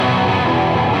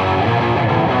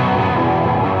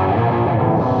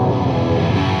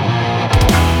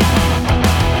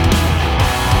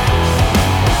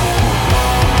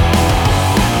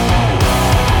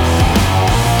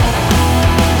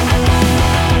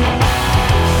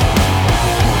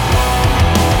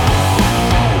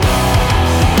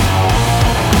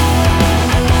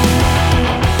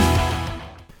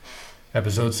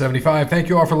Episode 75. Thank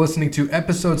you all for listening to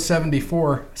episode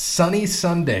 74, Sunny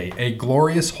Sunday, a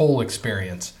glorious whole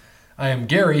experience. I am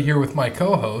Gary here with my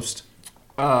co-host.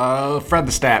 Fred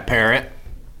the Stat Parrot.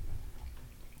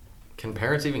 Can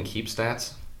parrots even keep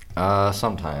stats?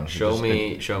 Sometimes. Show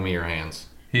me your hands.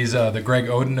 He's the Greg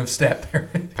Oden of Stat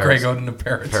Parrot. Greg Oden of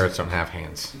Parrots. Parrots don't have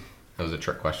hands. That was a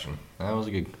trick question. That was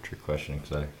a good trick question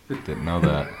because I didn't know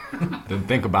that. Didn't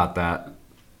think about that.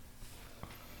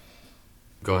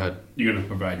 Go ahead. You gonna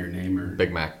provide your name or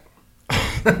Big Mac.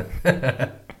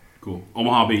 Cool?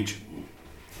 Omaha Beach.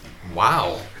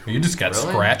 Wow. You just got Really?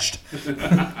 scratched.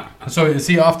 So is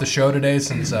he off the show today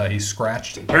since he's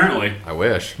scratched? Apparently. I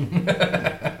wish.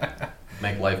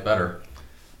 Make life better.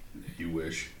 You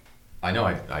wish. I know.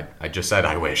 I just said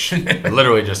I wish. I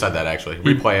literally just said that actually.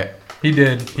 Replay it. He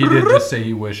did just say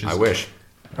he wishes. I wish.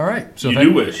 All right. So You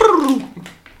do wish.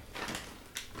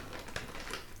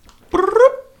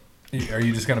 Are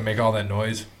you just going to make all that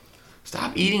noise?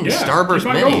 Stop eating Yeah, Starburst keep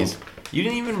on minis. You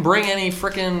didn't even bring any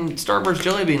freaking Starburst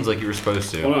jelly beans like you were supposed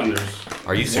to. Hold on, there's.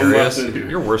 Are you one left serious? in here.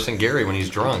 You're worse than Gary when he's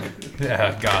drunk.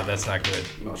 Yeah, God, that's not good.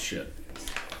 Oh shit.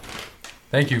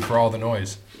 Thank you for all the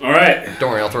noise. All right.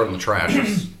 Don't worry, I'll throw it in the trash.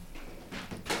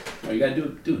 Oh, you gotta do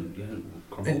it, dude. You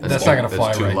gotta That's not going to fly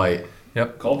It's too right. light.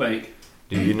 Yep. call bank.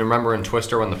 Do you remember in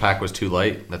Twister when the pack was too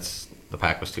light? The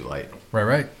pack was too light.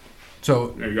 Right. So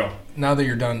There you go. now that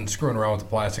you're done screwing around with the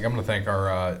plastic, I'm going to thank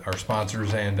our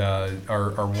sponsors and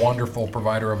our wonderful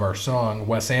provider of our song,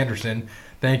 Wes Anderson.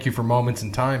 Thank you for Moments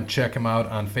in Time. Check him out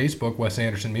on Facebook, Wes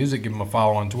Anderson Music. Give him a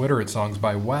follow on Twitter at Songs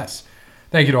by Wes.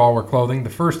 Thank you to All Wear Clothing, the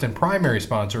first and primary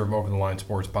sponsor of Over the Line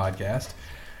Sports Podcast.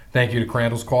 Thank you to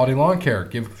Crandall's Quality Lawn Care.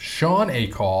 Give Sean a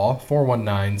call,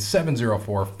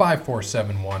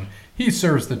 419-704-5471. He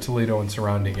serves the Toledo and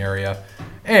surrounding area.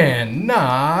 And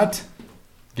not...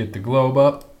 Get the globe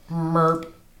up. Merp.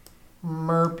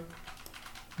 Merp.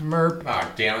 Merp.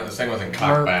 Oh, damn it. This thing wasn't Merp.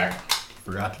 cocked back.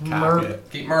 Forgot to Merp. it.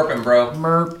 Keep merping, bro.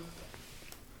 Merp.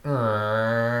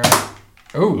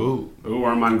 Ooh. Ooh,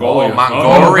 we're in Mongolia. Oh,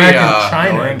 Mongolia. We're back in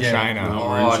China We're in again. China. No,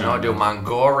 we're in Oh, China. no, dude.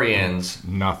 Mongolians.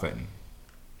 Nothing.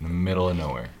 In the middle of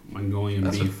nowhere. Mongolian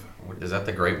beef. Is that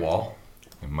the Great Wall?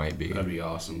 It might be. That'd be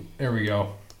awesome. There we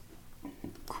go.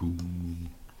 Kumul.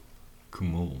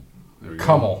 There we go.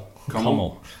 Kummel.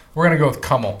 Kummel. We're going to go with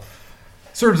Kummel.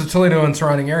 Serves the Toledo and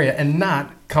surrounding area and not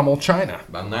Kummel, China.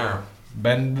 Been there.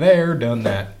 Been there, done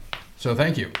that. So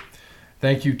thank you.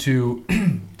 Thank you to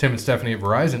Tim and Stephanie at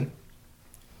Verizon.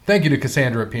 Thank you to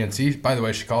Cassandra at PNC. By the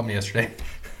way, she called me yesterday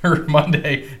or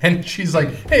Monday, and she's like,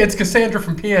 hey, it's Cassandra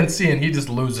from PNC, and he just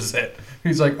loses it.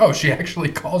 He's like, oh, she actually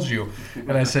calls you.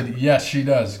 And I said, yes, she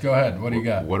does. Go ahead. What do you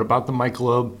got? What about the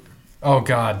Michelob? Oh,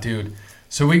 God, dude.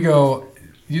 So we go...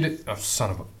 Oh, son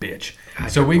of a bitch.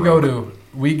 So we go to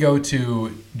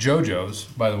JoJo's,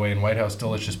 by the way, in White House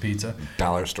Delicious Pizza.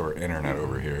 Dollar store internet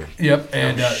over here. Yep,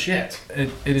 and Shit. it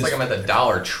It's is like I'm at the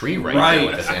Dollar Tree right now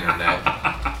with this internet.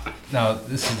 now.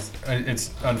 This is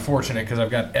it's unfortunate because I've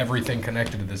got everything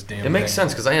connected to this damn. It makes thing.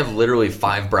 sense because I have literally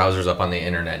 5 browsers up on the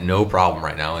internet, no problem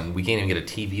right now, and we can't even get a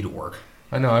TV to work.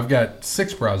 I know I've got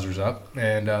 6 browsers up,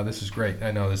 and this is great.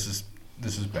 I know this is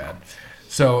bad.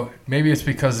 So maybe it's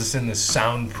because it's in this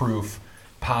soundproof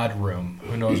pod room.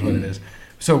 Who knows what it is?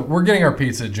 So we're getting our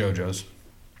pizza at JoJo's.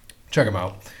 Check them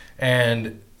out.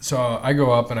 And so I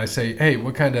go up and I say, "Hey,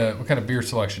 what kind of beer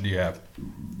selection do you have?"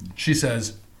 She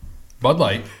says, "Bud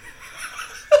Light,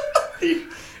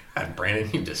 God, Brandon,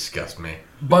 you disgust me.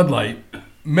 Bud Light,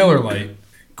 Miller Light,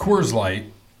 Coors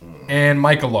Light, and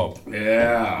Michelob."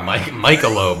 Yeah.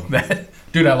 Michelob.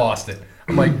 Dude, I lost it.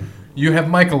 I'm like, "You have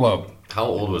Michelob." How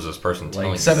old was this person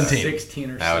telling you 17.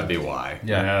 16 or That would be why.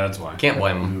 Yeah. That's why. Can't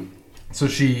blame him. So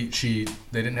they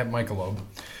didn't have Michelob.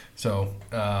 So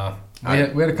we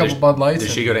had a couple Bud Lights.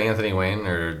 Did she go to Anthony Wayne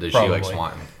or did she Probably. like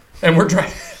Swanton? And we're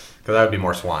driving. Because that would be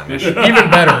more Swanton-ish.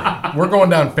 Even better, we're going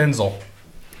down Finzel.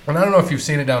 And I don't know if you've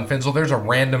seen it down Finzel. There's a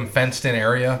random fenced-in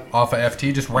area off of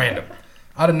FT, just random,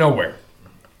 out of nowhere.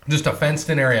 Just a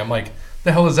fenced-in area. I'm like,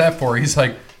 the hell is that for? He's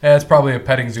like, it's probably a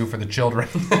petting zoo for the children.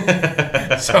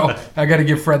 So I got to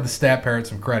give Fred the Stat Parrot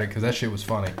some credit because that shit was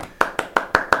funny.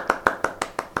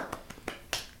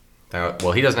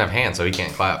 Well, he doesn't have hands, so he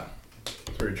can't clap.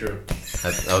 That's very true.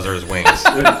 Those are his wings.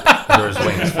 Those are his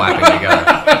wings flapping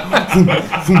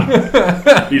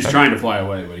together. He's trying to fly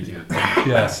away, but he can't.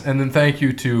 Yes, and then thank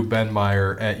you to Ben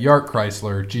Meyer at Yark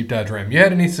Chrysler Jeep Dodge Ram. You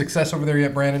had any success over there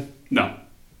yet, Brandon? No.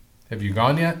 Have you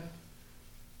gone yet?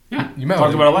 Yeah. You met Talked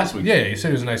with him. about it last week. Yeah, you said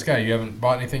he was a nice guy. You haven't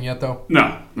bought anything yet, though?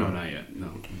 No, not yet.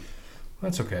 No.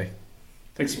 That's okay.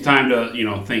 Take some time to,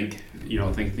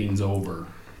 think things over.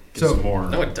 Get some So more.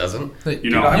 No, it doesn't. You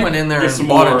know, I went in there get and some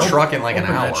bought more- a truck in like an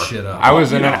open hour. that shit up. I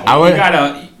was in an. I was.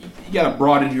 You gotta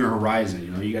broaden your horizon.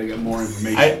 You know, you gotta get more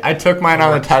information. I took mine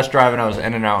on the test drive and I was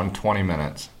in and out in 20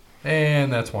 minutes.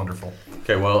 And that's wonderful.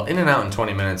 Okay, well, in and out in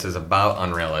 20 minutes is about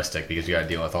unrealistic because you got to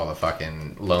deal with all the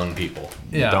fucking loan people.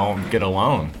 Yeah. Don't get a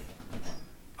loan.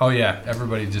 Oh yeah,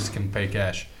 everybody just can pay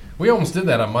cash. We almost did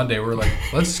that on Monday. We were like,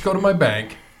 let's just go to my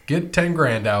bank, get 10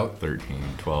 grand out, 13,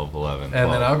 12, 11. and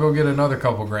 12. then I'll go get another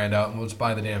couple grand out, and we'll just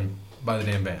buy the damn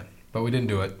van. But we didn't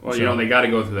do it. Well, so- you know, they got to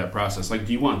go through that process. Like,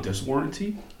 do you want this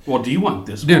warranty? Well, do you want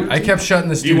this dude, warranty? I kept shutting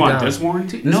this Do you dude want down. this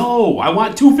warranty? No, I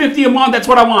want $250 a month. That's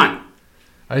what I want.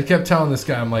 I kept telling this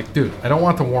guy, I'm like, dude, I don't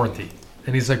want the warranty.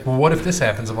 And he's like, well, what if this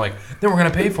happens? I'm like, then we're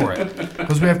going to pay for it.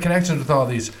 Because we have connections with all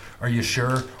these. Are you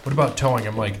sure? What about towing?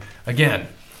 I'm like, again,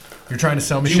 you're trying to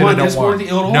sell me Do shit you I want don't this want. warranty?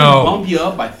 It'll only No. bump you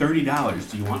up by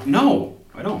 $30. Do you want? No,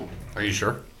 I don't. Are you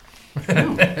sure?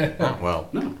 No, Oh, well.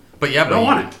 no, But yeah, I don't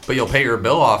want it. But you'll pay your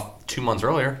bill off 2 months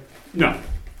earlier. no.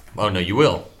 Oh, no, you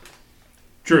will.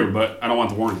 True, but I don't want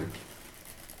the warranty.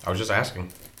 I was just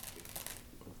asking.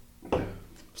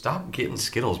 Stop getting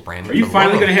Skittles, Brandon. Are you For the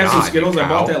finally love going to of have some God, Skittles? you I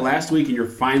bought cow. that last week, and you're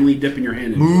finally dipping your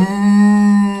hand into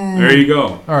it. There you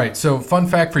go. All right, so fun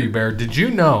fact for you, Bear. Did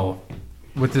you know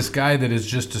with this guy that is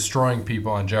just destroying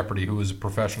people on Jeopardy, who is a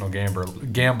professional gambler,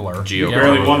 Geo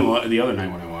Barely Barely won the other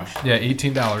night when I watched. Yeah,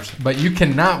 $18. But you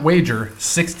cannot wager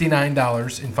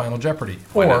 $69 in Final Jeopardy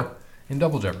Why or not? in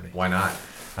Double Jeopardy. Why not?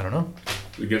 I don't know.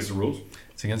 Against the rules.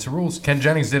 It's against the rules. Ken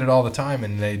Jennings did it all the time,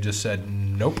 and they just said,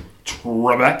 nope,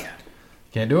 Trebek.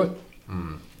 can't do it.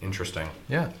 Interesting.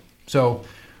 Yeah. So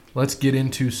let's get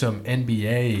into some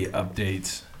NBA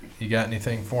updates. You got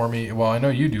anything for me? Well, I know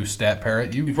you do, Stat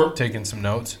Parrot. You've taken some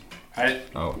notes. I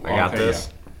got this.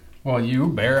 Well, you,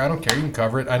 Bear, I don't care. You can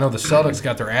cover it. I know the Celtics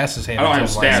got their asses I handed don't to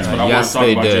have them last stats, but night. I Yes, want to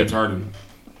they talk about did. James Harden.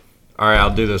 All right,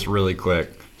 I'll do this really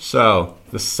quick. So,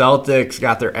 the Celtics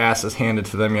got their asses handed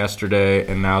to them yesterday,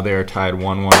 and now they are tied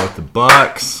 1-1 with the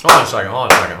Bucks. Hold on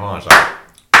a second.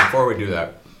 Before we do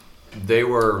that, they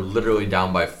were literally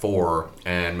down by 4,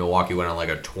 and Milwaukee went on like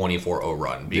a 24-0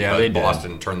 run because Yeah, they did.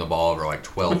 Boston turned the ball over like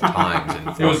 12 times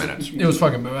in 4 minutes. It was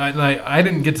fucking. I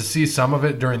didn't get to see some of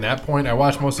it during that point. I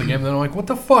watched most of the game, and then I'm like, what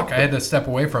the fuck? I had to step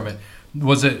away from it.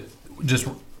 Was it just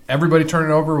everybody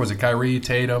turning over? Was it Kyrie,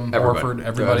 Tatum, Horford,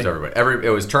 everybody? It was everybody.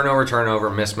 It was turnover,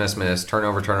 miss,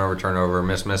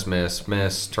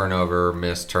 turnover,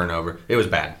 miss, turnover. It was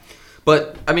bad.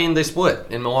 But, I mean, they split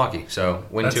in Milwaukee, so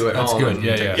win That's- 2 at that's home good. and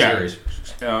Yeah, take yeah. the Yeah. series.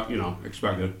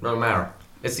 Expected. Doesn't matter.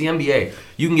 It's the NBA.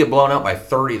 You can get blown out by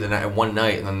 30 one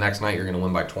night, and then the next night you're going to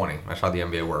win by 20. That's how the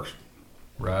NBA works.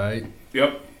 Right.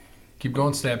 Yep. Keep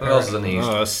going, Stat What else is Parrot. in the East?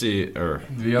 Let's see.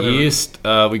 The other- East,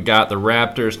 we got the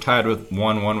Raptors tied with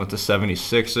 1-1 with the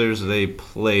 76ers. They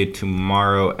play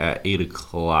tomorrow at 8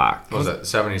 o'clock. What was that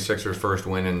 76ers first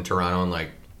win in Toronto in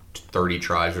like 30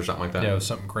 tries or something like that? Yeah, it was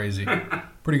something crazy.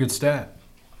 Pretty good stat.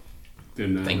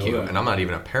 Didn't Thank know you. that. And I'm not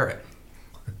even a parrot.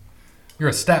 You're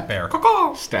a Stat Bear.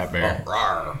 Stat Bear.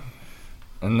 Rawr.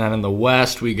 And then in the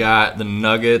West, we got the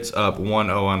Nuggets up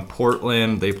 1-0 on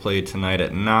Portland. They play tonight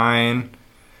at 9.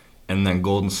 And then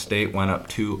Golden State went up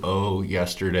 2-0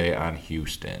 yesterday on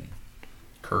Houston.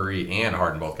 Curry and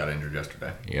Harden both got injured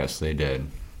yesterday. Yes, they did.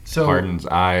 So Harden's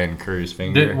eye and Curry's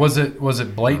finger. was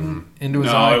it blatant into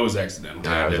his No, eye? it was accidental.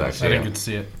 Yeah, it was I actually. didn't get to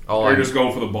see it. All They're I, just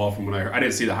going for the ball from what I heard. I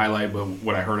didn't see the highlight, but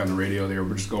what I heard on the radio, they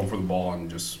were just going for the ball and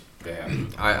just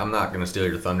I'm not going to steal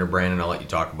your thunder, Brandon. I'll let you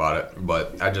talk about it.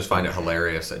 But I just find it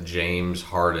hilarious that James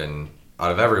Harden,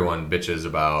 out of everyone, bitches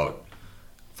about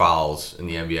fouls in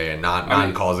the NBA and not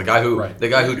calls. The guy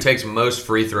who takes most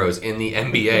free throws in the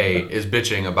NBA is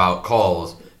bitching about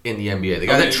calls in the NBA. The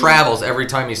guy that travels every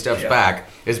time he steps back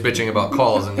is bitching about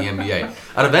calls in the NBA.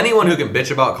 Out of anyone who can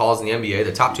bitch about calls in the NBA,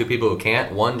 the top 2 people who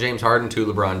can't, 1, James Harden, 2,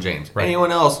 LeBron James. Right.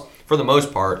 Anyone else, for the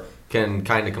most part, can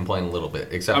kind of complain a little bit,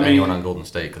 except anyone on Golden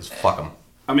State, because fuck them.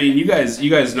 I mean, you guys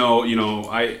know,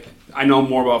 I know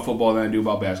more about football than I do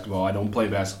about basketball. I don't play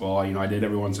basketball. I did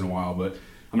every once in a while, but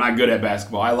I'm not good at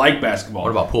basketball. I like basketball. What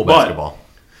about pool but- basketball?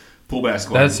 Pool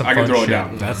basketball. That's some I can fun throw shit. it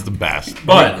down. That's the best.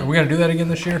 But Are we gonna do that again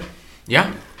this year?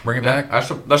 Yeah. Bring it back. That's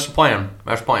the plan.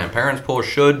 That's the plan. Parents' pool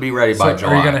should be ready by So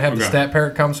July. are you gonna have the Okay. Stat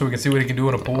Parrot come so we can see what he can do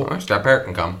in a pool? Stat Parrot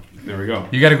can come. there we go.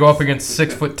 You got to go up against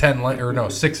 6'10"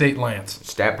 6'8" Lance.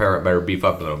 Stat Parrot better beef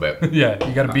up a little bit. Yeah,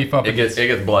 you got to beef up. It gets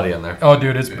bloody in there. Oh,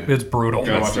 dude, it's brutal.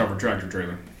 Gotta watch out for tractor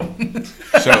trailer.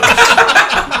 So,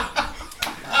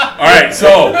 All right,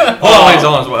 so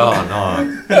Hold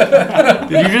on.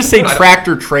 did you just say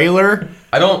tractor trailer?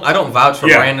 I don't vouch for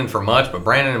Yeah. Brandon for much, but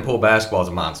Brandon in pool basketball is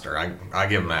a monster. I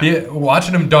give him that. Yeah,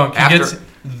 watching him dunk, he After- gets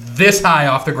this high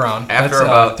off the ground. After That's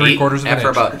about three quarters of an after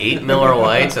inch. about 8 Miller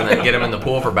Lights, and then get him in the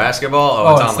pool for basketball.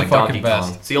 Oh, It's it's on the like fucking Donkey best.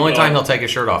 Kong. It's the only time he'll take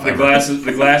his shirt off. The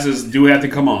ever. glasses do have to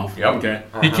come off. Yep. Okay.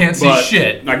 He can't see But,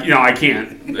 shit. Like, I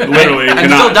can't. Literally, and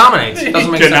cannot, still dominates. It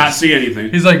doesn't make cannot sense. see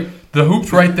anything. He's like, the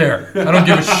hoop's right there. I don't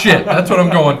give a shit. That's what I'm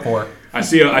going for. I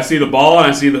see the ball and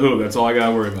I see the hoop. That's all I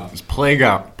gotta worry about. It's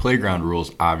playground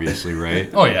rules, obviously, right?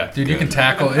 Oh yeah, dude, you can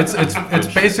tackle. It's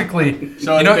basically.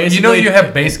 So you know basically- you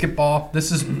have basketball.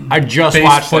 This is I just base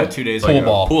watched foot that 2 days pool ago.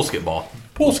 ball. Pool skip ball.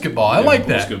 Pool skip ball. I like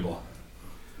that. Basketball.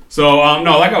 So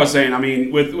no, like I was saying, I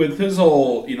mean, with his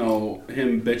whole,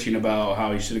 him bitching about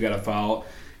how he should have got a foul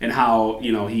and how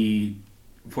he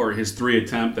for his 3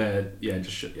 attempt that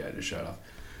just shut off.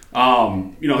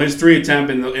 His 3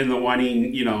 attempt in the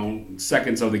winning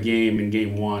seconds of the game in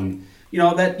game 1.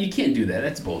 That you can't do that.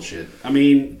 That's bullshit. I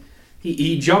mean,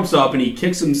 he jumps up and he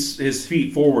kicks his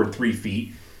feet forward 3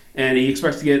 feet, and he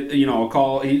expects to get a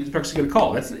call. He expects to get a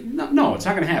call. That's no, it's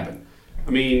not going to happen.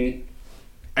 I mean,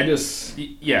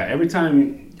 every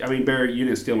time. I mean, Barry, you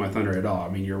didn't steal my thunder at all. I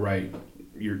mean, you're right.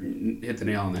 You hit the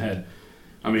nail on the head.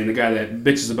 I mean, the guy that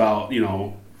bitches about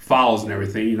fouls and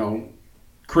everything,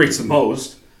 creates the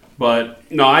most.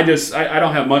 But no, I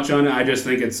don't have much on it. I just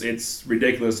think it's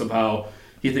ridiculous of how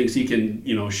he thinks he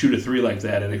can shoot a 3 like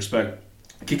that and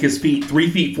kick his feet 3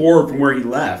 feet forward from where he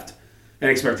left and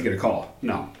expect to get a call.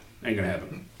 No, ain't gonna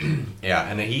happen. Yeah,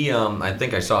 and he, I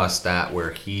think I saw a stat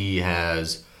where he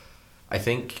has, I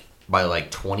think by like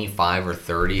 25 or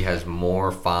 30, has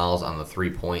more fouls on the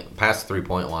past the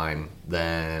 3-point line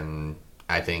than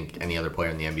I think any other player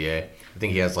in the NBA. I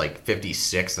think he has like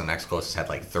 56. The next closest had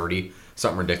like 30,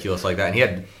 something ridiculous like that.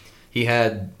 And he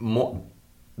had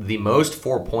the most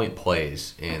 4-point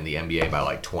plays in the NBA by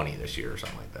like 20 this year or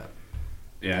something like that.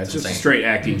 Yeah, it's just insane. a straight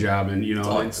acting job, and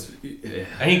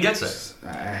And he gets it.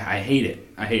 I hate it.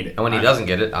 I hate it. And when he doesn't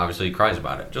get it, obviously he cries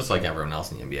about it, just like everyone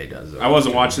else in the NBA does. I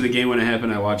wasn't watching the game when it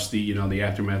happened. I watched the the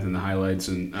aftermath and the highlights,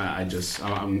 and I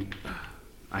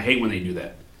hate when they do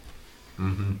that.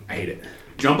 Mm-hmm. I hate it.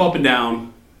 Jump up and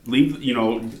down, leave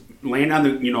land on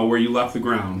the where you left the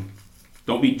ground.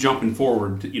 Don't be jumping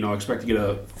forward. Expect to get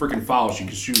a freaking foul so you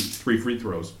can shoot 3 free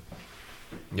throws.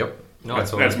 Yep. No,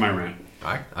 That's my rant.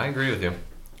 I agree with you.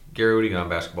 Gary, what do you got on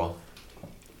basketball?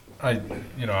 I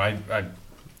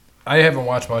haven't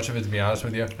watched much of it, to be honest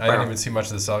with you. I didn't even see much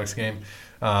of the Celtics game.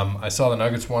 I saw the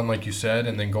Nuggets won, like you said,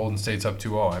 and then Golden State's up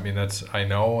 2-0. I mean, I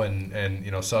know, and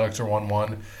Celtics are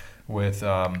 1-1 with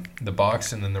the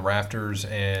Bucks, and then the Raptors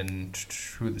and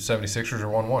the 76ers are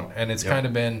 1-1. And it's kind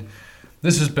of been –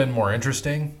 this has been more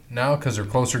interesting now because they're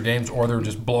closer games or they're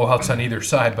just blowouts on either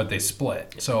side, but they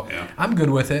split. So I'm good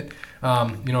with it.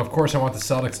 Of course, I want the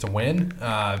Celtics to win.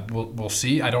 We'll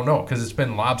see. I don't know because it's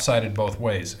been lopsided both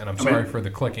ways. And I'm sorry for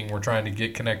the clicking. We're trying to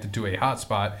get connected to a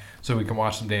hotspot so we can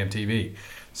watch some damn TV.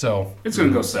 So it's going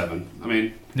to go 7. I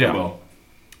mean, yeah. Well,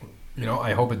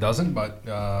 I hope it doesn't, but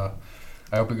I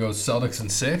hope it goes Celtics in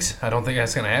 6. I don't think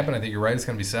that's going to happen. I think you're right. It's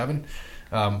going to be 7.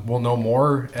 We'll know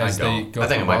more as they go. I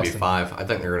think through it might Boston. be 5.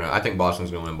 I think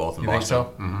Boston's going to win both in You think Boston.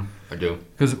 so? Mm-hmm. I do.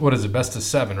 Because what is it? Best of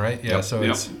 7, right? Yeah. Yep. So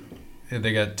Yep.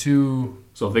 they got 2.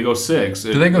 so if they go 6,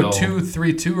 Do they go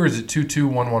 2-3-2 or is it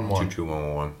 2-2-1-1-1?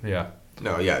 2-2-1-1-1. Yeah.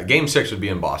 No, yeah. Game 6 would be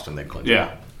in Boston. They clinch.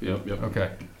 Yeah. Yep.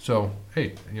 Okay. So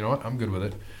hey, you know what? I'm good with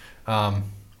it.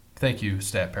 Thank you,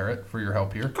 Stat Parrot, for your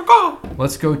help here.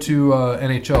 Let's go to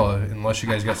NHL. Unless you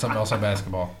guys got something else on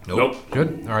basketball. Nope.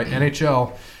 Good. All right.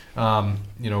 NHL.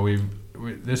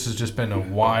 This has just been a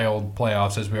wild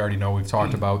playoffs, as we already know. We've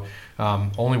talked about.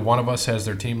 Only one of us has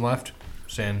their team left,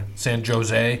 San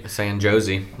Jose. San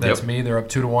Jose. That's me. They're up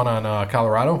 2-1 on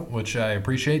Colorado, which I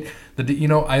appreciate.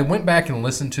 I went back and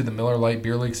listened to the Miller Lite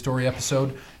Beer League story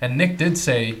episode, and Nick did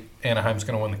say Anaheim's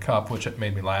going to win the cup, which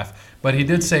made me laugh. But he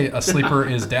did say a sleeper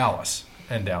is Dallas,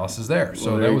 and Dallas is there.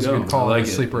 So there that you was go. a good call. I like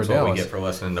The it. sleeper That's of what we Dallas. get for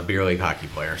listening to beer league hockey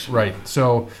players. Right.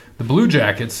 So the Blue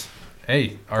Jackets,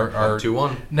 hey, are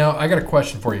 2-1. Now I got a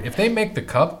question for you. If they make the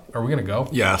cup, are we going to go?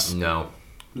 Yes, No,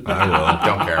 I will.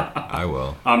 don't care. I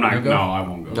will. I'm not. You go? No, I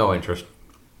won't go. No interest.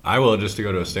 I will just to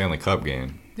go to a Stanley Cup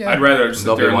game. Yeah. I'd rather sit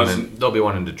There'll there be and one. listen. There'll be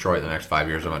one in Detroit the next 5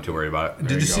 years. I'm not too worried about it.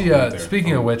 Did you you see? go, right there.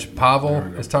 Speaking of which, Pavel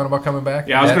is talking about coming back.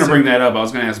 Yeah, I was That's going to bring it? that up. I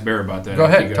was going to ask Bear about that. Go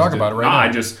ahead, If you guys talk did. about it right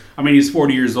No, now. I mean, he's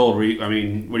 40 years old. What do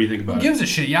you think about Who it? gives a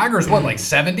shit? Yager's what, like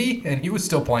 70, and he was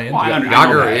still playing. Well, I know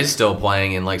Yager that. is still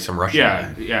playing in like some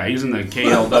Russian. Yeah, he's in the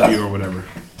KLW or whatever.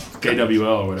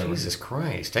 KWL or whatever. Jesus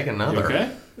Christ, take You another.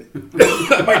 okay?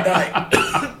 I might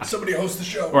die. Somebody host the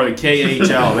show. Or the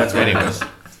KHL. That's what it Anyways, is.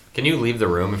 Can you leave the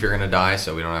room if you're gonna die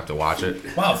so we don't have to watch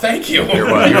it? Wow, thank you. You're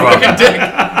welcome. Fucking dick.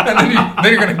 And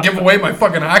then you're gonna give away my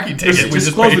fucking hockey ticket. We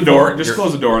Just close paid the door. for. Just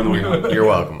close the door on the way out. You're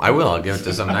welcome. I will. I'll give it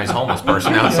to some nice homeless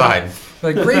person outside.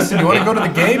 Like, Grayson, you want to go to the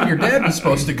game? Your dad was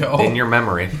supposed to go. In your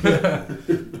memory.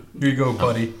 Here you go,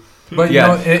 buddy. But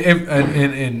Yeah.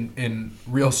 in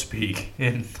real speak,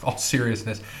 in all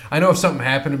seriousness, I know if something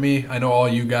happened to me, I know all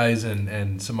you guys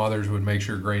and some others would make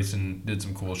sure Grayson did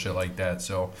some cool shit like that.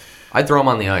 So I'd throw him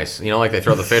on the ice. You know, like they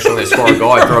throw the fish when they score a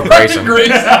goal. I'd throw Grayson.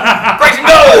 Grayson, Grayson,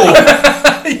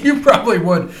 go! you probably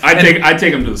would. I'd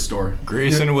take him to the store.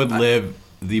 Grayson would live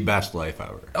the best life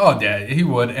ever. Oh, yeah, he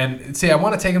would. And see, I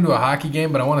want to take him to a hockey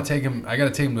game, but I got to take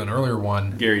him to an earlier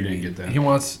one. Gary didn't get that. He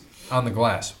wants on the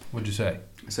glass. What'd you say?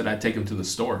 I said I'd take him to the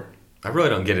store. I really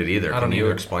don't get it either. I don't Can you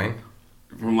either. explain?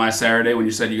 From last Saturday when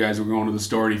you said you guys were going to the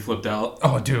store and he flipped out.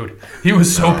 Oh, dude, he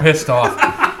was so pissed off.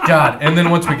 God, and then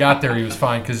once we got there, he was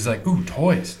fine because he's like, "Ooh,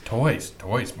 toys,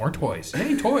 more toys.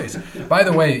 Hey, toys." By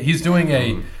the way, he's doing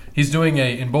a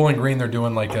in Bowling Green. They're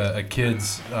doing like a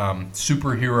kids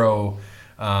superhero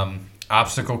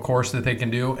obstacle course that they can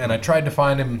do, and I tried to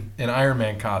find him an Iron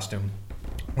Man costume,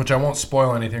 which I won't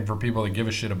spoil anything for people that give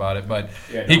a shit about it. But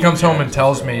he comes home and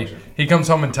tells me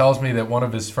that one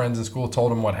of his friends in school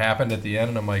told him what happened at the end,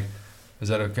 and I'm like, is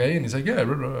that okay? And he's like, yeah,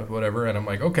 whatever. And I'm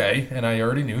like, okay. And I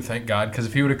already knew, thank God, because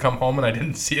if he would have come home and I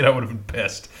didn't see it, I would have been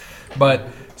pissed. But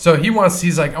so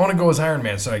he's like, I want to go as Iron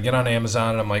Man. So I get on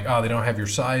Amazon and I'm like, oh, they don't have your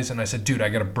size. And I said, dude, I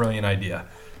got a brilliant idea.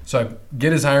 So I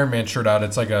get his Iron Man shirt out.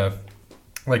 It's like a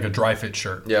dry fit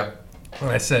shirt. Yeah. And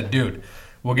I said, dude,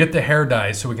 we'll get the hair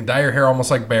dye so we can dye your hair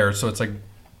almost like Bear's, so it's like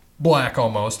black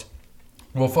almost.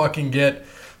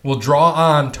 We'll draw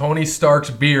on Tony Stark's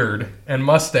beard and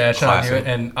mustache Classic. on you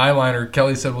and eyeliner.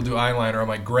 Kelly said we'll do eyeliner. I'm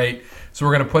like, great. So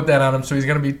we're going to put that on him. So he's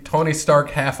going to be Tony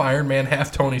Stark, half Iron Man,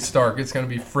 half Tony Stark. It's going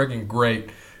to be friggin' great.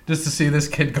 Just to see this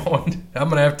kid going. I'm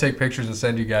going to have to take pictures and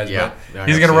send you guys. Yeah. But I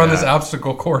he's gotta going to see run this that.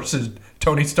 obstacle course as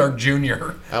Tony Stark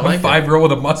Jr. I like a 5-year-old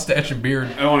with a mustache and beard.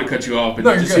 I don't want to cut you off, but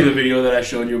No, did you you're see good. the video that I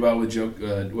showed you about with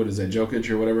what is that, Jokic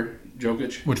or whatever?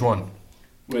 Jokic? Which one?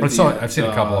 With I've seen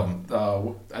a couple of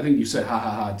them. I think you said ha ha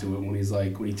ha to it when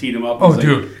he teed him up. Oh, he's like,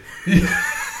 dude.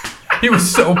 He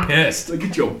was so pissed. Like,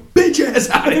 get your bitch ass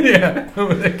out of here. Yeah.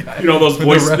 That guy. You know, those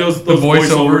With the those the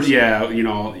voiceovers. Yeah, you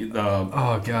know,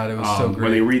 Oh, God, it was so when great.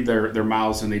 they read their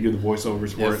mouths and they do the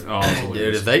voiceovers for it. Oh, it's Dude,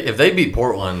 hilarious. if they beat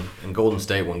Portland and Golden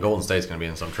State, when Golden State's going to be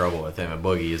in some trouble with him, and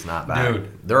Boogie is not back.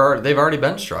 Dude. They've already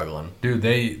been struggling. Dude,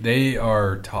 they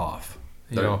are tough.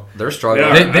 They're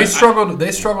struggling. They are.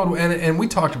 They struggled, and we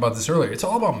talked about this earlier. It's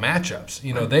all about matchups.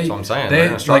 You know, That's what I'm saying. They're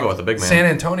gonna struggle with the big man. San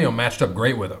Antonio matched up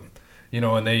great with them. You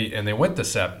know, and they went to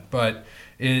 7. But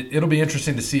it'll be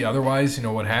interesting to see otherwise. You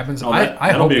know what happens. I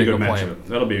that'll hope be they a go good play them. matchup.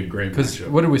 That'll be a great Because matchup.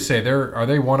 what did we say? Are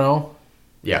they 1-0?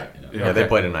 Yeah, they Okay.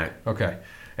 play tonight. Okay,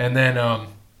 and then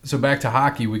so back to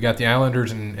hockey. We got the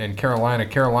Islanders and Carolina.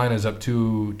 Carolina's up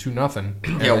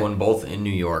 2-0. Yeah, won both in New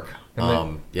York.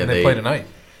 And they play tonight.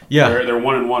 Yeah, They're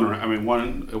 1-1. Right? I mean,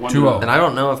 2-0. and I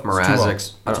don't know if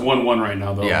Mrazek's. It's 1-1 right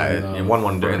now, though. Yeah, in, and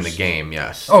 1-1 during the first. game.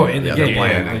 Yes. Oh, in the yeah, game, They're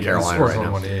playing yeah, in the Carolina score's right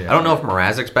now. 1-1, yeah. I don't know if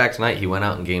Mrazek's back tonight. He went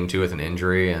out in game 2 with an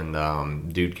injury,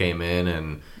 and dude came in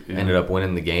and ended up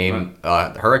winning the game.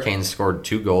 Hurricanes scored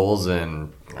 2 goals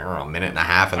in I don't know, a minute and a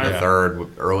half in the third,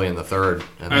 early in the third.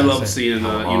 And I then love seeing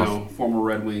come off. former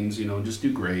Red Wings, just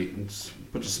do great and just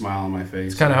put a smile on my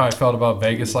face. It's kind of how I felt about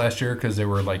Vegas last year because they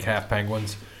were like half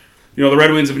Penguins. The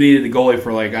Red Wings have needed a goalie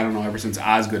for ever since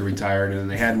Osgood retired, and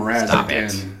they had Mrazek. Stop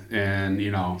it.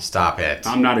 And Stop it.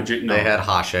 I'm not a no. They had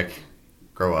Hasek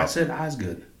grow I up. sauld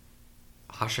Osgood.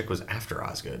 Hasek was after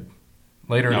Osgood.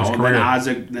 Later in his No, career.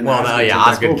 then Well, Osgood no, yeah, took back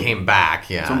Osgood over. came back.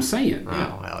 Yeah. That's what I'm saying. Oh,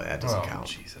 Yeah. well, that doesn't Oh, count.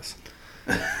 Jesus.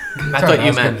 I thought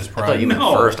you meant. Osgood is I thought you meant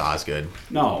No. first Osgood.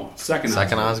 No, second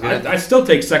Osgood? I still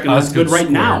take second Osgood Osgood right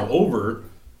square. now over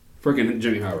freaking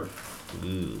Jimmy Howard.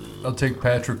 I'll take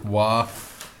Patrick Waugh.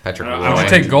 Patrick I Roy. Would don't you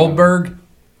take Goldberg?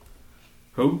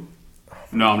 Who?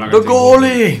 No, I'm not the going to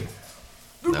take goalie?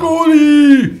 The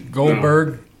goalie!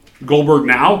 Goldberg. Goldberg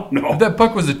now? No. If that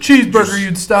puck was a cheeseburger,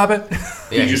 you'd stop it.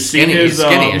 Yeah, you he's see skinny. his, He's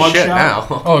skinny as mug shit shot?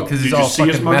 now. Oh, because Did he's you all see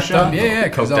his fucking mug methed shot? up. Yeah,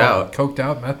 because Coked out. Coked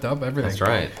out, methed up, everything. That's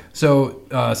right.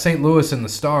 So St. Louis and the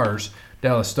Stars,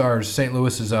 Dallas Stars. St.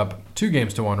 Louis is up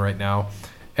 2-1 right now.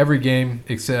 Every game,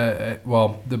 except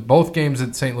both games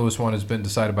that St. Louis won has been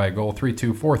decided by a goal,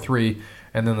 3-2, 4-3,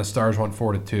 and then the Stars won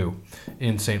 4-2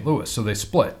 in St. Louis. So they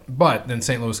split. But then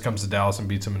St. Louis comes to Dallas and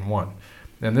beats them in 1.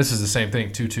 And this is the same thing,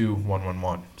 2-2,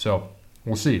 1-1-1. So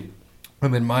we'll see.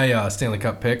 And then my Stanley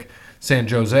Cup pick, San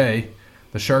Jose,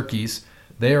 the Sharkies,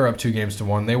 they are up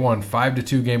 2-1. They won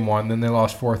 5-2 game 1, then they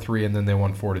lost 4-3, and then they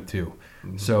won 4-2.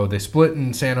 So they split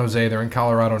in San Jose. They're in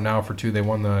Colorado now for 2. They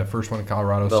won the first one in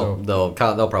Colorado. They'll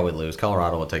probably lose.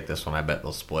 Colorado will take this one. I bet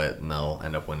they'll split and they'll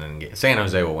end up winning. San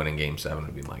Jose will win in Game 7.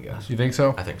 Would be my guess. You think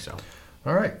so? I think so.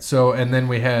 All right. So and then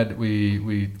we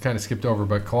kind of skipped over,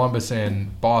 but Columbus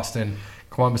and Boston.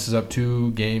 Columbus is up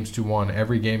 2-1.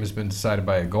 Every game has been decided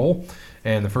by a goal.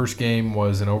 And the first game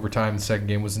was in overtime. The second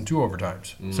game was in 2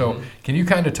 overtimes. Mm-hmm. So can you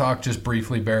kind of talk just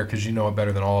briefly, Bear, because you know it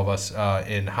better than all of us,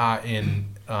 in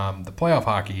the playoff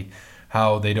hockey,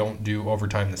 how they don't do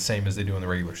overtime the same as they do in the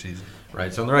regular season?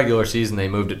 Right. So in the regular season, they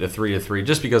moved it to 3-3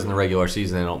 just because in the regular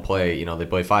season they don't play. They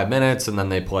play 5 minutes and then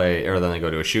they go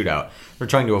to a shootout. They're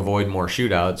trying to avoid more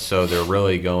shootouts, so they're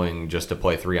really going just to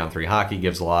play 3-on-3 hockey.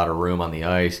 Gives a lot of room on the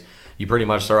ice. You pretty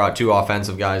much throw out 2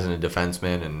 offensive guys and a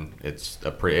defenseman, and it's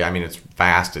it's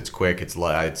fast, it's quick, it's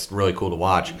really cool to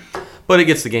watch, but it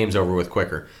gets the games over with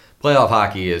quicker. Playoff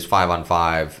hockey is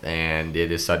 5-on-5, and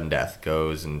it is sudden death.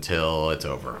 Goes until it's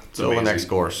over. So the next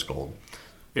score is gold.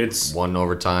 It's 1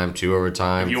 overtime, 2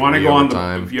 overtime. If you want to go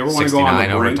if you ever want to go on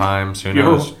the brink, overtimes, who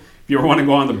knows? If you ever want to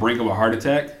go on the brink of a heart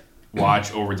attack,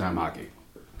 watch overtime hockey,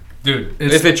 dude.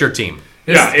 If it's your team,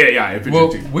 yeah. If it's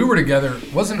your team, we were together.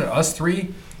 Wasn't it us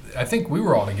 3? I think we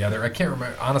were all together. I can't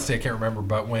remember. Honestly, I can't remember.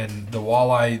 But when the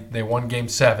Walleye, they won Game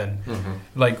 7.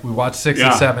 Like, we watched 6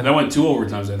 and 7. That went 2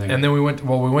 overtimes, I think. And then we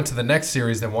went to the next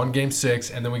series, then won Game 6,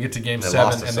 and then we get to Game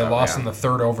 7, and they lost in the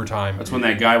 3rd overtime. That's when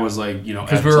that guy was like,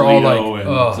 because we were all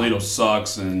like, Toledo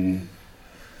sucks, and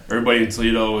everybody in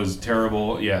Toledo is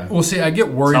terrible. Yeah. Well, see, I get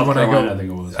worried South when Carolina, I go. I think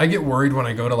it was. I get worried when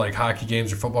I go to like hockey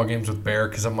games or football games with Bear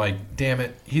because I'm like, damn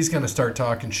it, he's gonna start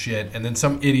talking shit, and then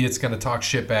some idiot's gonna talk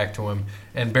shit back to him,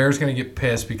 and Bear's gonna get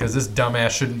pissed because this dumbass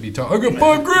shouldn't be talking. I got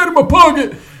 $5,000 in my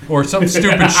pocket, or some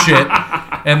stupid shit,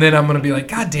 and then I'm gonna be like,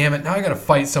 God damn it, now I gotta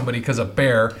fight somebody because of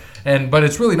Bear, but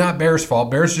it's really not Bear's fault.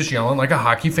 Bear's just yelling like a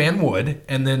hockey fan would,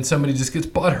 and then somebody just gets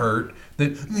butthurt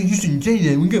that you shouldn't say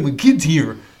that. We got my kids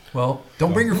here. Well,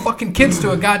 don't bring your fucking kids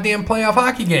to a goddamn playoff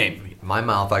hockey game. My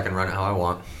mouth, I can run it how I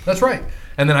want. That's right.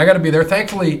 And then I got to be there.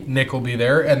 Thankfully, Nick will be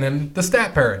there, and then the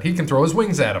stat parrot. He can throw his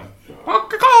wings at him.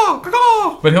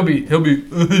 But he'll be.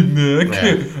 Hey,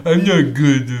 man, I'm not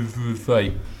good to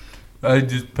fight. I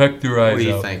just pecked their eyes out. What do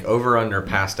you think? Over under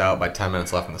passed out by 10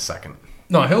 minutes left in the second.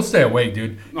 No, he'll stay awake,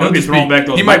 dude. He'll be throwing back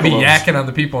those He might be Michelobes. yakking on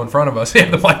the people in front of us. Yeah,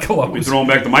 the Michelobes. We're throwing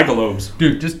back the Michelobes.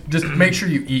 Dude, just make sure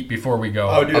you eat before we go.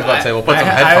 Oh, dude, I was about to say, we'll put some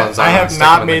headphones on. I and have stick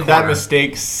not them in the made that corner.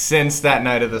 mistake since that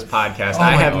night of this podcast. Oh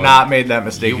I my have God. not made that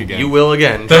mistake again. You will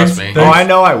again, Thanks- trust me. thanks. Oh, I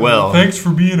know I will. Thanks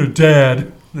for being a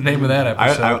dad. The name of that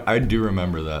episode. I do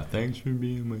remember that. Thanks for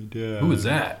being my dad. Who was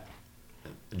that?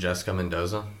 Jessica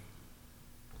Mendoza?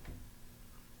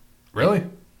 Really?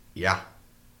 Yeah.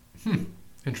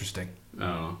 Interesting. I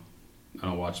don't know. I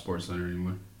don't watch SportsCenter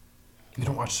anymore. You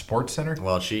don't watch Sports Center?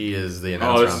 Well, she is the Oh,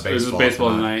 announcer this on is baseball. baseball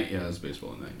tonight. tonight. Yeah, it's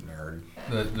baseball tonight. Nerd.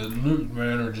 The Luke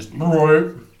man are just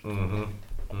right.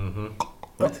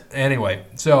 Anyway,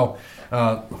 so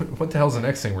what the hell's the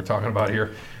next thing we're talking about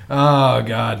here? Oh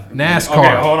God, NASCAR.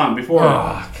 Okay, hold on. Before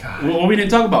Oh God. what we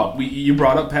didn't talk about, you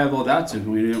brought up Pavel Datsyuk,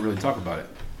 and we didn't really talk about it.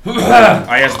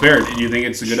 I asked Barrett, do you think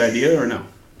it's a good idea or no?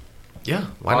 Yeah,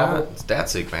 why not? It's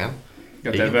Datsyuk, man.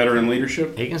 Got He that can- veteran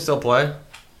leadership. He can still play.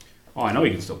 Oh, I know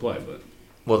he can still play, but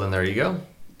Well, then there you go.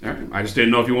 all right. I just didn't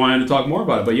know if you wanted to talk more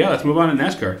about it. But yeah, let's move on to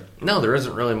NASCAR. No, there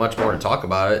isn't really much more to talk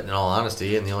about it, in all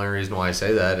honesty. And the only reason why I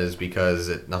say that is because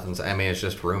it's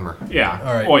just rumor. Yeah.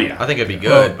 All right. Oh yeah. I think it'd be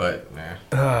good, but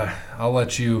I'll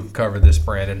let you cover this,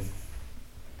 Brandon.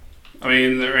 I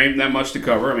mean, there ain't that much to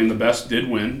cover. I mean, the best did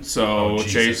win. So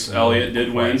Jesus. Chase Elliott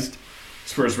did win Christ.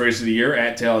 his first race of the year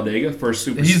at Talladega. First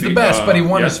super. He's the speed- best, but he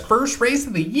won yep. his first race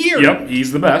of the year. Yep,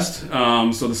 he's the best.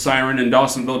 So the siren in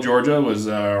Dawsonville, Georgia, was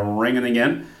ringing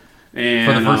again,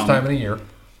 and For the first time in a year.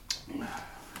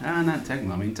 not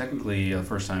technically. I mean, technically, the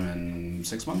first time in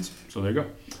 6 months. So there you go,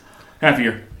 half a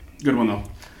year. Good one though.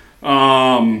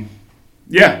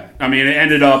 Yeah, I mean, it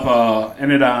ended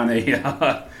on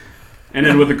a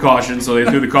ended with a caution. So they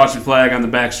threw the caution flag on the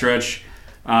backstretch.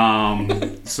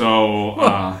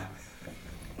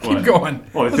 Keep going.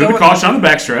 Well, they Was threw that the what- caution on the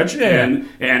backstretch, Yeah. and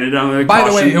it ended on the By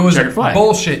caution the way, it was checkered flag.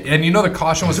 bullshit. And you know the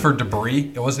caution was for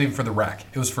debris. It wasn't even for the wreck.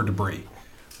 It was for debris.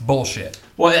 Bullshit.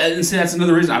 Well, and see, that's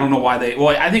another reason. I don't know why they.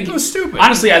 Well, I think It was stupid.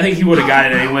 Honestly, I think he would have got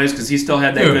it anyways because he still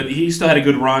had that Dude. good. He still had a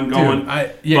good run going.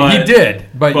 Dude, he But- did.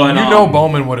 But but, you know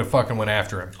Bowman would have fucking went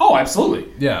after him. Oh, absolutely.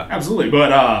 Yeah. Absolutely. But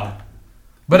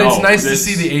But No, it's nice to this-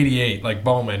 see the 88, like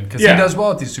Bowman, because Yeah. he does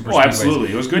well at these super oh, speedways.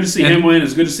 absolutely. It was good to see And- him win. It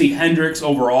was good to see Hendricks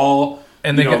overall.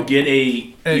 And they get get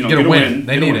a win.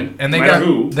 They Get a need win. it. And No matter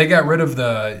who. they got rid of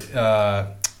the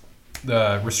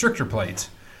restrictor plates.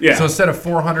 Yeah. So instead of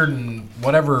 400 and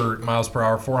whatever miles per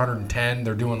hour, 410,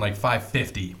 they're doing like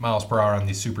 550 miles per hour on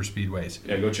these super speedways.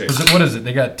 Yeah, go chase. What is it?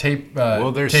 They got tapered.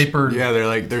 Yeah, they're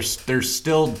like there's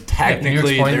still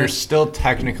technically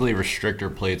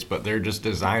restrictor plates, but they're just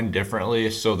designed differently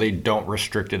so they don't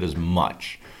restrict it as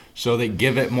much. So they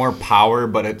give it more power,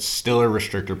 but it's still a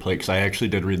restrictor plate. Because I actually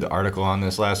did read the article on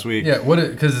this last week. Yeah,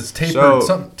 because it's tapered.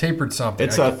 So, tapered something.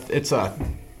 It's a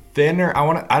thinner.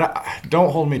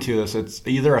 Don't hold me to this. It's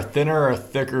either a thinner or a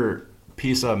thicker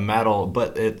piece of metal,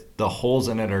 but the holes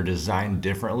in it are designed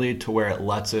differently to where it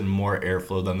lets in more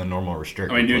airflow than the normal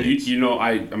restrictor. I mean, dude, plates. you know,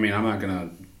 I mean, I'm not gonna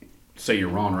say you're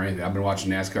wrong or anything. I've been watching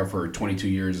NASCAR for 22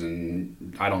 years,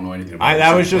 and I don't know anything about it.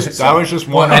 That was just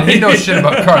one. And he knows shit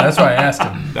about cars. That's why I asked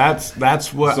him.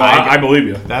 That's what So I believe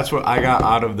you. That's what I got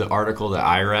out of the article that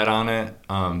I read on it.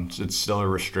 It's still a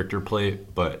restrictor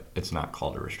plate, but it's not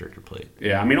called a restrictor plate.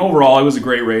 Yeah, I mean, overall, it was a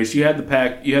great race. You had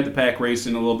the pack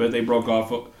racing a little bit. They broke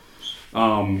off,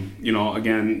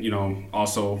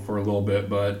 also for a little bit,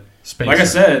 but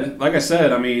Spacer. like I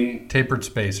said, I mean, Tapered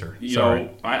spacer. you Sorry.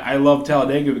 know, I love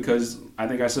Talladega because I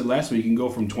think I said last week you can go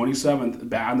from 27th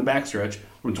on the backstretch,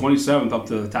 from 27th up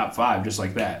to the top 5 just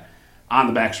like that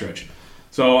on the backstretch.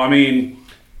 So I mean,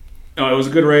 it was a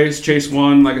good race. Chase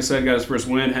won, like I said, got his first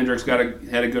win. Hendricks had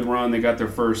a good run. They got their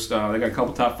first. They got a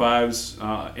couple top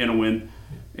 5s in a win,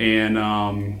 and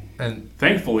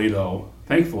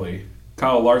thankfully,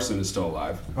 Kyle Larson is still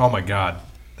alive. Oh my God.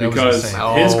 That Because- was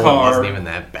insane. His It car- wasn't even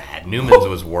that bad. Newman's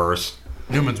was worse.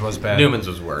 Newman's was bad. Newman's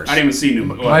was worse. I didn't even see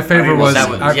Newman. My favorite was that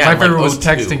was- my yeah, favorite like was 02.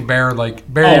 texting Bear okay.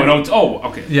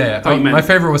 okay. I thought you meant- My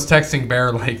favorite was texting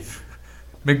Bear like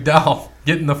McDowell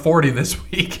getting the 40 this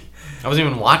week. I wasn't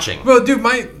even watching. Well, dude,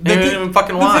 I didn't even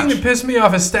fucking the thing watch. that pissed me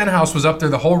off is Stenhouse was up there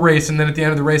the whole race, and then at the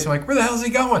end of the race, I'm like, where the hell's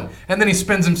he going? And then he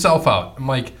spins himself out. I'm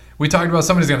like, we talked about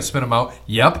somebody's going to spin him out.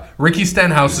 Yep, Ricky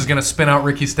Stenhouse is going to spin out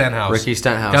Ricky Stenhouse. Ricky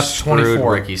Stenhouse got screwed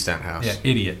 24. Ricky Stenhouse. Yeah,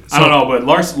 idiot. I don't know, but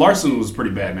Larson was pretty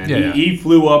bad, man. Yeah. He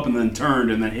flew up and then turned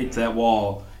and then hit that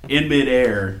wall in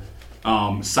midair,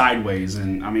 sideways.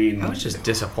 And I mean, I was just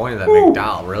disappointed that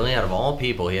McDowell, really, out of all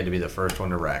people, he had to be the first one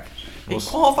to wreck. He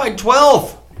qualified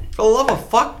 12th. For the love of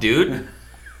fuck, dude.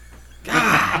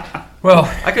 God. Well,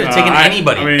 I could have taken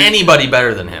anybody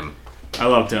better than him. I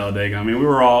love Talladega. I mean,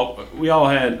 we all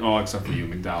had, except for you,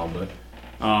 McDowell, but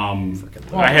I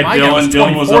had my guy was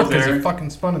Dylan was 24th up 'cause there. he fucking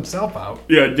spun himself out.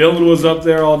 Yeah, Dylan was up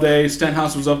there all day.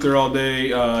 Stenhouse was up there all day.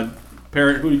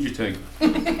 Parrot, who did you take? I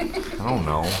don't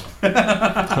know.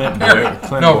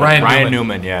 Ryan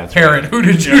Newman. Yeah, that's Parrot, who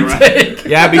did you take?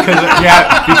 Yeah,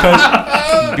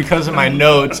 because of my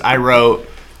notes, I wrote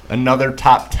another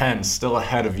top 10 still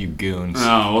ahead of you goons.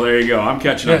 Oh, well, there you go. I'm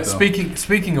catching up, though.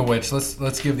 Speaking of which,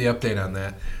 let's give the update on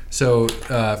that. So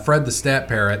Fred the Stat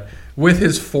Parrot with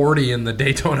his 40 in the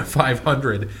Daytona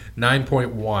 500,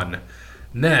 9.1.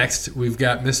 Next, we've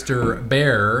got Mr.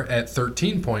 Bear at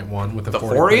 13.1 with the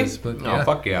 40? place, but, Oh,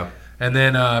 fuck yeah. And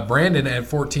then Brandon at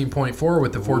 14.4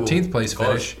 with the 14th place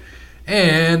finish.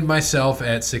 And myself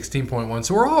at 16.1.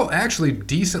 So we're all actually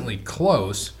decently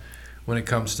close when it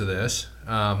comes to this.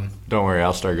 Don't worry,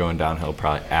 I'll start going downhill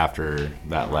probably after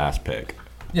that last pick.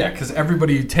 Yeah, because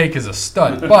everybody you take is a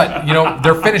stud. But,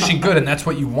 they're finishing good, and that's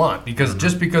what you want. Because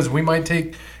just because we might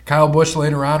take Kyle Busch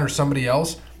later on or somebody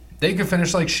else, they could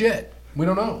finish like shit. We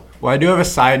don't know. Well, I do have a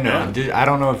side note. I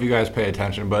don't know if you guys pay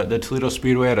attention, but the Toledo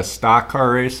Speedway had a stock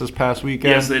car race this past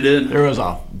weekend. Yes, they did. There was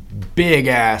a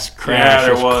big-ass crash. Yeah,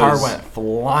 there This was. car went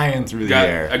flying through the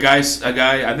air. A guy.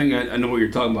 I think I know what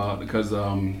you're talking about because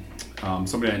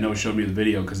somebody I know showed me the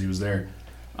video because he was there.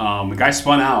 The guy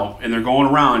spun out and they're going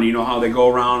around. You know how they go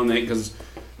around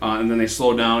and then they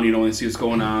slow down. When they see what's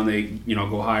going on, they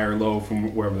go high or low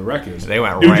from wherever the wreck is. They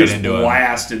went Dude right just into him.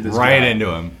 blasted this Right guy. into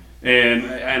him.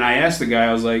 And I asked the guy,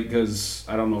 I was like, because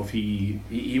I don't know if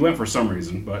he went for some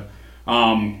reason, but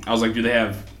I was like, do they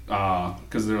have,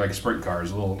 because they're like sprint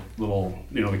cars, little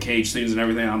the cage things and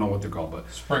everything. I don't know what they're called, but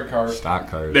Sprint cars. Stock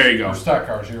cars. there you go. Or stock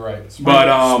cars, you're right.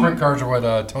 But, sprint cars are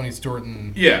what Tony Stewart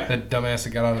and Yeah. that dumbass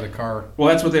that got out of the car. Well,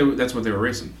 that's what they were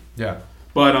racing. Yeah.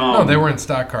 But No, they were in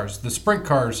stock cars. The sprint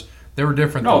cars, they were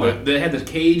different. No, than they had the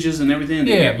cages and everything.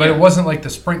 Yeah, but it wasn't like the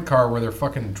sprint car where they're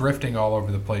fucking drifting all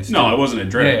over the place. No, too. it wasn't a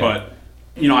drift, Yeah, yeah. but.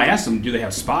 I asked him, do they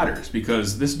have spotters?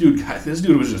 Because this dude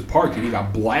was just parked and he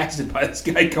got blasted by this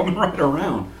guy coming right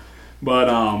around. But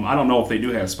I don't know if they do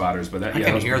have spotters. But I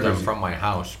can hear them from my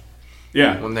house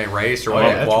Yeah, when they race or Oh, when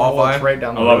yeah, they it's qualify. right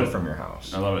down the I love road it. from your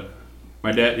house. I love it.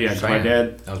 My dad, yeah, 'cause my Saying.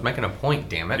 dad, I was making a point,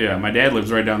 damn it. yeah, my dad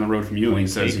lives right down the road from you, and he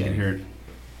says he can hear it.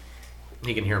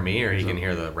 He can hear me or he can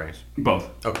hear the race. Both,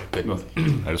 Okay, good. both.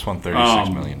 I just won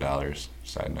 $36 million.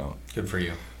 Side note. Good for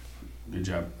you. Good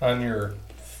job. On your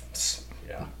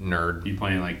Yeah. Nerd. You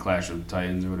playing like Clash of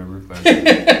Titans or whatever?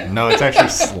 No, it's actually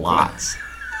slots.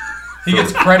 He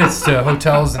gets credits to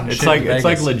hotels and It's shit like in it's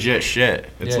like Vegas. legit shit.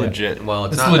 It's Yeah. legit. Well,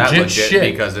 it's It's not that legit legit shit.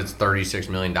 because it's $36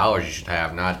 million you should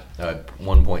have, not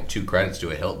 1.2 credits to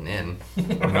a Hilton Inn.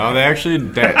 No, I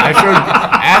showed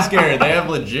ask Aaron. They have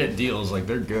legit deals. Like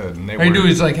they're good. And they All you do work.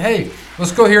 is like, hey,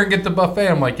 let's go here and get the buffet.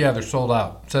 I'm like, yeah, they're sold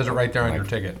out. Says it right there on your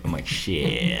ticket. I'm like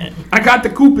shit. I got the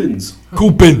coupons.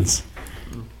 Coupons.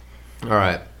 All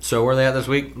right. So where are they at this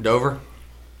week? Dover?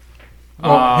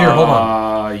 Well, here, hold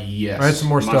on. Yes. I had some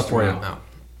more stuff for you. No.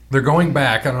 They're going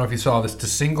back. I don't know if you saw this to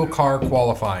single car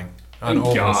qualifying on Thank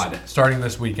ovals God. starting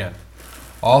this weekend.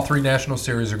 All 3 national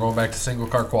series are going back to single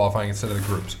car qualifying instead of the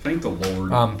groups. Thank the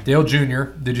Lord. Dale Jr.,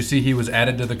 did you see he was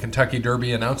added to the Kentucky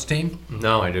Derby announce team?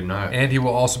 No, I did not. And he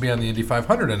will also be on the Indy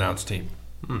 500 announce team.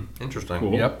 Interesting.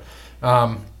 Cool. Yep.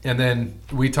 And then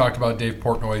we talked about Dave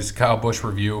Portnoy's Kyle Busch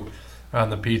review on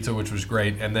the pizza, which was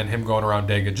great. And then him going around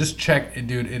Dega. Just check,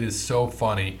 dude, it is so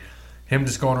funny. Him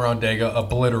just going around Dega,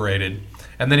 obliterated.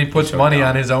 And then he puts money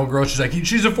on his own girl. She's like,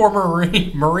 she's a former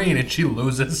Marine. And she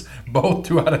loses both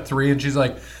 2 out of 3. And she's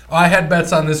like, I had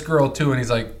bets on this girl too. And he's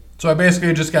like, so I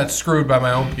basically just got screwed by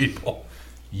my own people.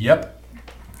 Yep.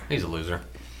 He's a loser.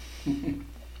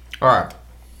 All right.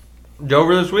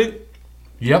 Dover this week?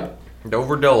 Yep.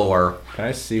 Dover, Delaware. Can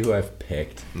I see who I've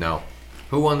picked? No.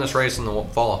 Who won this race in the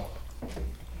fall?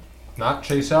 Not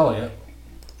Chase Elliott.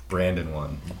 Brandon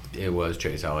won. It was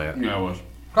Chase Elliott. Yeah, it was.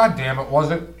 God damn it,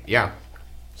 was it? Yeah.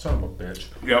 Son of a bitch.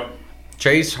 Yep.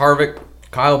 Chase, Harvick,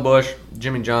 Kyle Busch,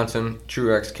 Jimmy Johnson,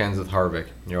 Truex, Kenseth, Harvick.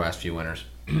 Your last few winners.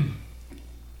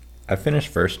 I finished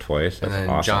first twice. That's And then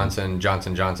awesome.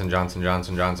 Johnson,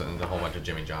 and a whole bunch of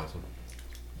Jimmy Johnson.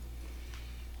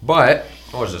 But,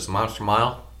 what was this, Monster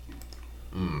Mile?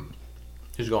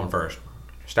 Who's going first?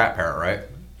 Stat Parrot, right?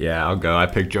 Yeah, I'll go. I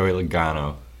picked Joey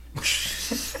Logano.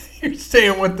 You're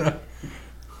staying with the...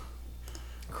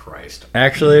 Christ.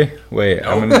 Actually, wait.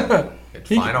 It's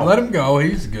He, final. let him go.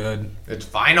 He's good. It's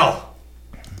final.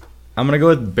 I'm gonna go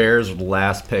with Bears'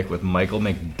 last pick with Michael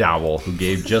McDowell, who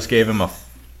just gave him a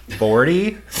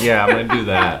 40. Yeah, I'm gonna do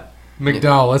that.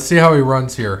 McDowell, let's see how he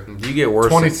runs here. If you get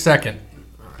worse, 22nd.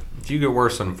 if you get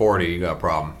worse than 40, you got a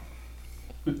problem.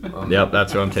 Yep,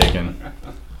 that's what I'm taking.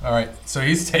 All right, so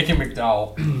he's taking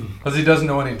McDowell because he doesn't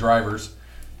know any drivers.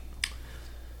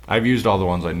 I've used all the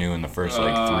ones I knew in the first 3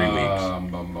 weeks.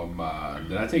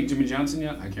 Did I take Jimmy Johnson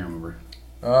yet? I can't remember.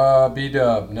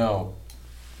 B-Dub, no.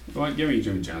 Go on, give me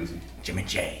Jimmy Johnson. Jimmy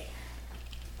J.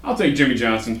 I'll take Jimmy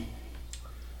Johnson.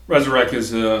 Resurrect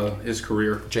his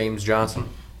career. James Johnson.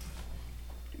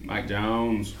 Mike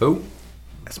Jones. Who?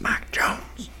 That's Mike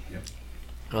Jones.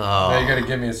 Now you got to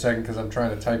give me a second because I'm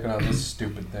trying to type it on this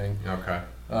stupid thing. Okay.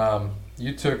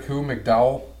 You took who,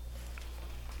 McDowell?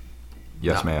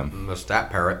 Yes, No, ma'am. The Stat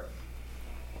Parrot.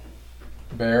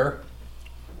 Bear?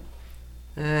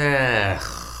 I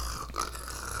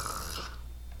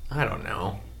don't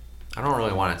know. I don't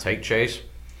really want to take Chase,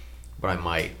 but I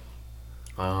might.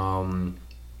 Oh,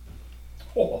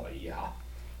 yeah.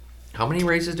 How many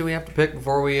races do we have to pick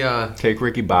before we Take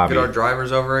Ricky Bobby. get our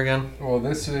drivers over again? Well,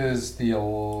 this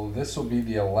will be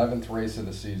the 11th race of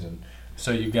the season.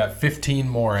 So you've got 15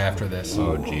 more after this.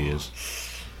 Oh, jeez.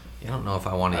 I don't know if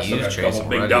I want I to still use got a Chase couple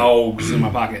big already. dogs in my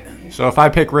pocket. So if I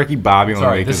pick Ricky Bobby one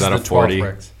Sorry, week, this is is that the a 12th 40?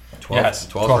 race. 12th, Yes,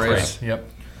 12th race. Yep.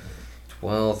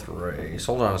 12th race.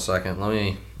 Hold on a second. Let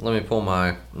me pull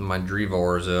my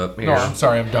Drevors up here. No, I'm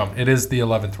sorry, I'm dumb. It is the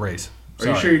 11th race. Are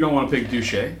you sure you don't want to pick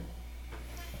Duche?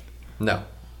 No.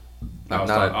 I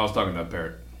Not was talking about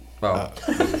Parrot. Oh.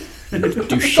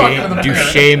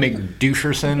 Duche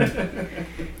McDusherson.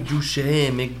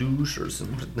 Duche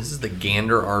McDusherson. This is the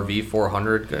Gander RV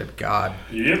 400. Good God.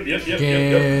 Yep.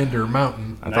 Gander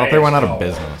Mountain. I thought they went out of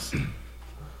business. No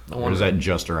Or is wonder, that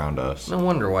just around us? no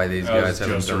wonder why these That guys was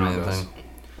haven't just done around anything. us.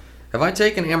 Have I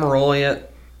taken Amarola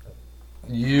yet?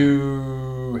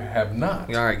 You have not.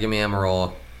 All right, give me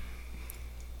Amarola.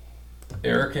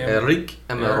 Eric Eric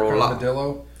Amarola.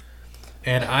 Armadillo.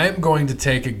 And I'm going to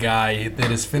take a guy that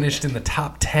has finished in the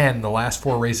top 10 the last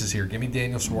 4 races here. Give me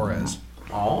Daniel Suarez.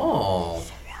 Oh,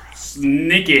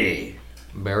 Sneaky.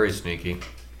 very sneaky.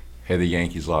 Hey, the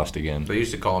Yankees lost again. They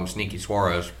used to call him Sneaky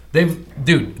Suarez.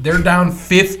 They're down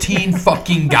 15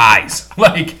 fucking guys.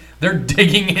 Like, they're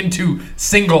digging into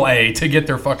single A to get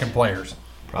their fucking players.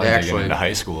 Probably They digging actually- into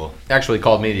high school. Actually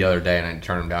called me the other day and I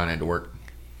turned him down. I had to work.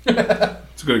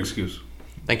 It's a good excuse.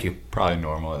 Thank you. Probably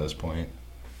normal at this point.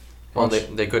 Well,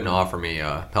 they couldn't offer me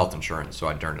health insurance, so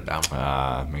I turned it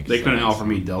down. Makes They couldn't sense. offer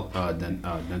me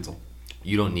dental.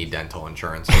 You don't need dental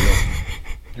insurance.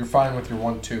 You're fine with your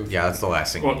 1-2. Yeah, that's the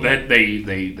last thing. Well, you need.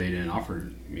 they didn't offer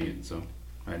me it, so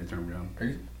I had to turn it down. Are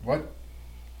you, what?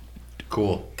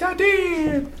 Cool.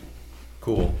 Goddamn.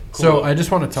 Cool. So I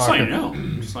just want to Just talk. so you know.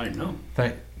 Just so you know.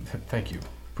 Thank you.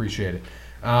 Appreciate it.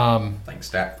 Thanks,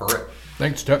 Stat Purritt.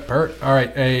 Thanks, Chuck Pert. All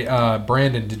right, hey,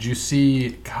 Brandon, did you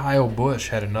see Kyle Busch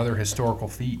had another historical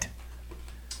feat?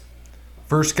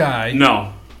 First guy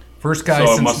No. so it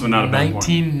must since have not have been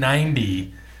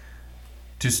 1990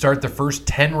 to start the first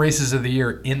 10 races of the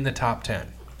year in the top 10.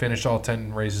 Finished all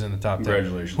 10 races in the top 10.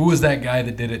 Congratulations. Who was that guy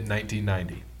that did it in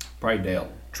 1990? Probably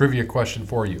Dale. Trivia question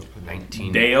for you.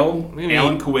 19. Dale, Maybe.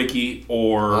 Alan Kawicki,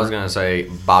 or I was gonna say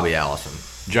Bobby Allison.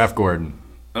 Jeff Gordon.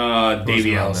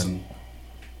 Davey around Allison.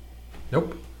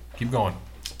 Nope. Keep going.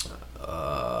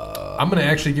 I'm going to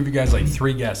actually give you guys like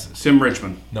 3 guesses. Tim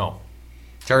Richmond. No.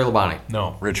 Terry Labonte.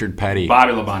 No. Richard Petty.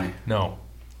 Bobby Labonte. No.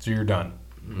 So you're done.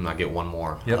 I get one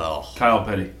more. Yep. Oh. Kyle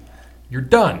Petty. You're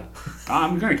done.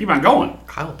 I'm going to keep on going.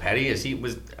 Kyle Petty,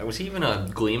 was he even a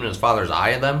gleam in his father's eye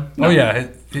of them? Oh, yeah.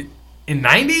 In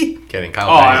 90? Kidding. Kyle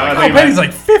Oh, Petty's I like, thought Oh, you Petty's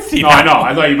like 50 No, now. I know.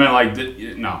 I thought you meant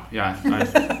like, no.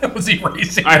 Yeah. Was he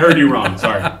racing? I heard you wrong.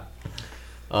 Sorry.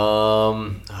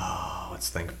 let's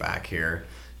think back here.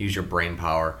 Use your brain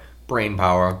power. Brain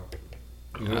power.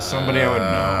 Somebody I would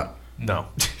know. No.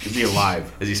 Is he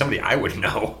alive? Is he somebody I would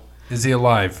know? Is he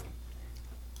alive?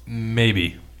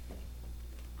 Maybe.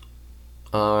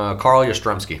 Carl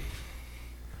Yastrzemski.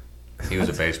 He was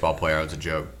a baseball player. It was a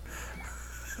joke.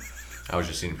 I was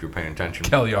just seeing if you were paying attention.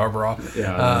 Kelly Yarborough.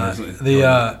 Yeah.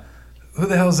 Who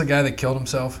the hell is the guy that killed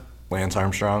himself? Lance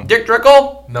Armstrong. Dick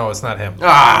Trickle? No, it's not him.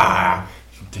 Ah!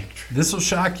 This will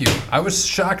shock you. I was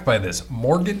shocked by this.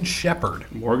 Morgan Shepherd.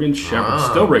 Morgan Shepherd.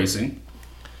 Still racing.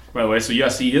 By the way, so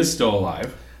yes, he is still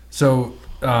alive. So,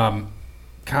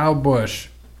 Kyle Busch,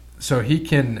 so he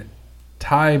can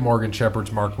tie Morgan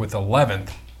Shepherd's mark with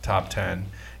 11th top 10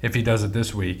 if he does it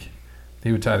this week.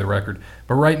 He would tie the record.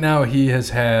 But right now he has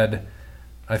had,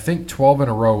 I think, 12 in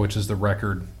a row, which is the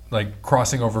record, like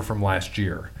crossing over from last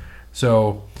year.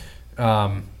 So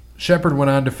Shepherd went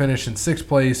on to finish in 6th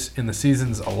place in the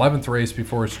season's 11th race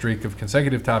before a streak of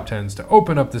consecutive top 10s to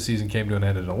open up the season came to an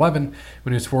end at 11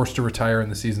 when he was forced to retire in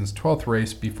the season's 12th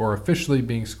race before officially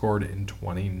being scored in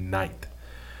 29th.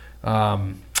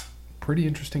 Pretty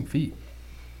interesting feat.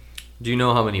 Do you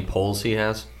know how many poles he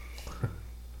has?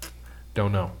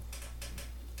 Don't know.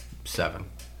 7.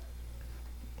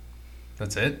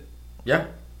 That's it? Yeah.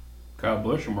 Kyle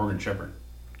Busch or Morgan Shepherd?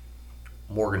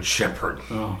 Morgan Shepherd.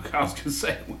 Oh, I was going to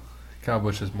say. Kyle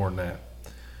Busch has more than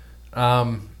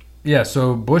that. Yeah,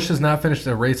 so Busch has not finished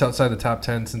a race outside the top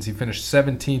 10 since he finished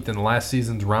 17th in last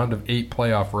season's round of 8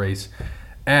 playoff race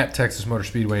at Texas Motor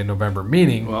Speedway in November,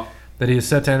 meaning that he is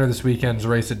set to enter this weekend's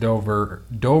race at Dover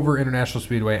International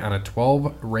Speedway on a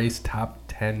 12-race top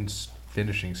 10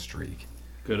 finishing streak.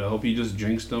 Good. I hope he just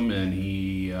jinxed him and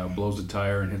he blows a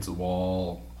tire and hits the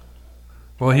wall.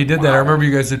 Well, he did that. I remember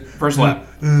you guys said, First lap.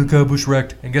 Kyle Busch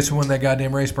wrecked. And guess who won that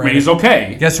goddamn race, I Brandon? mean, he's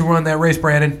okay. Guess who won that race,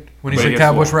 Brandon? When he But said he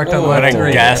Kyle gets Busch wrecked on the Oh, left I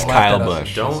three. guessed Laughed at Kyle us.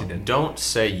 Busch. Yes, he did. Don't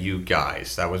say you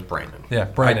guys. That was Brandon. Yeah,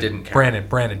 Brandon. I didn't care.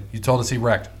 Brandon. You told us he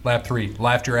wrecked. Lap 3.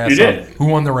 Laughed your ass You did. off. Who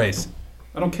won the race?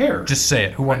 I don't care. Just say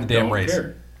it. Who won the damn don't race?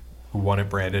 Care. Who won it,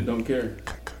 Brandon? Don't care.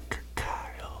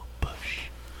 Kyle Busch.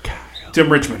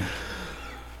 Tim Richmond.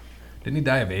 Didn't he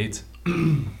die of AIDS?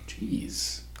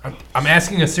 Jeez. I'm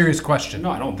asking a serious question. No,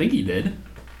 I don't think he did.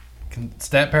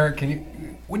 Stat Parrot,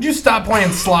 would you stop playing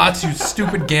slots, you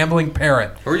stupid gambling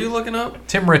parrot? Who are you looking up?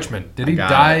 Tim Richmond, did he got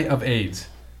die it. of AIDS?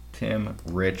 Tim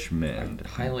Richmond.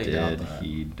 Highly doubt Did that.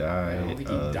 he die? I don't think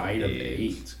he died of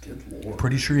AIDS. Good lord.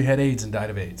 Pretty sure he had AIDS and died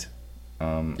of AIDS.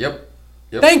 Yep.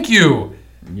 Thank you.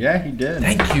 Yeah, he did.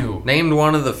 Thank you. Named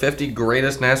one of the 50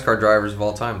 greatest NASCAR drivers of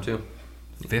all time, too.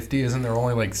 50, isn't there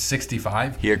only like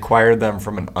 65? He acquired them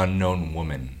from an unknown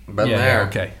woman. Been yeah, there.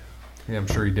 okay. Yeah, I'm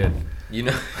sure he did.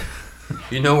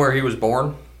 You know where he was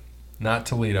born? Not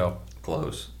Toledo.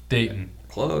 Close. Dayton.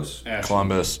 Close. Ashland.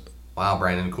 Columbus. Wow,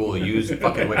 Brandon, cool. Use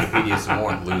fucking Wikipedia some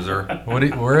more, loser.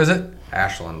 Where is it?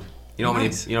 Ashland. You know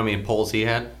Nice. how many polls he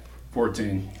had?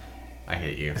 14. I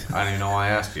hate you. I don't even know why I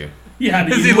asked you. Yeah,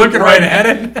 Is he looking right at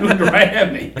it? He looked right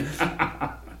at me.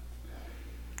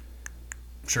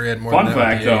 I'm sure he had more Fun than that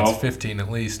fact, with the AIDS. though. 15 at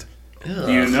least.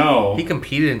 Do you know? He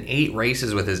competed in 8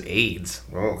 races with his AIDS.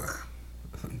 Ugh.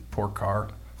 Poor car.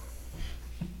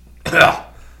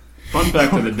 Fun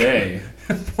fact of the day.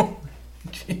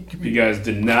 If you guys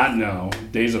did not know,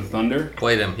 Days of Thunder.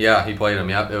 Played him. Yeah, he played him.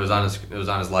 Yep, it was on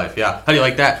his life. Yeah. How do you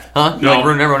like that? Huh? You No. like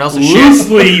ruining everyone else's shit?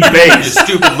 Loosely You based.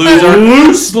 stupid loser.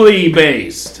 Loosely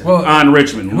based Well, on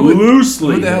Richmond.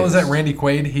 Loosely Who the hell is based. that? Randy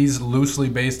Quaid? He's loosely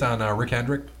based on Rick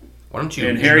Hendrick. Why don't you?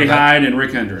 And Harry Hyde and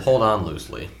Rick Hendrick. Hold on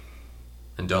loosely,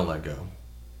 and don't let go.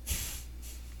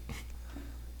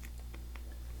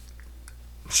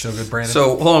 Still good, Brandon.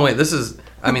 So hold on, wait. This is.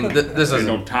 I mean, this There's isn't.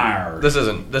 no tire. This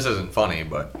isn't funny,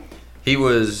 but he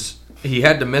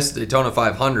had to miss the Daytona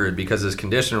 500 because his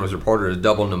condition was reported as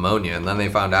double pneumonia, and then they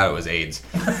found out it was AIDS.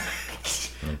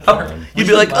 You'd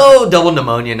be like, oh, double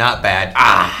pneumonia, not bad.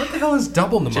 Ah, what the hell is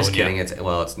double pneumonia? just kidding.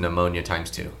 It's pneumonia times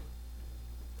 2.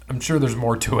 I'm sure there's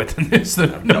more to it than this.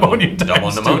 Than pneumonia. Double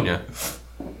times two. pneumonia.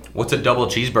 What's a double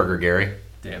cheeseburger, Gary?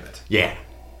 Damn it. Yeah,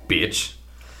 bitch.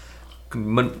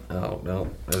 Oh no,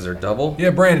 is there double?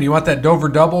 Yeah, Brandon, you want that Dover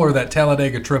double or that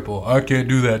Talladega triple? I can't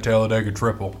do that Talladega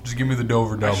triple. Just give me the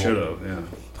Dover I double. should have,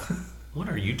 yeah. What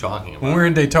are you talking about? When we were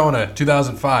in Daytona,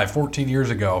 2005, 14 years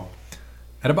ago,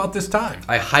 at about this time.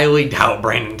 I highly doubt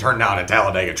Brandon turned down a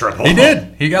Talladega triple. He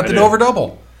did. He got the did. Dover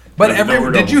double. But Got the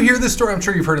Dover did double. you hear this story? I'm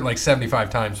sure you've heard it like 75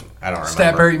 times. I don't remember.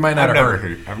 Stat Barry, you might not I've have never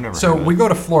heard. heard- I've never So heard we go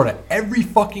to Florida. Every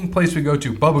fucking place we go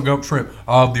to, Bubba Gump Shrimp,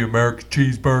 I'll have the American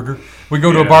cheeseburger. We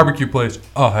go to a Yeah. barbecue place,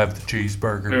 I'll have the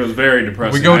cheeseburger. It was very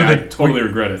depressing. We go to I the totally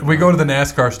regret it. We go to the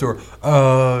NASCAR store.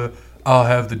 I'll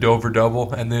have the Dover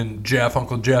double, and then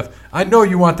Uncle Jeff. I know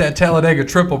you want that Talladega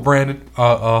triple, Brandon.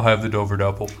 I'll have the Dover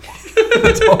double.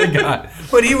 That's all he got.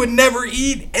 But he would never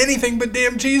eat anything but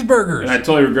damn cheeseburgers. And I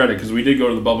totally regret it because we did go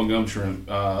to the Bubble Gum Shrimp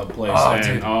place. Oh, and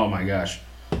dude. oh my gosh.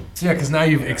 Yeah, because now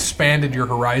you've expanded your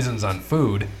horizons on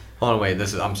food. Hold on, wait.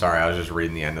 I'm sorry. I was just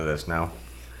reading the end of this now.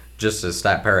 Just as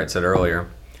Stat Parrot said earlier,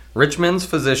 Richmond's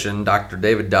physician, Dr.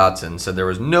 David Dodson, said there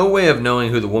was no way of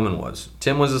knowing who the woman was.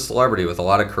 Tim was a celebrity with a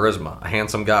lot of charisma, a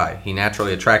handsome guy. He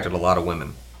naturally attracted a lot of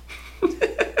women.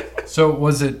 So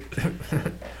was it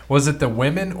the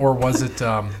women or was it?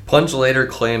 Plunge later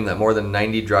claimed that more than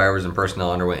 90 drivers and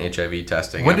personnel underwent HIV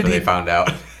testing When after did they he- found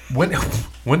out.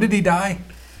 When did he die?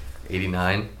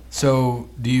 89. So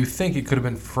do you think it could have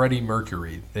been Freddie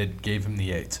Mercury that gave him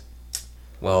the AIDS?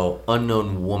 Well,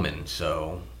 unknown woman,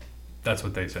 so... That's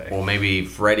what they say. Well, maybe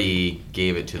Freddie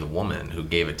gave it to the woman, who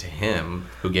gave it to him,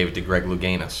 who gave it to Greg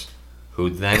Louganis, who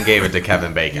then gave it to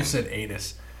Kevin Bacon. You said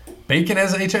anus. Bacon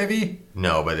has HIV?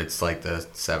 No, but it's like the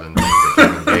 7 things of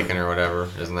Kevin Bacon or whatever.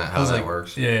 Isn't that how was that like-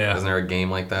 works? yeah. Isn't there a game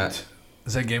like that?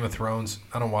 Is that Game of Thrones?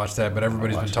 I don't watch that, but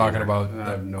everybody's been watch it talking either. about I that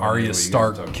have no idea what Arya you guys are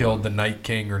Stark talking killed the Night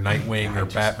King or Nightwing or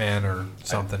Batman or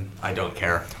something. I don't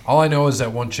care. All I know is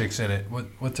that one chick's in it.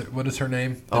 What is her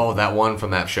name? Oh, that one from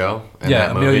that show? And Yeah,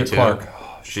 that movie Amelia too? Clark.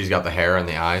 She's got the hair and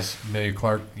the eyes. Amelia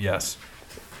Clark. Yes,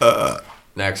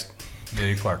 Next.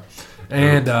 Amelia Clark.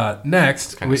 And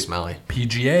next, Kind of smelly.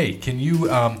 PGA. Can you?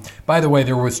 By the way,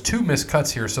 there was 2 missed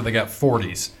cuts here, so they got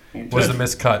 40s. Was the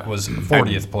missed cut was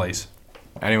 40th place?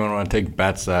 Anyone want to take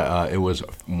bets that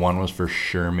one was for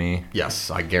sure me?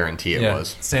 Yes, I guarantee it Yeah,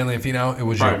 was. Stanley and Finau. It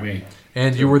was Probably you. me.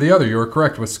 And you were the other. You were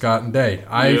correct with Scott and Day.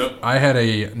 Yep. I had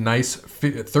a nice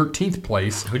 13th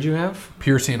place. Who'd you have?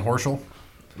 Piercy and Horschel.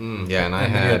 Yeah, and I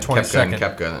And then you had had Kepka 22nd. and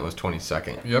Kepka, and it was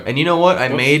 22nd. Yep. And you know what? I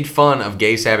What's- made fun of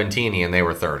Gay Sabatini, and they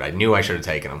were third. I knew I should have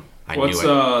taken them. I What's knew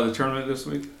it. the tournament this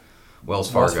week?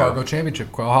 Wells Wells Fargo. Fargo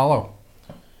Championship, Quail Hollow.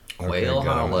 Quail good.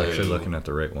 I'm Hollow. actually looking at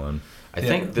the right one. I Yeah,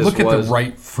 think this look was... at the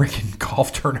right freaking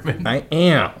golf tournament. I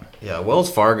am. Yeah,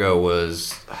 Wells Fargo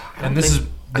was... And this is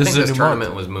I this think is a this new tournament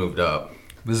month. was moved up.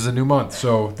 This is a new month.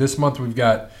 So this month we've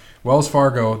got Wells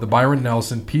Fargo, the Byron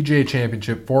Nelson PGA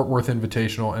Championship, Fort Worth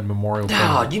Invitational, and Memorial Ah,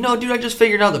 Tournament. you know, dude, I just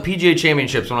figured out the PGA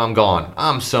Championships when I'm gone.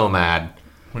 I'm so mad.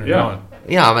 When you're Yeah. gone.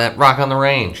 Yeah, I'm at Rock on the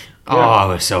Range. Oh, Yeah. I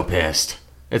was so pissed.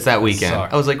 It's that weekend.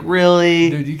 sucked. I was like, really?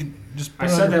 Dude, you can just. I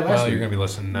put it said on that your- last well, week. You're gonna be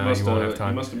listening now. must You won't have- have time.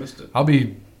 You must have missed it. I'll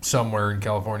be somewhere in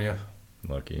California.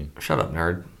 Lucky. Shut up,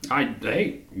 nerd.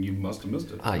 Hey, you must have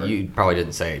missed it. Right? You probably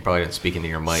didn't say it. You probably didn't speak into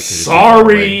your mic. 'cause you're too far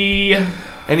away. Sorry.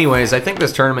 Anyways, I think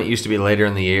this tournament used to be later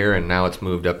in the year, and now it's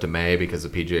moved up to May because the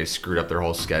PGA screwed up their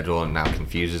whole schedule and now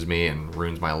confuses me and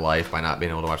ruins my life by not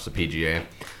being able to watch the PGA.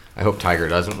 I hope Tiger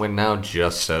doesn't win now,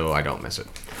 just so I don't miss it.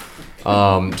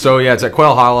 So yeah, it's at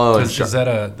Quail Hollow. And Is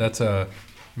that's a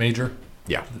major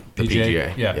yeah, the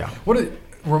PGA. Yeah.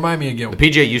 Remind me again. The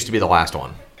PGA used to be the last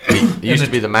one. It used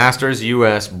to be the Masters,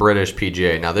 U.S., British,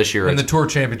 PGA. Now this year And the it's Tour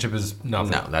Championship is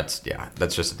nothing. no. That's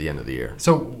just at the end of the year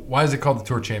So why is it called the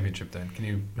Tour Championship then? Can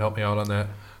you help me out on that?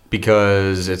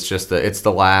 because it's just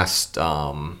the last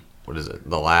what is it?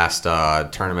 The last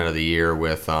tournament of the year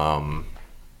with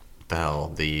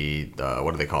what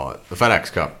do they call it? The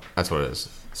FedEx Cup. That's what it is.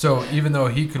 So even though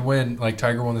he could win, like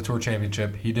Tiger won the Tour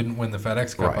Championship, he didn't win the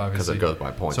FedEx Cup, Right, because obviously. it goes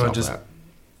by points. So it off just that.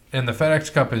 and the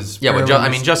FedEx Cup is Yeah, but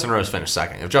fairly Justin Rose finished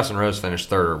second. If Justin Rose finished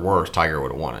third or worse, Tiger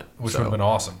would have won it. which would have been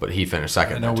awesome. But he finished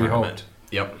second. I in know that we tournament.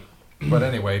 hoped. Yep. But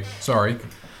anyway, sorry.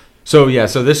 So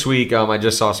this week I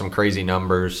just saw some crazy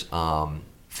numbers.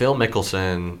 Phil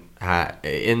Mickelson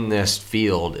in this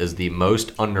field is the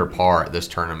most under par at this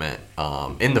tournament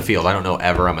in the field. I don't know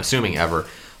ever. I'm assuming ever.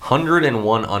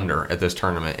 101 under at this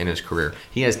tournament in his career.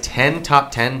 He has 10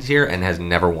 top 10s here and has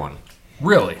never won.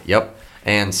 Really? Yep.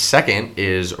 And second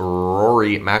is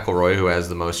Rory McIlroy, who has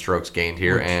the most strokes gained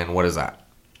here. And what is that?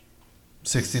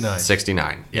 69.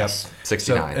 69. Yes.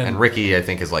 69. So, and Ricky, I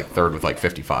think, is like third with like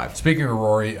 55. Speaking of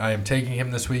Rory, I am taking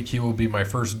him this week. He will be my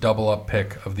first double-up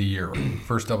pick of the year.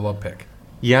 First double-up pick.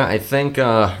 Yeah, I think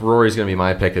Rory's going to be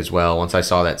my pick as well. Once I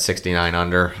saw that 69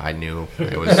 under, I knew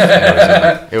it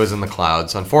was in the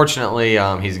clouds. Unfortunately,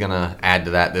 he's going to add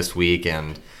to that this week,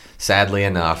 and sadly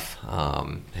enough,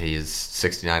 his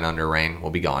 69 under reign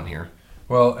will be gone here.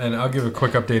 Well, and I'll give a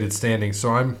quick updated standing.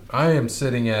 So I am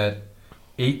sitting at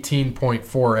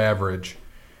 18.4 average.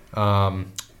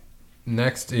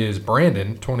 Next is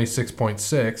Brandon,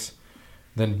 26.6.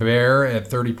 Then Bear at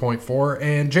 30.4,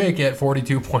 and Jake at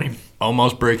 42.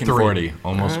 Almost breaking 3. 40.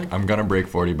 Almost. Alright. I'm gonna break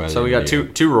 40 by the So end we of got the year.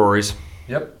 two Rorys.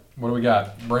 Yep. What do we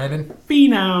got? Brandon? Be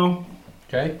now.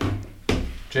 Okay.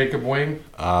 Jacob Wing?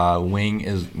 Wing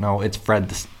is it's Fred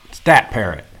the Stat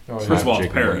Parrot. Oh, yeah. First of all, it's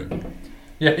Jacob Parrot. Wing.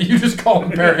 Yeah, you just call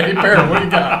him Parrot. Hey, Parrot, what do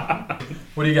you got?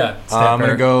 What do you got? Stat I'm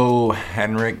gonna Parrot. go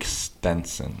Henrik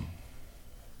Stenson.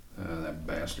 That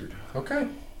bastard. Okay.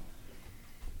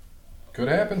 Could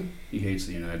happen. He hates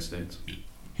the United States.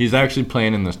 He's actually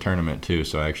playing in this tournament too,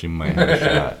 so I actually might have a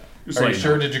shot. Just Are like you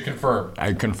sure? Did you confirm?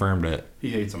 I confirmed it he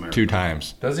hates America. 2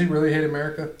 times. Does he really hate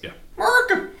America? Yeah.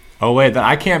 America! Oh wait, then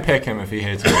I can't pick him if he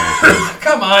hates America.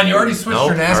 Come on, you already switched Nope,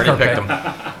 your I NASCAR already picked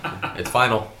pick. him. It's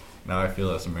final. Now I feel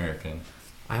less American.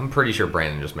 I'm pretty sure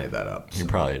Brandon just made that up. He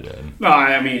probably did. No,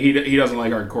 I mean he doesn't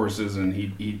like our courses, and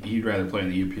he'd rather play in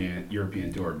the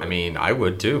European Tour. But I mean, I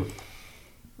would too.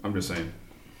 I'm just saying.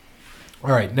 All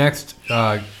right, next,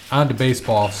 on to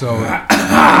baseball. So,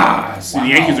 The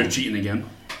Yankees are cheating again.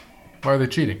 why are they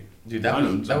cheating? Dude, that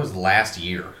was last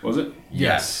year. Was it?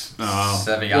 Yes.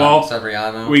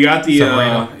 Severiano. We got the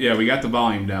Severino. we got the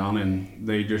volume down, and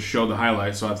they just showed the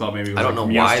highlights. So I thought maybe it was I don't know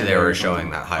from why yesterday they were or something.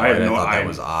 showing that highlight. I thought that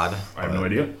was odd. I have no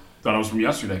idea. Thought it was from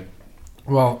yesterday.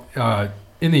 Well,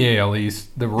 in the AL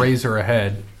East, the Rays are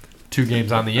ahead 2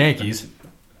 games on the Yankees,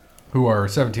 who are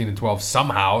 17-12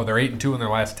 somehow. They're 8-2 in their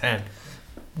last 10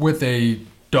 with a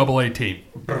double-A team.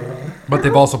 But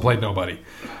they've also played nobody.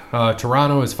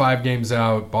 Toronto is 5 games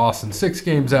out, Boston 6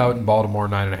 games out, and Baltimore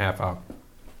 9.5 out.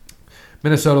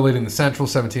 Minnesota leading the Central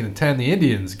 17-10. The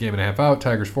Indians game and a half out,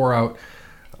 Tigers 4 out,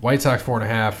 White Sox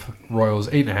 4.5, Royals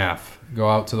 8.5. Go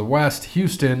out to the West.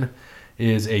 Houston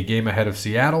is a game ahead of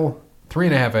Seattle,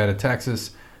 3.5 ahead of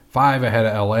Texas, 5 ahead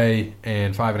of LA,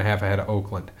 and 5.5 ahead of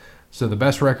Oakland. So the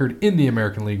best record in the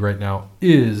American League right now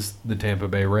is the Tampa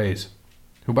Bay Rays,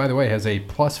 who, by the way, has a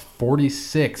plus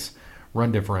 46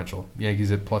 run differential.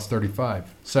 Yankees at plus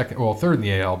 35. Third in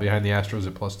the AL, behind the Astros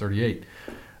at plus 38.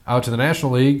 Out to the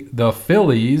National League, the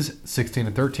Phillies,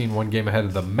 16-13, 1 game ahead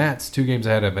of the Mets, 2 games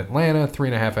ahead of Atlanta,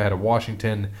 3.5 ahead of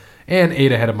Washington, and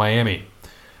 8 ahead of Miami.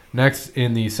 Next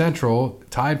in the Central,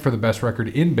 tied for the best record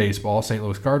in baseball, St.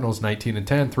 Louis Cardinals,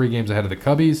 19-10, 3 games ahead of the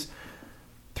Cubbies,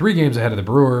 3 games ahead of the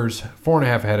Brewers, 4.5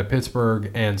 ahead of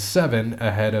Pittsburgh, and 7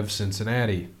 ahead of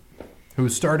Cincinnati,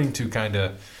 who's starting to kind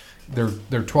of, they're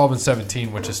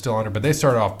 12-17, which is still under, but they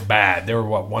started off bad. They were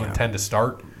 1-10 to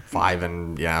start. 5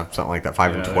 and something like that.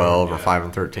 5 and 12 or 5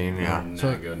 and 13. Yeah.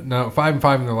 So good. no,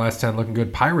 5-5 in their last 10, looking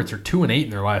good. Pirates are 2-8 in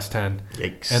their last 10,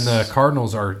 Yikes. and the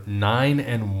Cardinals are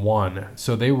 9-1.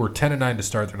 So they were 10-9 to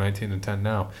start. They're 19-10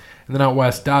 now. And then out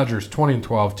west, Dodgers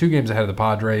 20-12, 2 games ahead of the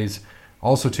Padres,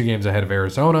 also 2 games ahead of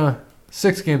Arizona,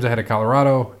 6 games ahead of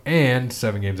Colorado, and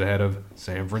 7 games ahead of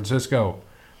San Francisco.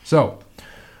 So,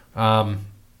 did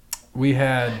we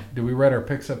read our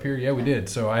picks up here? Yeah, we did.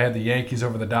 So I had the Yankees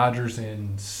over the Dodgers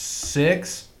in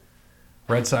 6,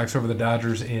 Red Sox over the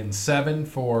Dodgers in 7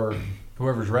 for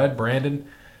whoever's read, Brandon.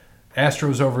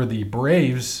 Astros over the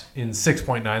Braves in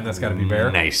 6.9. That's got to be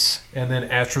Bear. Nice. And then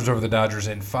Astros over the Dodgers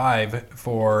in 5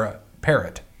 for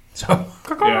Parrot. So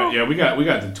Yeah, we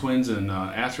got the Twins and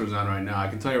Astros on right now. I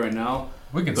can tell you right now,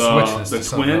 we can switch this the to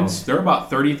something Twins. else. They're about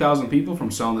 30,000 people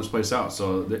from selling this place out,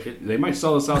 so they might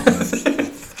sell this out.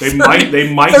 They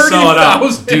might sell it out.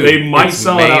 30,000. Dude, they might It's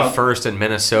sell May it out. 1st in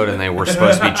Minnesota, and they were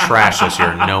supposed to be trash this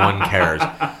year. No one cares.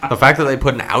 The fact that they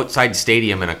put an outside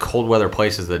stadium in a cold weather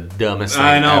place is the dumbest thing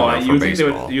I know. ever for You think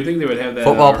baseball. you think they would have that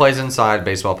Football plays inside,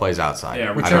 baseball plays outside. Yeah,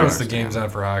 I Which don't channel's the understand. game's on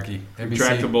for hockey? NBC?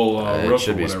 retractable It roof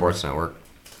should or be whatever. Sports Network,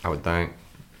 I would think.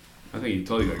 I think you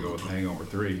totally got to go with Hangover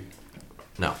 3.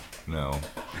 No. No.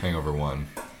 Hangover 1.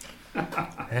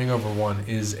 Hangover 1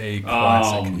 is a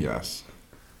classic. Yes.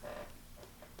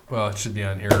 Well, it should be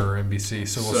on here or NBC,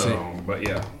 so we'll see. But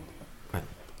yeah.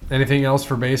 Anything else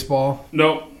for baseball?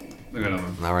 Nope. I got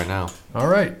nothing. Not right now. All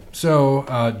right.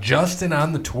 So Justin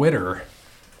on the Twitter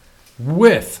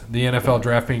with the NFL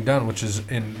draft being done, which is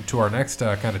into our next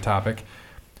kind of topic.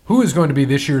 Who is going to be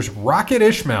this year's Rocket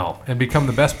Ishmael and become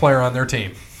the best player on their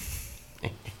team?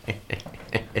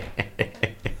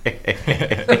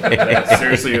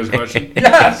 Seriously, his question?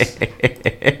 Yes.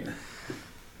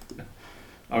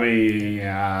 I mean,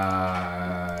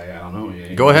 I don't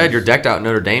know. Go ahead. You're decked out in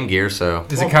Notre Dame gear, so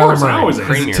Is Well, it of course, Kyler I always Murray?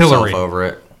 am. Is cream it yourself Tillery? over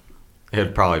it.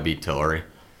 It'd probably be Tillery.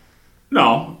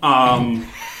 No.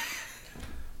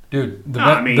 Dude,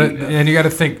 I mean- and you got to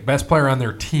think best player on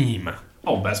their team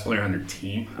Best player on their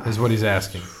team. is what he's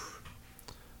asking.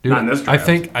 Dude, Not in this draft.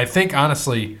 I think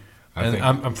honestly, and think-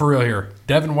 I'm for real here.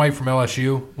 Devin White from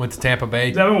LSU went to Tampa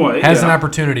Bay. Devin White, has an yeah.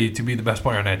 opportunity to be the best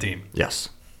player on that team. Yes.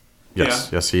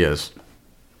 Yes, he is.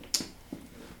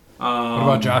 What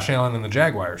about Josh Allen and the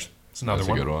Jaguars? It's another That's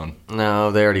a one. good one.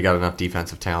 No, they already got enough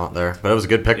defensive talent there. But it was a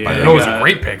good pick by Yeah, them. That was a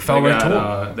great pick. Fell they right to him.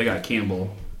 got, They got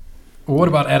Campbell. Well, what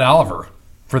about Ed Oliver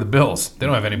for the Bills? They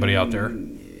don't have anybody out there.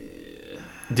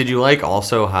 Did you like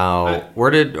also how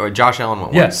Josh Allen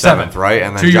went Yeah, seventh, seventh. right?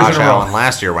 And then 2 years Josh in a row. Allen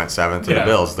last year went seventh to Yeah. the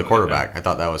Bills, the quarterback. I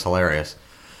thought that was hilarious.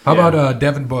 How Yeah. about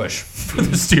Devin Bush for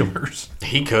the Steelers?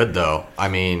 He could though. I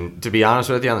mean, to be honest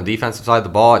with you, on the defensive side of the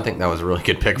ball, I think that was a really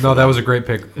good pick. For No, that them. was a great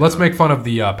pick. Let's make fun of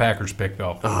the Packers pick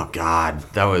though, Oh God,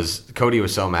 Cody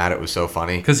was so mad. It was so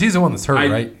funny. because he's the one that's hurt,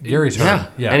 right? Gary's hurt.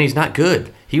 Yeah, and he's not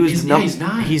good. He was He's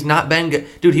not. He's not been good,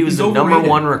 dude. He was He's the number overrated.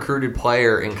 one recruited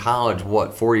player in college.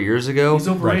 What 4 years ago? He's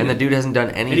overrated. And the dude hasn't done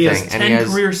And he anything. has 10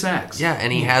 career sacks. Yeah,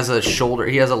 and he has a shoulder.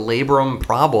 He has a labrum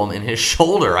problem in his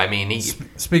shoulder. I mean, he.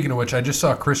 Speaking of which, I just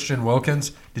saw Christian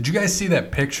Wilkins. Did you guys see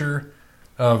that picture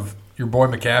of your boy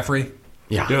McCaffrey?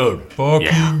 Yeah, Dude. Fucking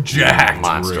Yeah. jacked.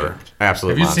 monster.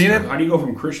 Absolute. Have you seen monster. it? How do you go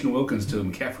from Christian Wilkins to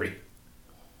McCaffrey?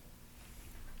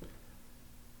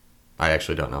 I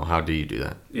actually don't know. How do you do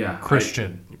that? Yeah.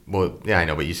 Christian. Well, yeah, I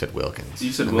know, but you said Wilkins.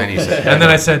 You said and then you Wilkins. said And then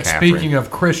I said, McCaffrey. speaking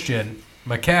of Christian,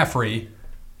 McCaffrey.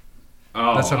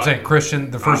 That's what I'm saying.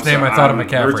 Christian, the first name I thought of We were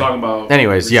McCaffrey. talking about.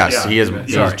 Anyways, yes, Yeah, he is. yeah,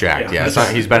 He's sorry. jacked. Yeah. Yeah, so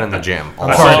he's been in the gym. all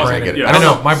I the saw time. it. I Sorry, get it. Yeah. I don't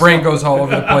know. My brain goes all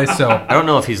over the place. So, I don't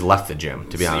know if he's left the gym.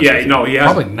 To be honest. Yeah, with you. no, he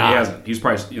hasn't. Probably not. He hasn't. He's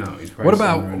probably, he's probably. what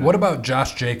about sitting right what now. about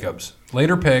Josh Jacobs?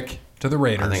 Later pick to the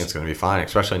Raiders. I think it's going to be fine,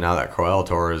 especially now that Crowell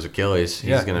tore his Achilles. He's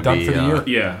Yeah, going to done be for the year.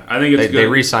 Yeah, I think it's They good.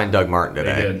 re-signed Doug Martin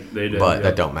today. They did, but yeah.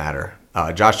 that don't matter.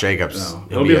 Josh Jacobs, No.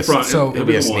 He'll be up front. So- he'll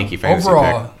be a the one. sneaky fantasy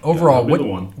overall, pick. overall, he'll be the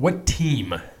one. what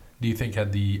team do you think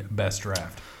had the best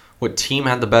draft? What team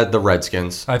had the bed? The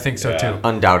Redskins. I think so too.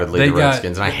 Undoubtedly, They the got-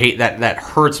 Redskins, and I hate that. That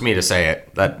hurts me to say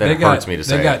it. That They hurts me to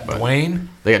say They got it. but Dwayne.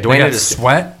 They got They Dwayne. got had to-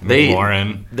 Sweat.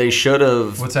 McLaurin. They should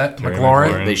have. What's that? Terry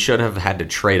McLaurin. McLaurin. They should have had to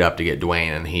trade up to get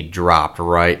Dwayne, and he dropped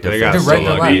right to They fifth. got Dude, right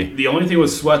so to lucky. left. The only thing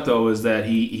with Sweat though is that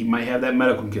he might have that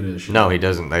medical condition. No, he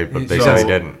doesn't. They So- said he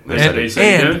didn't. They said they he, said-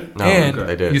 And, didn't? No, and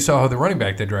they did. you saw who the running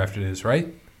back they drafted is, right?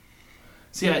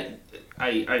 See,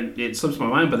 it slips my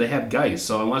mind, but they have Geis.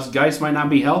 So unless Geis might not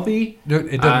be healthy, Dude,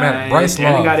 it doesn't matter. Bryce and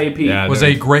they Love got AP. Yeah, was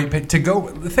dude. a great pick to go.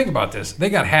 Think about this. They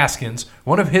got Haskins,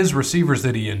 one of his receivers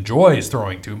that he enjoys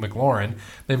throwing to, McLaurin.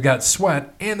 They've got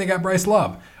Sweat, and they got Bryce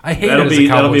Love. I hate it as a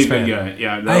that'll Cowboys be a fan. good guy.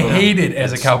 Yeah, I that'll- hate it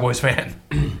as a Cowboys fan.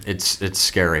 it's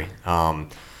scary.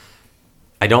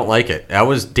 I don't like it. That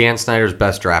was Dan Snyder's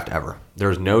best draft ever.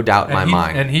 There's no doubt in my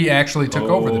mind. And he actually took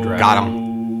over the draft. Got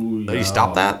him. Did he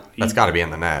stop that? That's got to be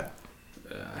in the net.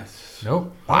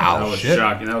 Nope. Wow. That was shit.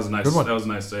 shocking. That was a nice. Good one. That was a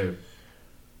nice save.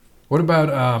 What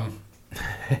about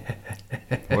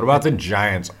What about the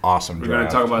Giants' awesome We're gonna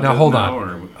draft? talk about now? this Hold now, on.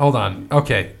 or- Hold on.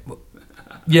 Okay.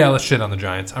 Yeah, let's shit on the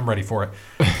Giants. I'm ready for it.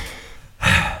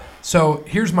 So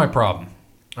here's my problem.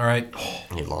 All right.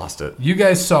 He lost it. You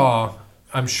guys saw,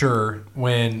 I'm sure,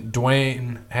 when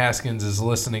Dwayne Haskins is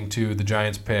listening to the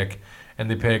Giants pick, and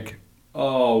they pick.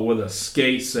 Oh, with a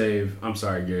skate save. I'm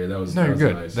sorry, Gary. That was No, you're that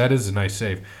was good. Nice. That is a nice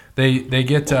save. They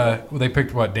get. They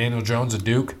picked what? Daniel Jones of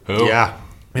Duke. Who? Yeah.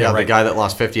 Yeah, Yeah, right. the guy that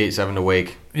lost 58-7 to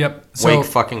Wake. Yep. So, Wake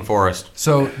fucking Forest.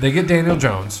 So they get Daniel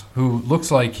Jones, who looks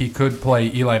like he could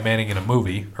play Eli Manning in a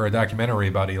movie or a documentary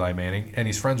about Eli Manning, and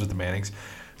he's friends with the Mannings.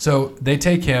 So they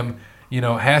take him.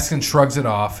 Haskins shrugs it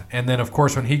off, and then of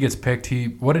course when he gets picked,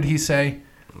 what did he say?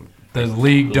 The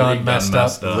league done messed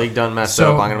up. The league done messed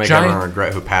So, up. I'm going to make Giant- everyone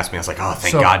regret who passed me. I was like, oh,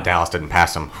 thank So- God Dallas didn't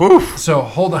pass him. Whew. So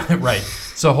hold on, right?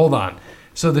 So hold on.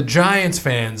 So the Giants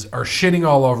fans are shitting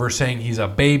all over, saying he's a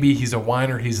baby, he's a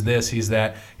whiner, he's this, he's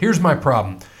that. Here's my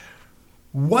problem.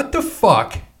 What the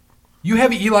fuck? You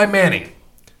have Eli Manning,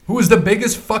 who is the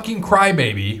biggest fucking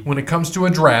crybaby when it comes to a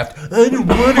draft. I don't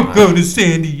want to go to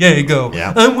San Diego.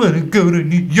 Yeah. I want to go to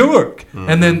New York.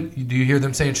 And then, do you hear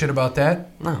them saying shit about that?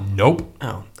 No. Nope.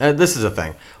 Oh, this is a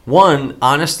thing. One,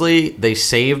 honestly, they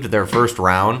saved their first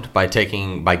round by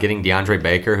getting DeAndre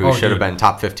Baker, who should have been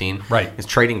top 15. Right. Is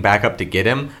trading back up to get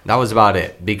him. That was about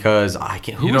it because I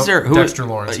can't. Who was there? Dexter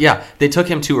Lawrence. Yeah, they took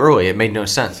him too early. It made no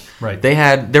sense. Right.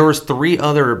 There was 3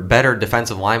 other better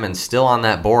defensive linemen still on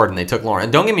that board, and they took Lawrence.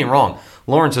 And don't get me wrong,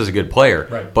 Lawrence is a good player.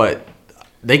 Right. But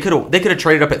they could have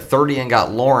traded up at 30 and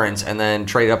got Lawrence, and then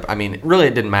trade up. I mean, really,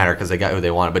 it didn't matter because they got who they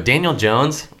wanted. But Daniel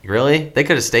Jones, really, they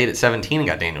could have stayed at 17 and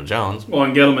got Daniel Jones. Well,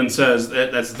 and Gettleman says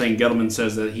that's the thing. Gettleman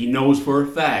says that he knows for a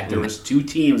fact there was 2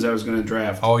 teams that was going to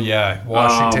draft. Oh, yeah.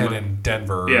 Washington and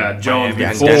Denver. Yeah, Jones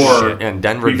Miami. before and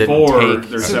Denver before didn't take.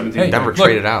 their 17. Hey, Denver look,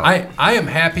 traded out. I am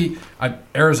happy.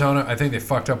 Arizona, I think they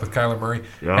fucked up with Kyler Murray.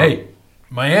 Yeah. Hey,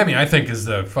 Miami, I think, is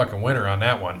the fucking winner on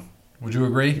that one. Would you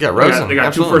agree? Yeah, Rosen. They got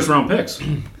absolutely. 2 first-round picks.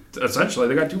 Essentially,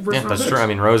 they got 2 Yeah, first-round that's picks. true. I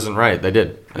mean, Rosen, right? They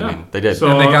did. Yeah. I mean, they did. So-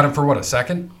 And they got him for what, a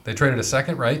second? They traded a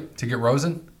second, right, to get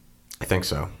Rosen? I think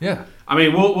so. Yeah. I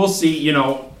mean, we'll see. You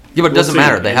know. Yeah, but it doesn't we'll see.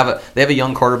 matter. They have a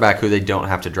young quarterback who they don't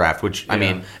have to draft. Which I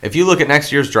Yeah. mean, if you look at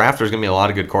next year's draft, there's going to be a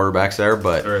lot of good quarterbacks there.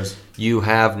 But There is. you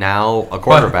have now a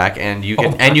quarterback, and you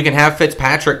can have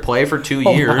Fitzpatrick play for 2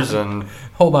 years. And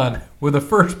Hold on. With the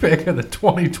first pick of the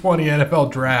 2020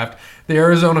 NFL Draft, the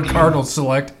Arizona Cardinals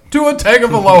select Tua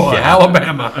Tagovailoa,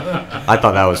 Alabama. I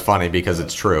thought that was funny because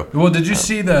it's true. Well, did you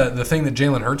see the thing that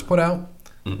Jalen Hurts put out?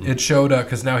 It showed,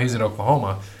 because now he's at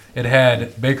Oklahoma, it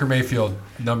had Baker Mayfield,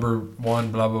 number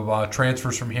 1, blah, blah, blah,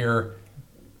 transfers from here,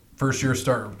 first year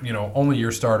start, only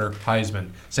year starter, Heisman.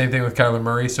 Same thing with Kyler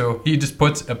Murray. So he just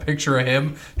puts a picture of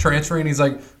him transferring. He's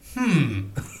like,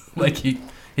 like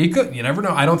he could. You never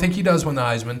know. I don't think he does win the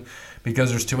Heisman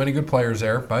because there's too many good players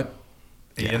there. But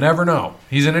you never know.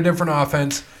 He's in a different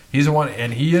offense. He's a one,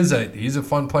 and he's a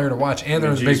fun player to watch. And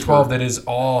there's Big 12 that is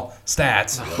all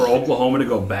stats. For Oklahoma to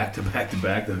go back to back to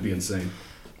back, that'd be insane.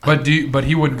 But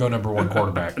he wouldn't go number 1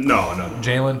 quarterback. No.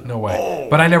 Jalen, no way.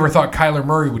 But I never thought Kyler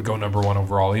Murray would go number 1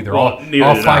 overall either. Well, all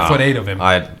neither did I. 5'8" of him.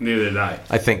 Neither did I.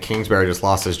 I think Kingsbury just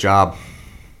lost his job.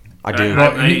 I do.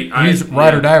 Well, he's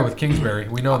ride or die with Kingsbury.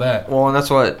 We know that. Well, and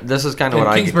this is kind of And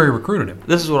what Kingsbury recruited him.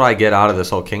 This is what I get out of this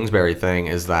whole Kingsbury thing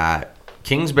is that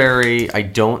Kingsbury, I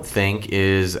don't think,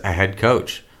 is a head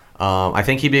coach. I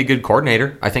think he'd be a good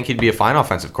coordinator. I think he'd be a fine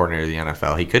offensive coordinator in the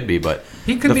NFL. He could be, but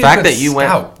He could the be a fact good that you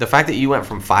scout. the fact that you went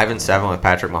from 5-7 with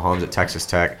Patrick Mahomes at Texas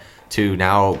Tech to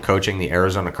now coaching the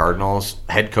Arizona Cardinals,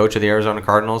 head coach of the Arizona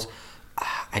Cardinals,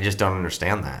 I just don't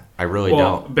understand that. I really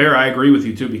don't. Bear, I agree with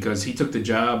you too because he took the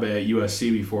job at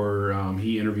USC before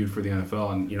he interviewed for the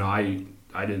NFL, and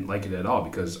I didn't like it at all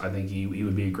because I think he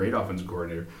would be a great offensive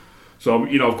coordinator. So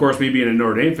of course, me being a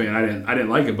Notre Dame fan, I didn't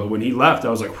like it, but when he left, I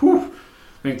was like, whew,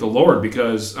 thank the Lord,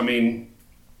 because I mean,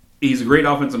 he's a great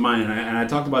offensive mind, and I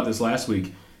talked about this last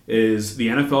week. Is the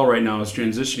NFL right now is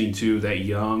transitioning to that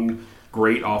young,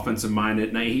 great offensive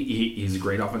minded. And he's a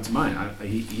great offensive mind.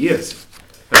 He is.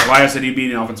 That's why I said he'd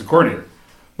be an offensive coordinator.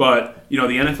 But, the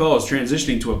NFL is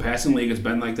transitioning to a passing league. It's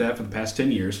been like that for the past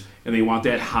 10 years. And they want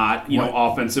that hot,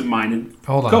 offensive-minded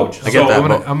Hold on. coach. I get that,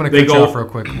 I'm going to they cut you go- off real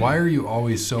quick. Why are you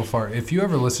always so far? If you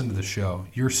ever listen to the show,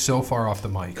 you're so far off the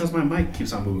mic. Because my mic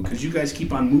keeps on moving. Because you guys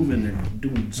keep on moving and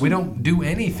doing something. We don't do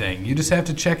anything. You just have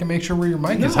to check and make sure where your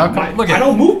mic No, is. How come? I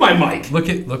don't move my mic. Look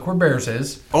where Bears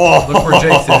is. Oh, Look where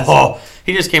Jake's is.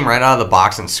 He just came right out of the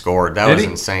box and scored. That Did was he?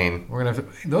 insane. We're gonna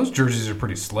have to, those jerseys are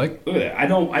pretty slick. Look at that. I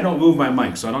don't move my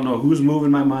mic, so I don't know who's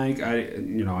moving my mic.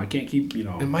 I can't keep,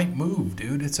 It might move,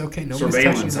 dude. It's okay. Nobody's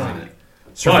touching surveillance on it.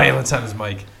 Surveillance on his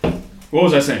mic. What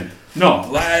was I saying?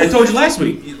 No, I told you last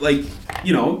week. Like,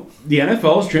 the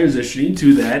NFL is transitioning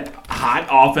to that hot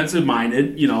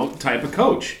offensive-minded, type of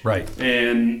coach. Right.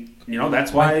 And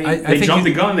that's why I they think jumped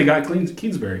the gun. They got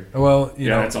Kingsbury. Well,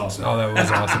 that's awesome. Oh, that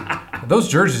was awesome. Those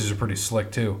jerseys are pretty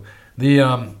slick too.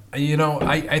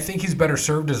 I think he's better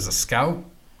served as a scout.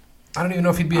 I don't even know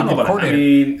if he'd be a I don't good know, but I coordinator.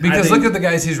 mean, because I think- look at the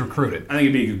guys he's recruited. I think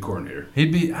he'd be a good coordinator.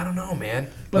 He'd be. I don't know, man.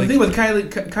 But Like, the thing with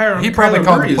Kyler, he probably Kyler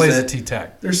called Murray the is plays that at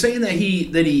T-Tech. they're saying that he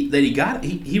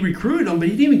recruited him, but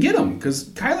he didn't even get him because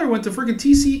Kyler went to freaking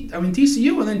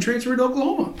TCU and then transferred to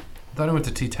Oklahoma. I thought he went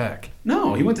to T-Tech.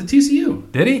 No, he went to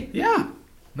TCU. Did he? Yeah.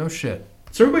 No shit.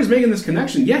 So everybody's making this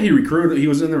connection. Yeah, he recruited. He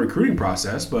was in the recruiting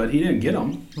process, but he didn't get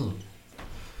him.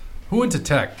 Who went to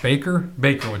Tech? Baker?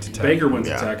 Baker went to Tech. Baker went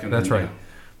to Yeah. Tech. And That's then,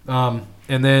 right.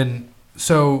 And then,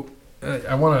 so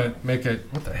I want to make it.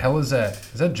 What the hell is that?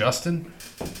 Is that Justin?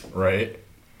 Right.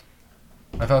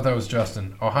 I thought that was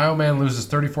Justin. Ohio man loses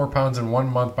 34 pounds in 1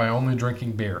 month by only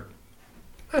drinking beer.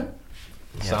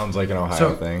 Sounds like an Ohio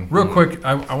So, thing. real quick,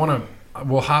 I want to.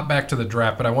 We'll hop back to the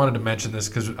draft, but I wanted to mention this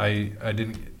because I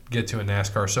didn't get to in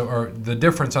NASCAR. So, the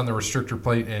difference on the restrictor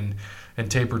plate and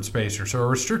tapered spacer. So, a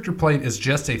restrictor plate is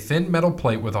just a thin metal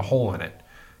plate with a hole in it.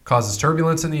 Causes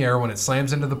turbulence in the air when it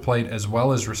slams into the plate, as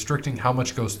well as restricting how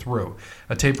much goes through.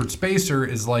 A tapered spacer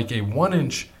is like a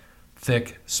 1-inch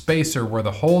thick spacer where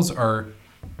the holes are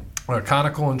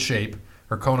conical in shape.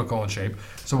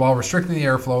 So while restricting the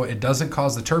airflow, it doesn't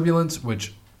cause the turbulence,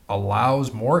 which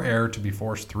allows more air to be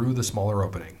forced through the smaller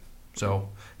opening. So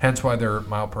hence why their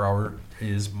mile per hour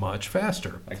is much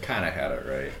faster. I kind of had it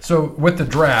right. So with the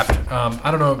draft, I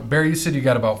don't know, Barry, you said you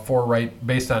got about 4 right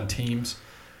based on teams.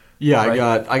 Yeah,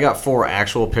 Right. I got 4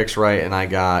 actual picks right, and I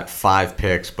got 5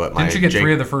 picks. But Didn't you get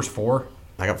 3 of the first 4?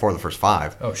 I got 4 of the first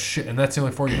 5. Oh shit! And that's the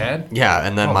only 4 you had? Yeah,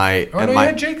 and then Oh. my Oh, and no, you my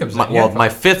had Jacobs my, then. You well, had my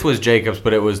 5th was Jacobs,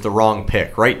 but it was the wrong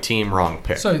pick. Right team, wrong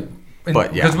pick. So,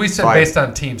 But, yeah, because we said so based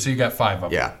on teams, so you got 5 of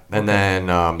them. Yeah, and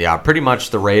then pretty much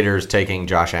the Raiders taking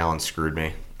Josh Allen screwed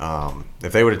me.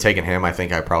 If they would have taken him, I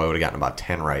think I probably would have gotten about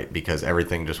 10 right because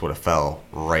everything just would have fell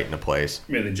right into place.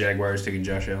 Maybe the Jaguars taking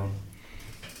Josh Allen.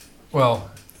 Well,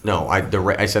 No,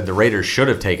 I said the Raiders should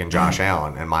have taken Josh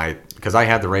Allen, and because I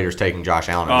had the Raiders taking Josh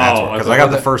Allen, and because I got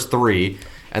the first 3,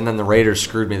 and then the Raiders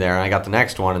screwed me there, and I got the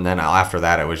next one, and then after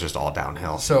that it was just all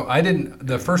downhill. so I didn't.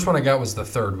 The first one I got was the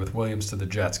 3rd with Williams to the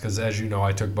Jets because, as you know,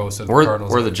 I took Bosa to the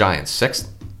Cardinals. We're the Giants 6th.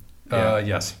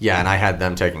 Yes. Yeah, and I had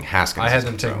them taking Haskins. I had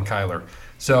them taking Kyler.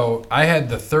 So I had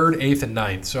the 3rd, 8th, and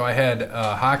 9th. So I had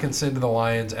Hawkinson to the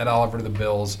Lions, Ed Oliver to the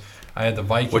Bills. I had the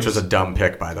Vikings. Which was a dumb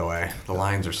pick, by the way. The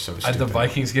Lions are so stupid. I had the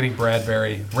Vikings getting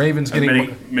Bradbury. Ravens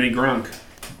getting mini Gronk.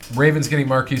 Ravens getting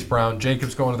Marquise Brown.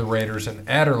 Jacobs going to the Raiders. And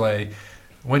Adderley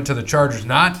went to the Chargers,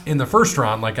 not in the first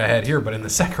round like I had here, but in the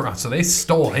second round. So they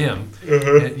stole him,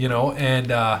 you know. And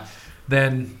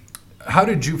then how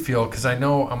did you feel? Because I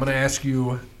know I'm going to ask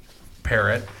you,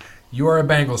 Parrott, you are a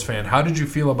Bengals fan. How did you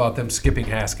feel about them skipping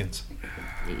Haskins?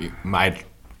 You want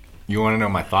to know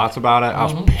my thoughts about it? I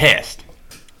was pissed.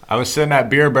 I was sitting at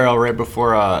Beer Barrel right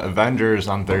before Avengers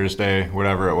on Thursday,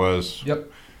 whatever it was. Yep.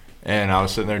 And I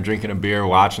was sitting there drinking a beer,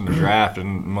 watching the draft,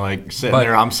 and I'm like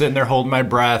I'm sitting there holding my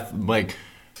breath, like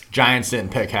Giants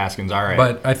didn't pick Haskins, all right.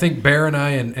 But I think Bear and I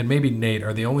and maybe Nate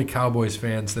are the only Cowboys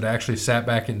fans that actually sat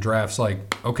back in drafts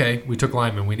like, okay, we took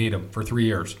linemen, we need them for 3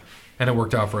 years. And it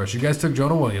worked out for us. You guys took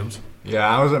Jonah Williams. Yeah,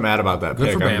 I wasn't mad about that Good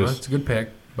pick. for Bama. It's a good pick.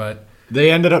 But they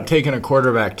ended up taking a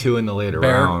quarterback, too, in the later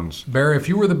rounds. Bear, if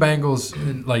you were the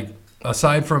Bengals, like,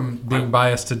 aside from being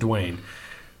biased to Dwayne,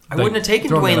 I wouldn't have taken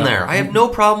throwing Dwayne that there. out. I have no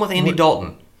problem with Andy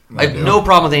Dalton. I have no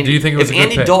problem with Andy. Do you think it was if a good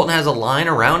Andy pick? Dalton has a line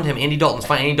around him, Andy Dalton's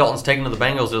fine. Andy Dalton's taking the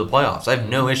Bengals to the playoffs. I have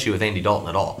no issue with Andy Dalton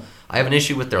at all. I have an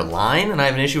issue with their line, and I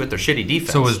have an issue with their shitty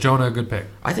defense. So was Jonah a good pick?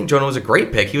 I think Jonah was a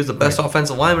great pick. He was the best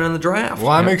offensive lineman in the draft.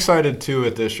 Well, I'm excited, too,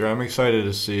 with this year. I'm excited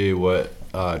to see what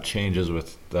changes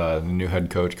with the new head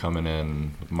coach coming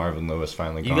in, with Marvin Lewis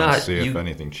finally gone, to see if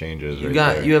anything changes.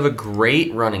 You have a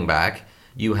great running back.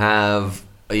 You have,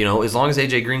 as long as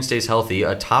AJ Green stays healthy,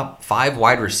 a top 5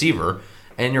 wide receiver,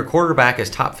 and your quarterback is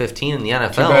top 15 in the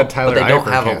NFL. Too bad Tyler but they don't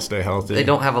Eifert have can't stay healthy. They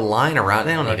don't have a line around.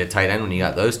 They don't need a tight end when you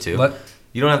got those two.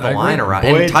 You don't have the I line agree. around.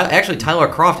 Boyd- And actually, Tyler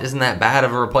Croft isn't that bad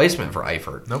of a replacement for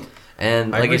Eifert. Nope.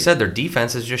 And I like agree. you said, their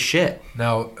defense is just shit.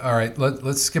 Now, all right,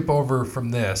 let's skip over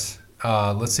from this.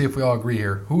 Let's see if we all agree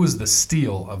here. Who was the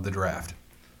steal of the draft?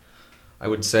 I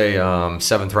would say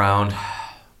 7th round,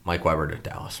 Mike Weber to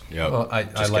Dallas. Yep. Well, I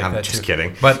like I'm that just too.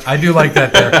 kidding. But I do like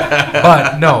that there.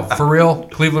 But no, for real,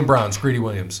 Cleveland Browns, Greedy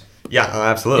Williams. Yeah,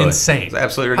 absolutely. Insane. It's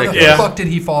absolutely How ridiculous. the fuck did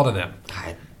he fall to them?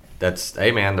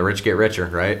 Hey man, the rich get richer,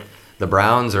 right? The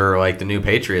Browns are like the new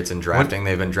Patriots in drafting.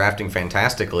 They've been drafting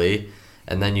fantastically,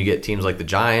 and then you get teams like the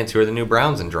Giants who are the new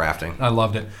Browns in drafting. I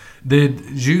loved it. Did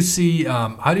you see?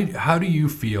 How do you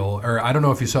feel? Or I don't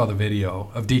know if you saw the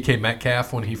video of DK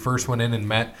Metcalf when he first went in and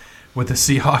met with the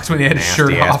Seahawks when he had his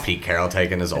shirt Nasty ass off. Pete Carroll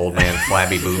taking his old man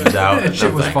flabby boobs out. That shit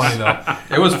No was thanks. funny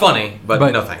though. It was funny,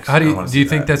 but no thanks. How do I you wanna do you see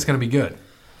think that. that's going to be good?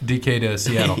 DK to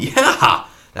Seattle. Yeah,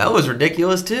 that was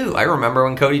ridiculous too. I remember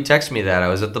when Cody texted me that. I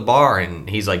was at the bar and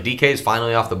he's like, DK's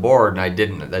finally off the board, and I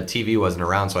didn't. That TV wasn't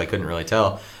around, so I couldn't really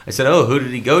tell. I said, oh, who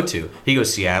did he go to? He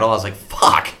goes Seattle. I was like,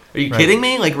 fuck. Are you kidding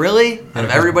me? Like, really? Out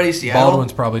of everybody, Seattle?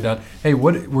 Baldwin's probably done. Hey,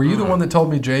 what were you the one that told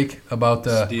me, Jake, about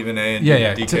the Stephen A. and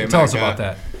Yeah, DK tell us Metcalf. about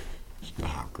that.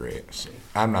 Oh, great. So,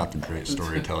 I'm not the great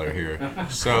storyteller here.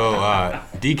 So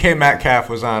DK Metcalf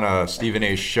was on Stephen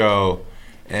A's show,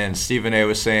 and Stephen A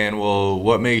was saying, well,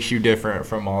 what makes you different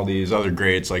from all these other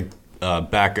greats like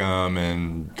Beckham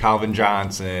and Calvin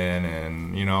Johnson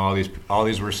and, all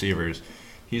these receivers?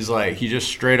 He's like, he just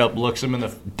straight up looks him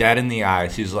dead in the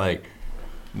eyes. He's like,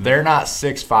 They're not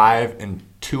 6'5" and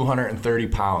 230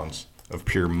 pounds of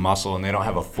pure muscle, and they don't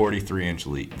have a 43-inch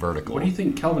vertical. What do you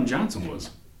think Kelvin Johnson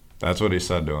was? That's what he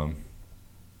said to him.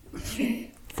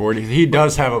 40. He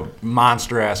does have a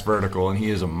monster-ass vertical, and he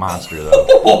is a monster, though.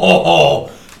 Oh,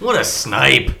 what a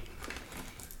snipe.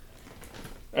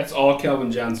 That's all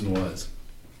Kelvin Johnson was.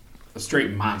 A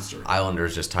straight monster.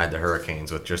 Islanders just tied the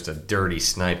Hurricanes with just a dirty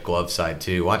snipe glove side,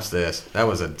 too. Watch this. That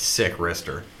was a sick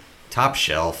wrister. Top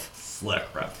shelf. Slick,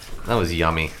 ref. That was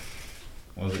yummy.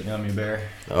 Was it Yummy Bear?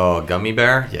 Oh, gummy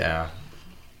bear? Yeah.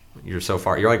 You're so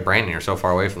far. You're like Brandon. You're so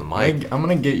far away from the mic. I'm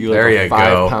going to get you There like you a go.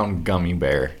 5-pound gummy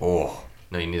bear. Oh,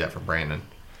 no, you need that for Brandon.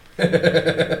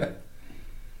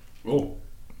 Oh.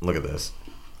 Look at this.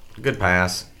 Good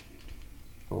pass.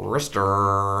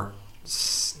 Wrister.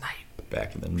 Snipe.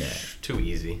 Back of the net. Too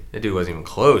easy. That dude wasn't even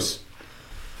close.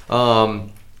 And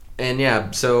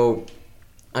yeah, so,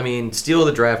 I mean, steal of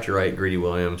the draft, you're right, Greedy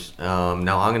Williams. Now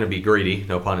I'm going to be greedy,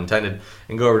 no pun intended,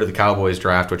 and go over to the Cowboys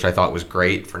draft, which I thought was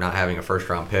great for not having a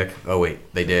first-round pick. Oh,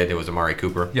 wait, they did. It was Amari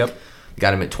Cooper. Yep.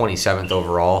 Got him at 27th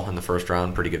overall in the first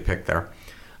round. Pretty good pick there.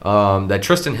 That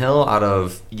Tristan Hill out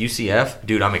of UCF,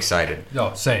 dude, I'm excited.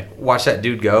 No, same. Watch that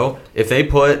dude go. If they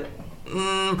put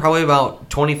probably about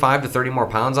 25 to 30 more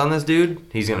pounds on this dude,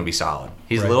 he's going to be solid.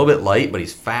 He's Right. a little bit light, but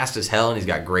he's fast as hell, and he's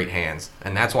got great hands.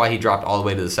 And that's why he dropped all the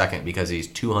way to the second, because he's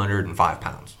 205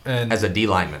 pounds And- as a D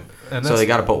lineman. and So that's- they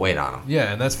got to put weight on him.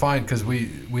 Yeah, and that's fine because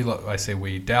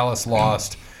Dallas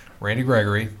lost Randy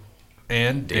Gregory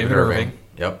and David Irving.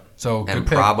 Yep. So good And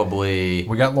pick. probably,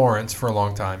 We got Lawrence for a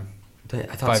long time.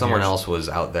 I thought 5 someone years. else was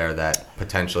out there that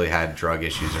potentially had drug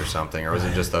issues or something, or was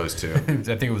it just those two? I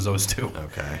think it was those two.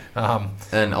 Okay.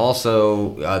 And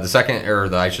also,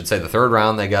 the third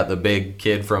round, they got the big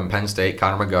kid from Penn State,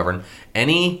 Connor McGovern.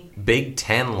 Any Big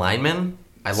Ten lineman,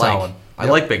 I like. Solid. I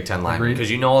Yep. like Big Ten linemen Agreed.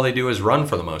 because all they do is run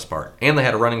for the most part. And they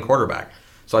had a running quarterback.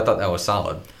 So I thought that was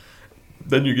solid.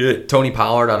 Then you get Tony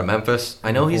Pollard out of Memphis.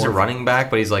 I know he's a Fourth. running back,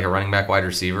 but he's like a running back wide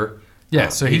receiver. Yeah,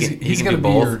 so He he's can- he he's can going to do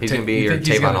be both. your He's gonna be you your think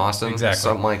he's Tavon gonna- Austin, exactly.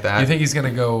 something like that. You think he's going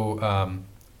to go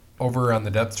over on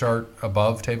the depth chart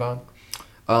above Tavon?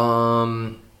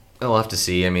 We'll have to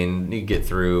see. I mean, you get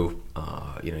through,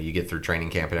 you get through training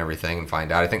camp and everything and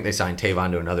find out. I think they signed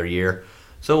Tavon to another year,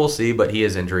 so we'll see. But he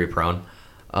is injury prone.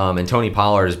 And Tony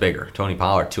Pollard is bigger. Tony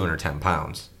Pollard, 210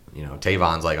 pounds.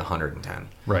 Tavon's like 110.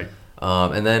 Right.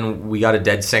 And then we got a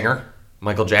dead singer,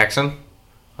 Michael Jackson,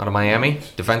 out of Miami,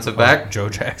 defensive back. Joe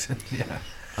Jackson. Yeah.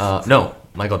 No,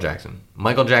 Michael Jackson.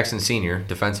 Michael Jackson Sr.,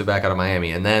 defensive back out of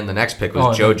Miami. And then the next pick was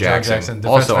and Joe then Jackson, defensive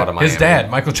also back. out of Miami. His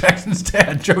dad, Michael Jackson's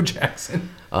dad, Joe Jackson.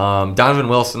 Donovan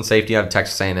Wilson, safety out of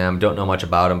Texas A&M. Don't know much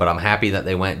about him, but I'm happy that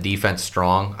they went defense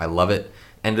strong. I love it.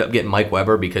 Ended up getting Mike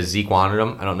Weber because Zeke wanted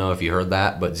him. I don't know if you heard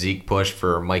that, but Zeke pushed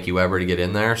for Mikey Weber to get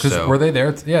in there. So Were they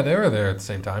there? Yeah, they were there at the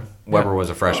same time. Weber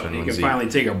was a freshman He when can Zeke. finally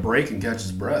take a break and catch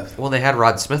his breath. Well, they had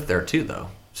Rod Smith there too, though.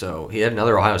 So he had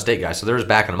another Ohio State guy. So they were just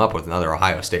backing him up with another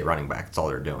Ohio State running back. That's all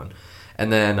they're doing.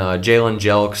 And then Jalen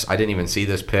Jelks. I didn't even see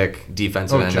this pick.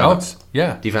 Defensive end. Jelks?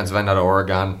 Yeah. Defensive end out of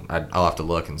Oregon. I'll have to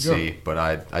look and see. But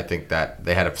I think that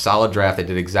they had a solid draft. They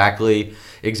did exactly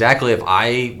if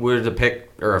I were to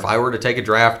pick, or if I were to take a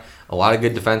draft, a lot of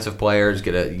good defensive players.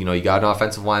 You got an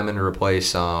offensive lineman to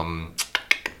replace.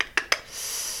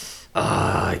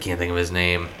 I can't think of his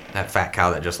name. That fat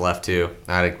cow that just left too.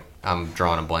 I'm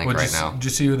drawing a blank right now. Did you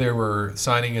see who they were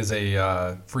signing as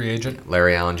a free agent?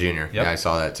 Larry Allen Jr. Yeah, I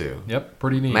saw that too. Yep,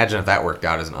 pretty neat. Imagine if that worked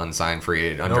out as an unsigned free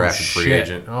agent, No undrafted free shit.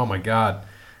 agent. Oh my God.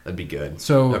 That'd be good.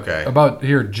 So okay. about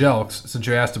here, Jelks, since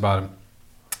you asked about him,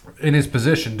 in his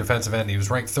position, defensive end, he was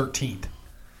ranked 13th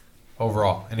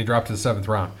overall, and he dropped to the 7th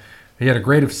round. He had a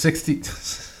grade of 69.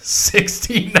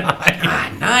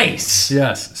 Nice.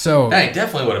 Yes. So Hey,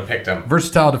 definitely would have picked him.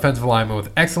 versatile defensive lineman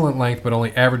with excellent length, but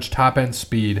only average top end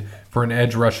speed for an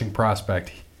edge rushing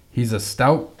prospect. He's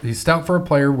stout for a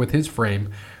player with his frame.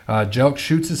 Jelk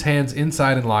shoots his hands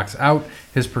inside and locks out.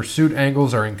 His pursuit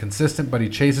angles are inconsistent, but he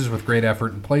chases with great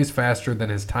effort and plays faster than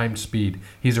his timed speed.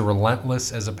 He's a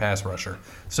relentless as a pass rusher.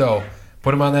 So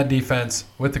put him on that defense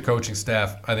with the coaching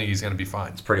staff. I think he's going to be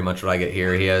fine. Pretty much what I get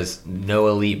here. He has no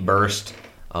elite burst,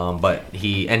 but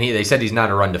they said he's not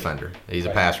a run defender. He's a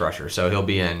pass rusher, so he'll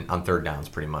be in on third downs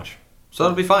pretty much. So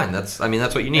it'll be fine. That's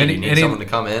what you need. You need someone to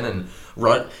come in and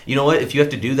run. You know what? If you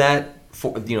have to do that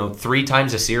for 3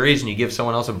 times a series and you give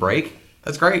someone else a break,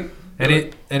 that's great.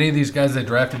 Any of these guys they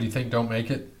drafted, you think don't make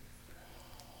it?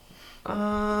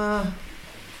 I'm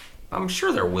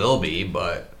sure there will be,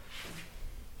 but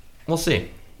we'll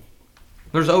see.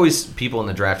 There's always people in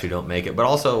the draft who don't make it, but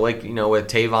also like with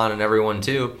Tavon and everyone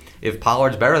too. If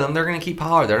Pollard's better than them, they're going to keep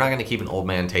Pollard. They're not going to keep an old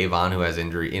man Tavon who has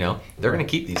injury. They're going to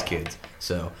keep these kids.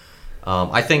 So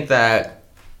I think that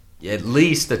at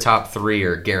least the top 3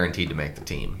 are guaranteed to make the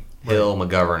team. Hill,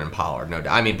 McGovern, and Pollard. No,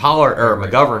 I mean Pollard or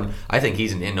McGovern. I think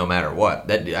he's an in no matter what.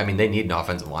 They need an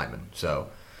offensive lineman. So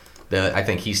I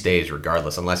think he stays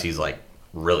regardless, unless he's like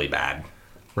really bad.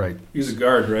 Right. He's a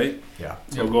guard, right? Yeah.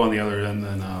 He'll go on the other end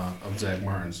then of Zach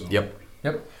Martin. So. Yep.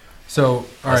 So, all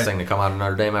Best right. thing to come out of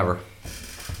Notre Dame ever.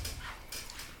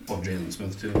 Well, Jalen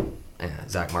Smith too, Yeah,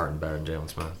 Zach Martin better than Jalen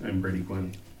Smith. and Brady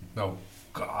Quinn. Oh,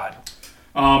 God.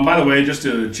 By the way, just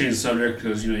to change the subject,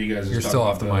 because you guys are You're talking still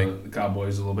about off the mic. the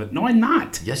Cowboys a little bit. No, I'm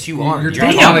not. Yes, you are. You're You're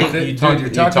talking talking- like this. you Dude, talk- you're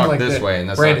you talking talk like this way, and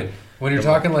that's Brandon, not- when you're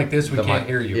talking like this, we the can't mic-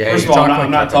 hear you. yeah, First you of all, talk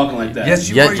I'm not talking like that. Yes,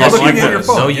 you Yeah, are. You're yes, looking you at your were.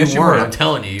 phone. No, you Yes, weren't. were. I'm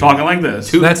telling you. Talking like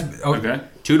this. That's Okay.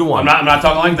 2-1. I'm not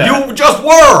talking like that. You just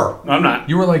were. No, I'm not.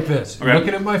 You were like this. Okay.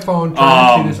 Looking at my phone,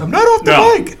 trying to see this. I'm not off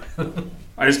the no. mic.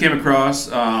 I just came across.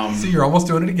 See, you're almost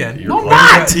doing it again. You're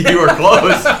Not. You were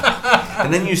close.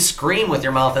 And then you scream with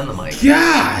your mouth in the mic.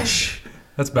 Gosh.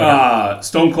 That's better.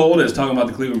 Stone Cold is talking about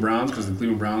the Cleveland Browns because the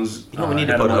Cleveland Browns. You know what we need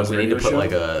to had put him on up? his We need to radio put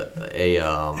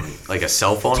show. like a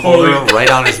cell phone Totally. holder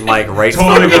right on his mic. Right.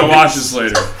 Totally gonna watch this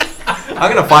later.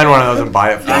 I'm gonna find one of those and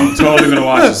buy it for I'm him. totally gonna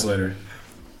watch this later.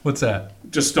 What's that?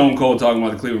 Just Stone Cold talking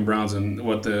about the Cleveland Browns and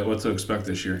what to expect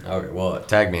this year. Okay, well,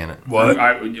 tag me in it. What?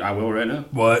 I will right now.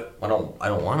 What? I don't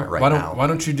want it right Why now.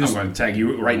 don't you just? I'm going to tag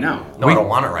you right now No, I don't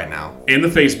want it right now. in the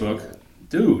Facebook,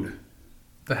 dude.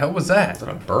 The hell was that? Is that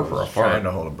a burp or a fart? Trying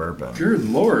to hold a burp in. Good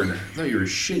lord, I thought you were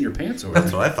shitting your pants over That's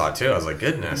there. what I thought too. I was like,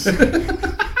 goodness.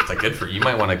 It's like good for you. You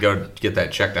might want to go get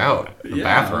that checked out. In the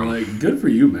bathroom. I'm like, good for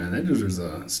you, man. That deserves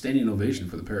a standing ovation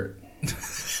for the parrot.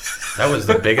 That was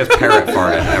the biggest parrot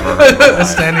fart I've ever heard. in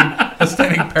my life. a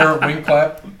standing parrot wing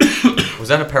clap. Was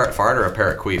that a parrot fart or a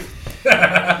parrot queef?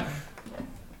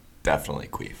 Definitely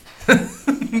queef.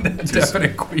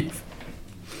 Definite queef.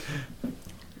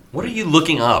 What are you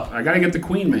looking up? I got to get the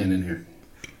Queen Man in here.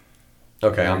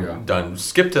 Okay, There you go. I'm done.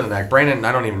 Skip to the next. Brandon,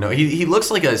 I don't even know. He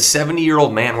looks like a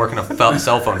 70-year-old man working a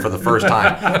cell phone for the first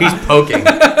time. He's poking.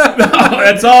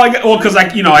 That's all I got. Well, because I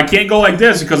can't go like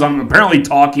this because I'm apparently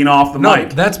talking off the No, mic.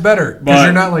 that's better because But-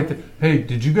 you're not like, hey,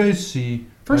 did you guys see?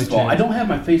 First of all, I don't. don't have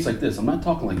my face like this. I'm not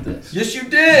talking like this. Yes, you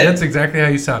did. That's exactly how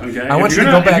you sound. Okay, I want if you to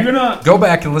you're go gonna- if back. you're gonna- Go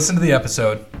back and listen to the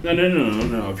episode. No.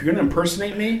 If you're gonna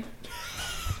impersonate me,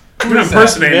 if you're gonna is that?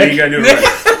 impersonate me, you gotta do it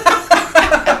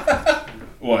right.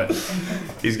 What?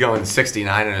 He's going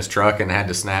 69 in his truck and had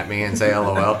to snap me and say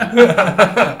LOL.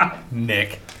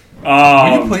 Nick, will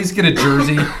you Um, please get a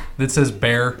jersey that says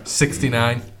Bear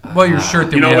 69? Well, your shirt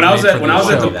that you know, we when have I was made at for when the I was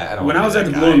at show. that. when I was at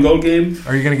the that Blue guy. and Gold game.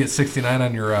 Are you going to get 69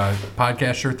 on your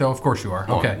podcast shirt, though? Of course you are.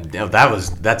 Okay. No,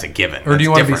 that's a given. Or do you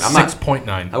want to be I'm not-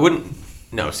 6.9? I wouldn't.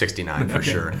 No, 69 for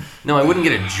sure. No, I wouldn't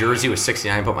get a jersey with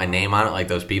 69 and put my name on it like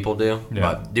those people do. Yeah.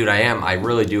 But, dude, I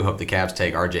really do hope the Cavs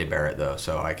take RJ Barrett, though,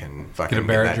 so I can fucking Get a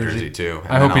Barrett that jersey? too.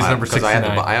 I hope he's number because I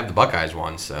 69. have the Buckeyes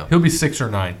one, so. He'll be 6 or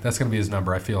 9. That's going to be his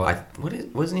number, I feel like.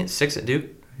 Wasn't he at 6 at Duke?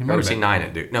 He Or might was have he been. 9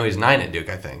 at Duke? No, he's 9 at Duke,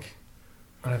 I think.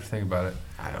 I'd have to think about it.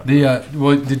 I don't know.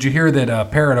 Well, did you hear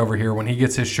that Parrot over here, when he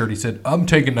gets his shirt, he said, I'm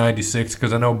taking 96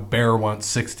 because I know Bear wants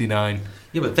 69.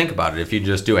 Yeah, but think about it. If you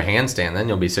just do a handstand, then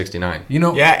you'll be 69. You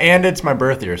know, Yeah, and it's my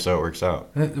birth year, so it works out.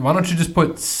 why don't you just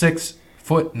put 6'9"?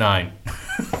 Well, welcome.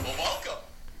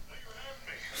 Thank you for having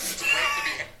me. It's great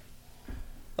to be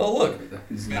Oh, look.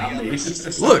 It's not me.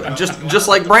 Look, just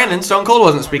like Brandon, Stone Cold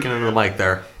wasn't speaking into the mic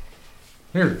there.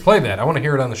 Here, play that. I want to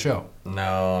hear it on the show.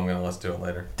 No, I'm going to let's do it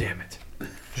later. Damn it. Did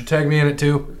you tag me in it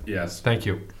too? Yes. Thank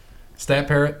you. Stat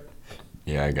Parrot?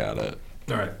 Yeah, I got it.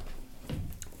 All right.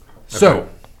 So,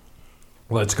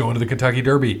 let's go into the Kentucky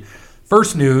Derby.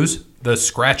 First news, the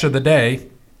scratch of the day.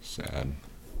 Sad.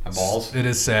 My balls. It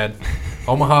is sad.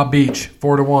 Omaha Beach,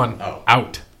 4-1. Oh.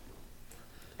 Out.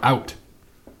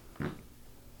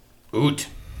 Oot.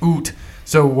 Oot.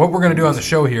 So what we're going to do on the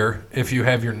show here, if you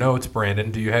have your notes,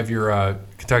 Brandon, do you have your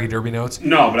Kentucky Derby notes?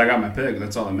 No, but I got my pick.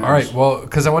 That's all that matters. All right, well,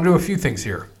 because I want to do a few things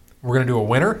here. We're going to do a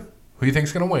winner, who you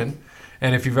think's going to win,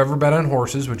 and if you've ever bet on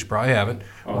horses, which you probably haven't,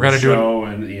 we're going to do show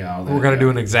and yeah. all that, we're going to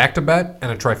yeah. do an exacta bet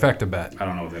and a trifecta bet. I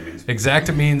don't know what that means.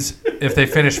 Exacta means if they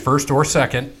finish first or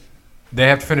second, they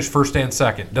have to finish first and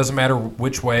second. Doesn't matter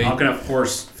which way. How can a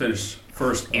horse finish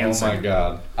first and second?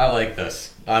 God. I like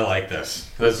this.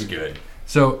 This is good.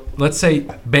 So let's say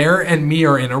Bear and me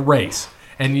are in a race,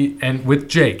 and with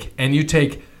Jake, and you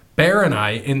take Bear and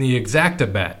I in the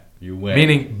exacta bet. You win.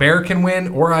 Meaning Bear can win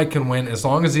or I can win as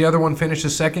long as the other one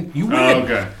finishes second. You win. Oh,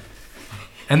 okay.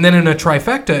 And then in a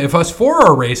trifecta, if us four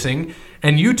are racing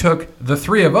and you took the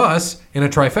three of us in a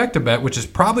trifecta bet, which is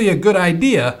probably a good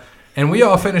idea, and we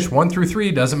all finish 1 through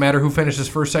 3, doesn't matter who finishes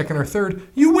first, second, or third,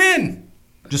 you win.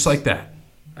 Just like that.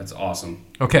 That's awesome.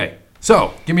 Okay,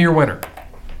 so give me your winner.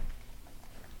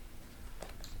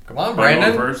 Come on, Am I going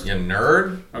Brandon. first? You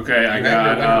nerd. Okay, I You got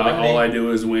have your winner with me? all I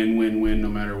do is win, win, win, no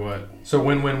matter what. So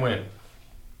win, win, win.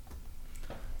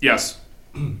 Yes.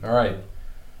 All right.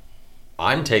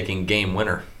 I'm taking game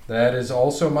winner. That is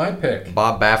also my pick.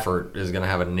 Bob Baffert is going to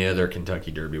have another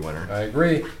Kentucky Derby winner. I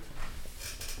agree.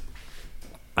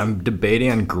 I'm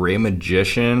debating on Gray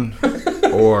Magician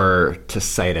or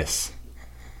Tacitus.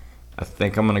 I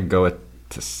think I'm going to go with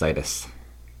Tacitus.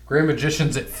 Gray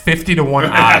Magician's at 50 to 1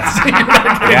 odds.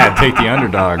 Yeah, take the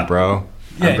underdog, bro.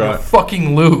 Yeah, you'll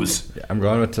fucking lose. I'm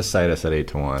going with Tacitus at 8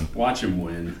 to 1. Watch him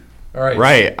win. All right.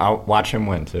 Right, I'll watch him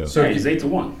win too. So Hey, he's 8 to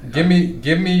 1. give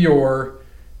me your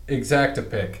exacta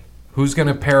pick. Who's going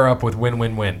to pair up with win,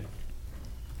 win, win?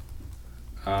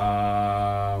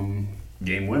 Game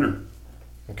winner.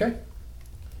 Okay.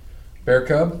 Bear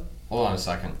Cub, Hold on a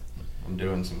second. I'm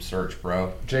doing some search,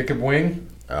 bro. Jacob Wing,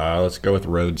 Let's go with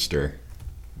Roadster.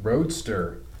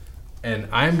 Roadster, and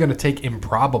I'm going to take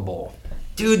Improbable.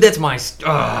 Dude, that's my...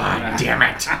 damn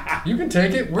it. You can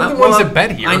take it. We're the ones that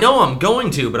bet here. I know I'm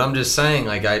going to, but I'm just saying,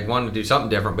 like, I wanted to do something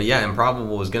different. But yeah,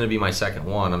 Improbable was going to be my second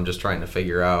one. I'm just trying to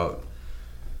figure out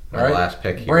my All right. last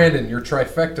pick here. Brandon, your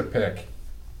trifecta pick.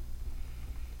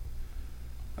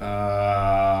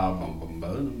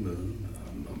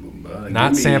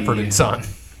 Not Sanford and Son.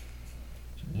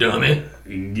 Dummy.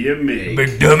 Give me.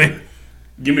 Big dummy.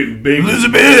 Give me big.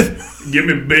 Elizabeth. Give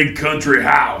me big country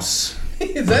house.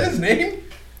 Is that his name?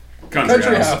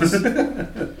 Country house.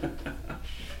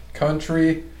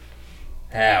 Country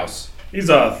House. He's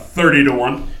a 30 to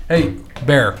 1. Hey,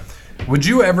 Bear, would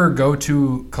you ever go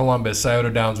to Columbus, Scioto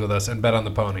Downs with us and bet on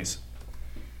the ponies?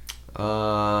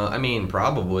 I mean,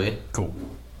 probably. Cool.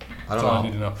 I That's all I don't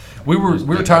need to know. know. We were Just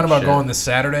talking pick up about shit. going this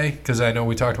Saturday because I know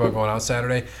we talked about going out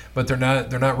Saturday, but they're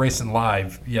not racing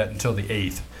live yet until the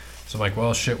 8th. So I'm like,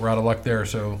 well, shit, we're out of luck there.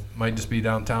 So might just be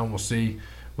downtown. We'll see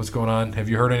what's going on. Have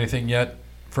you heard anything yet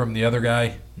from the other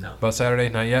guy No. about Saturday?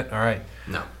 Not yet. All right.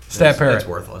 No. Stat Parrot. It's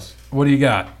worthless. What do you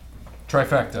got?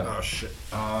 Trifecta. Oh shit.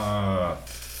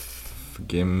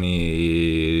 Give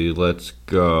me. Let's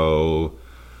go.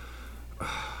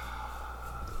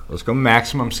 Let's go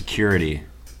maximum security.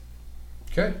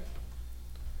 Okay.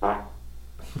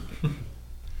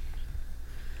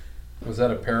 Was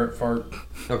that a parrot fart?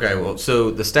 Okay, well,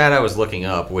 so the stat I was looking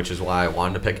up, which is why I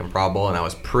wanted to pick Improbable, and I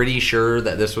was pretty sure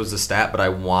that this was the stat, but I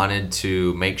wanted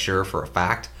to make sure for a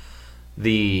fact.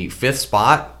 The 5th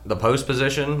spot, the post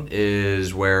position,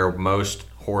 is where most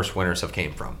horse winners have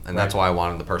came from, and that's why I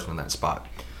wanted the person in that spot.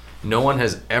 No one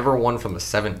has ever won from the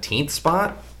 17th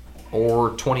spot or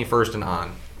 21st and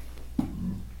on,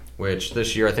 which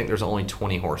this year I think there's only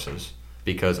 20 horses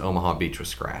because Omaha Beach was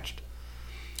scratched.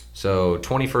 So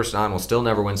 21st on will still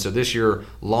never win. So this year,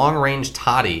 Long Range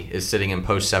Toddy is sitting in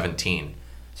post 17.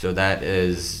 So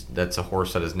that's a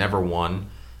horse that has never won.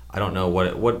 I don't know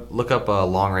what. Look up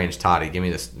Long Range Toddy. Give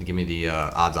me the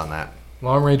odds on that.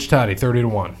 Long range Toddy, 30 to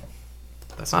 1.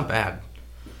 That's not bad.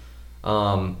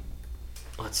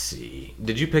 Let's see.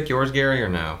 Did you pick yours, Gary, or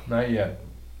no? Not yet.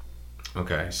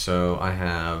 Okay, so I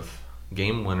have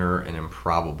Game Winner and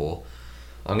Improbable.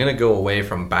 I'm going to go away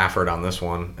from Baffert on this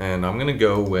one, and I'm going to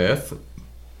go with...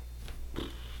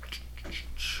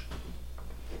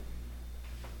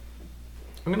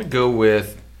 I'm going to go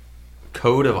with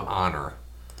Code of Honor.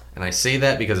 And I say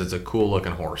that because it's a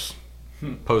cool-looking horse.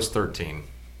 Post 13.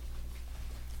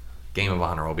 Game of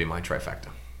Honor will be my trifecta.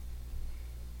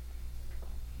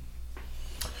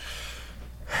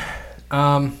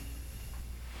 I'm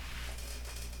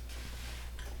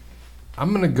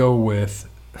going to go with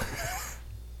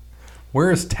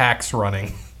where is Tax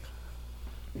running?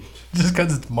 Just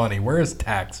because it's money. Where is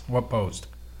Tax? What post?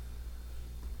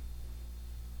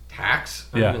 Tax?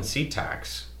 I Yeah. didn't even see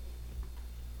Tax.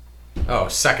 Oh,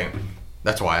 second.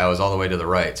 That's why I was all the way to the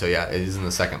right. So yeah, it is in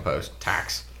the second post.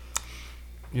 Tax.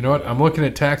 You know what? I'm looking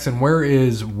at Tax, and where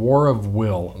is War of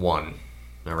Will? 1.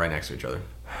 They're right next to each other.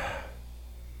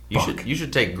 You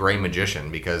should take Gray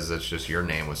Magician because it's just your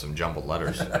name with some jumbled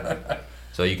letters.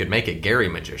 So you could make it Gary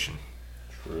Magician.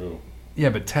 Yeah,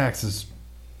 but Tax is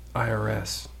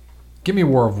IRS. Give me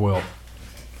War of Will. All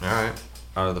right.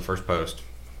 Out of the first post.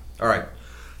 All right.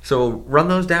 So run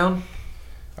those down.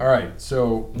 All right,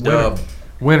 so Dub.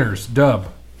 Winners,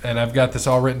 Dub. And I've got this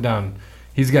all written down.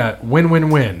 He's got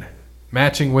win-win-win,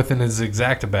 matching within his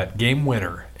exacta bet, game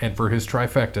winner. And for his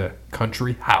trifecta,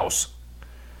 Country House.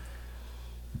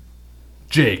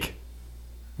 Jake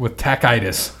with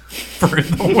Tachitis for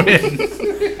the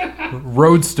win.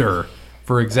 Roadster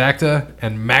for Exacta,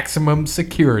 and Maximum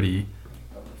Security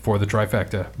for the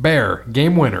trifecta. Bear,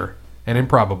 game winner, and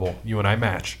Improbable, you and I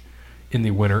match in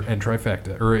the winner and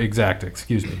trifecta, or Exacta,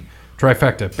 excuse me.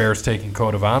 Trifecta, Bear's taking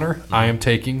Code of Honor. I am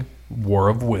taking War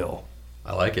of Will.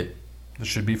 I like it. This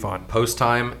should be fun. Post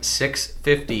time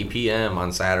 6:50 p.m.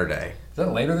 on Saturday. Is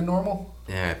that later than normal?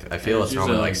 Yeah, I feel it's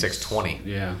normally like 6:20.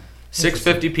 Yeah.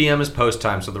 6:50 p.m. is post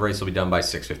time, so the race will be done by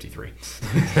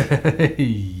 6:53.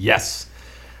 Yes.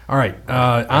 All right.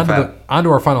 On to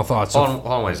our final thoughts. So, Hold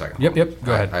on, wait a second. Yep.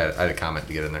 Go ahead. I had a comment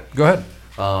to get in there. Go ahead.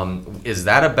 Is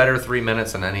that a better 3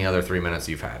 minutes than any other 3 minutes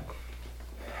you've had?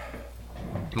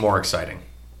 More exciting.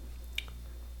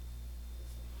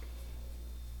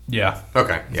 Yeah.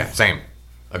 Okay, yeah, same.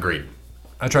 Agreed.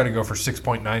 I try to go for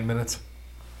 6.9 minutes.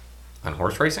 On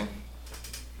horse racing?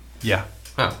 Yeah.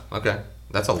 Oh, okay.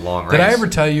 That's a long race. Did I ever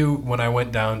tell you when I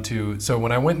went down to, so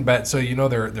when I went and bet, so you know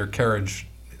their carriage,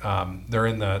 they're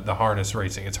in the harness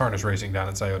racing. It's harness racing down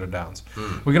in Scioto Downs.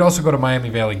 We could also go to Miami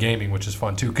Valley Gaming, which is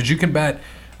fun too, because you can bet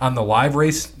on the live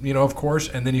race, of course,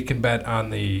 and then you can bet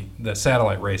on the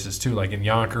satellite races too, like in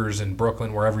Yonkers and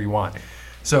Brooklyn, wherever you want.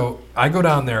 So I go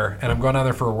down there, and I'm going down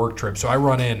there for a work trip. So I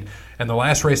run in, and the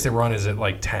last race they run is at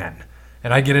like 10.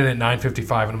 And I get in at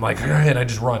 9:55, and I'm like, and I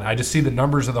just run. I just see the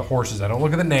numbers of the horses. I don't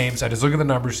look at the names. I just look at the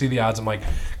numbers, see the odds. I'm like,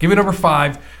 give me number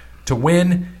 5 to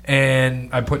win, and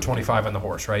I put 25 on the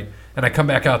horse, right? And I come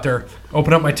back out there,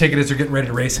 open up my ticket as they're getting ready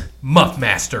to race, Muff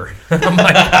Master. I'm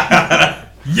like,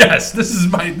 yes, this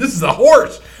is a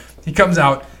horse. He comes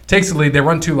out, takes the lead. They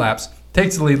run 2 laps,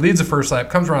 takes the lead, leads the first lap,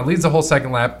 comes around, leads the whole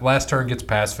second lap, last turn, gets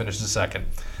past, finishes second.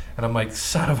 And I'm like,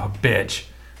 son of a bitch.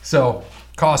 So,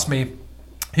 cost me.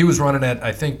 He was running at,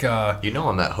 I think... You know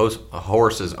I'm that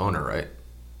horse's owner, right?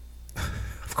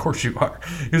 Of course you are.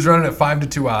 He was running at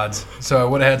 5-2 odds, so I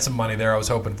would have had some money there I was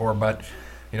hoping for, but,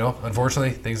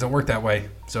 unfortunately, things don't work that way.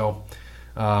 So,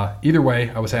 either way,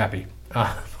 I was happy.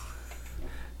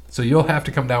 So you'll have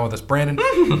to come down with us. Brandon,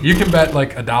 you can bet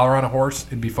like $1 on a horse.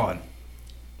 It'd be fun.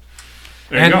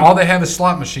 And all they have is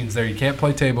slot machines there. You can't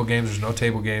play table games. There's no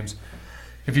table games.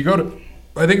 If we go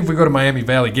to Miami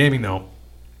Valley Gaming, though,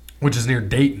 which is near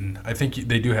Dayton, I think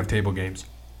they do have table games.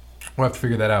 We'll have to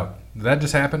figure that out. Did that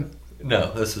just happen?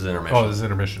 No, this is intermission. Oh, this is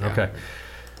intermission. Okay.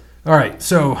 All right.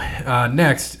 So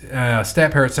next,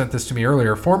 Stat Parrot sent this to me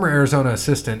earlier. Former Arizona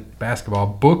assistant basketball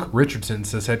Book Richardson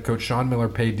says head coach Sean Miller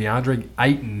paid DeAndre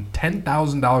Ayton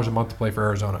 $10,000 a month to play for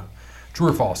Arizona. True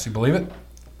or false? You believe it?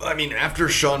 I mean, after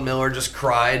Sean Miller just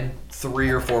cried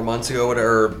 3 or 4 months ago,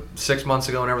 or 6 months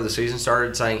ago, whenever the season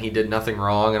started, saying he did nothing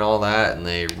wrong and all that, and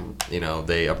they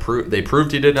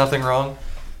proved he did nothing wrong,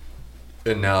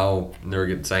 and now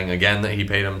they're saying again that he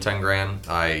paid him $10,000.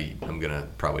 I am gonna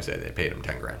probably say they paid him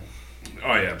 $10,000.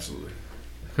 Oh yeah, absolutely.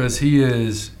 Because he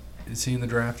is he in the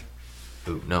draft?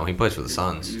 Ooh, no, he plays for the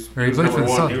Suns. He Or he was played number for the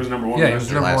one. Suns. He was number one. Yeah, he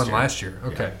was number last one year. last year.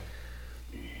 Okay.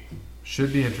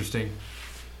 Should be interesting.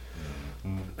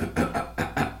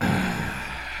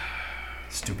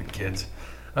 Stupid kids.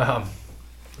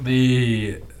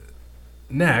 The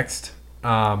next,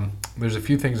 there's a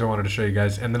few things I wanted to show you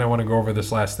guys, and then I want to go over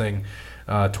this last thing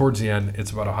towards the end.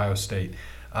 It's about Ohio State,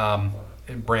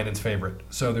 Brandon's favorite.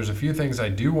 So there's a few things I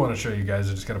do want to show you guys.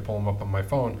 I just got to pull them up on my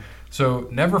phone. So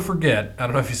never forget, I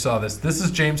don't know if you saw this. This is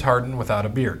James Harden without a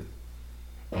beard.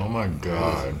 Oh my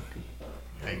God.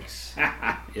 Thanks.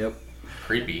 Yep.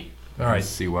 Creepy. All right. Let's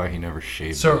see why he never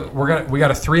shaved. So we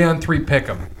got a 3-on-3 pick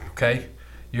 'em. Okay,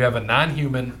 you have a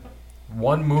non-human,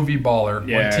 one movie baller,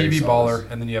 Yeah, one I TV saw baller,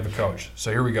 this. and then you have a coach.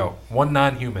 So here we go. One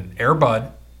non-human: Air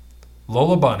Bud,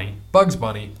 Lola Bunny, Bugs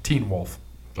Bunny, Teen Wolf.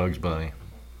 Bugs Bunny.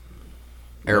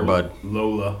 Airbud.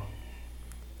 Lola.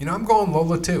 I'm going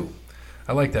Lola too.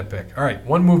 I like that pick. All right,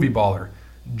 one movie baller: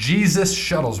 Jesus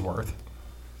Shuttlesworth,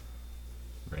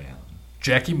 Ran.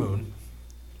 Jackie Moon,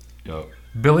 Yup.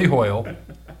 Billy Hoyle,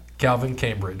 Calvin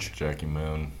Cambridge. Jackie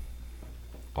Moon.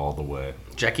 All the way.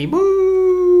 Jackie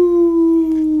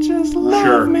Boo. Just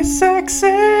Sure. me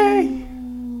sexy.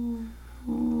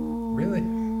 Really?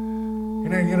 You're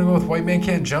not gonna go with White Man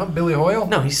Can't Jump, Billy Hoyle?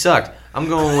 No, he sucked. I'm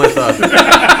going with.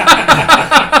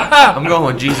 I'm going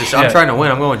with Jesus. I'm Yeah. trying to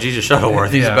win. I'm going with Jesus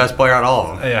Shuttleworth. He's Yeah. the best player out of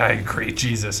all of them. Yeah, I agree.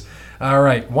 Jesus. All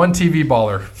right, one TV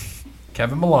baller: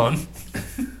 Kevin Malone,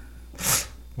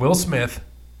 Will Smith,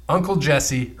 Uncle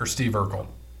Jesse, or Steve Urkel.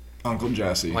 Uncle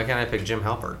Jesse. Why can't I pick Jim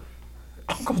Halpert?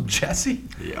 Uncle Jesse?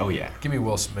 Yeah, oh yeah. Give me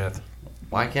Will Smith.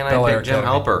 Why can't Bel I Air pick Jim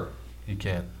Academy. Halpert? You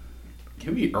can.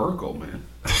 Give me Urkel, man.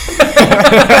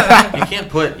 You can't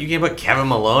put Kevin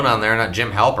Malone on there, not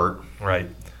Jim Halpert. Right.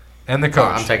 And the Oh,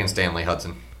 coach. I'm taking Stanley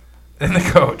Hudson. And the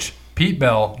coach: Pete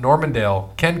Bell, Norman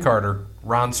Dale, Ken Carter,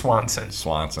 Ron Swanson.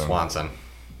 Swanson.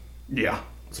 Yeah.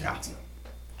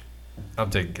 I'm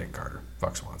taking Ken Carter.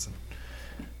 Fuck Swanson.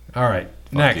 All right.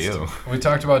 Next, you. we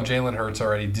talked about Jalen Hurts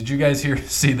already. Did you guys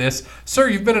see this? Sir,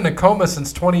 you've been in a coma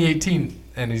since 2018.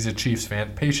 And he's a Chiefs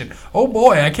fan. Patient. Oh,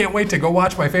 boy, I can't wait to go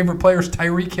watch my favorite players,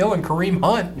 Tyreek Hill and Kareem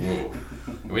Hunt.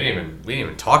 We didn't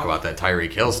even talk about that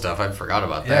Tyreek Hill stuff. I forgot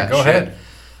about that. Yeah, go ahead.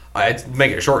 I'd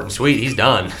make it short and sweet. He's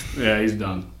done. Yeah, he's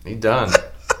done. He's done.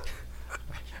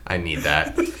 I need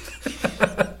that.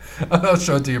 I'll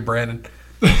show it to you, Brandon.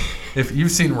 If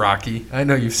you've seen Rocky, I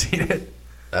know you've seen it.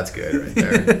 That's good right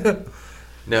there.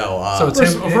 No. So it's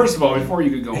First of all, before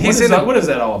you could go, He's what is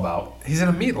that all about? He's in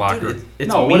a meat locker. It's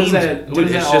No, what is memes. that? What Dude,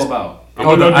 is that it's all just, about? Oh, I'm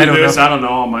gonna no, I do don't this. know. I don't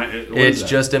know. What It's is that?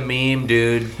 just a meme,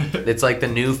 dude. It's like the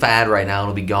new fad right now.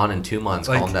 It'll be gone in 2 months.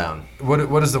 Like- Calm down.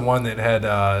 What is the one that had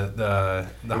the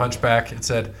Hunchback? It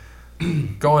said,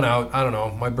 going out, I don't know,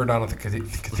 might burn down at the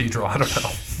cathedral. I don't know.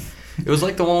 It was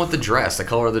like the one with the dress, the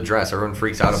color of the dress. Everyone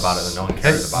freaks out about it and no one Hey,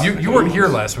 cares about it. you weren't here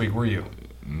last week, were you?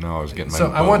 No, I was getting my.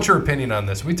 So I boat. want your opinion on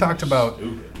this. We talked about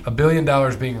 $1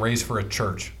 billion being raised for a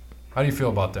church. How do you feel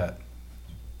about that?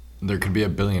 There could be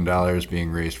 $1 billion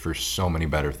being raised for so many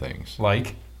better things,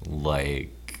 Like,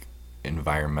 like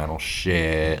environmental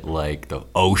shit, like the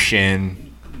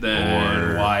ocean.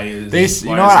 Then Or- why is They,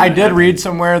 why you know is what? I that did happening? read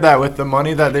somewhere that with the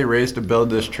money that they raised to build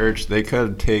this church, they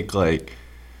could take like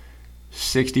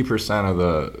 60% of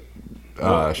the.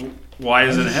 Why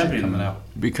is it happening?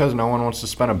 Because no one wants to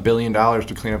spend $1 billion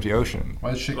to clean up the ocean.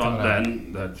 why is shit Well, coming out?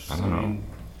 then that's. I don't know.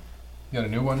 You got a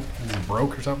new one? Is it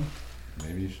broke or something?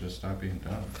 Maybe you should just stop being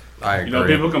dumb. I You agree. know,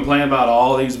 people complain about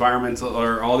all these environmental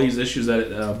or all these issues that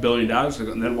 $1 billion,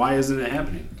 and then why isn't it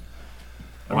happening?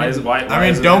 Why is it? Why I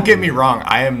mean, isn't don't it get me happening? wrong.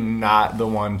 I am not the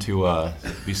one to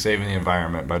be saving the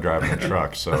environment by driving a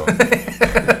truck. So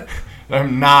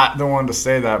I'm not the one to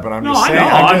say that. But I'm No, just I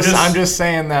saying. know, I'm just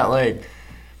saying that like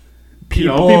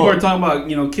People are talking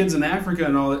about kids in Africa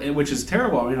and all that, which is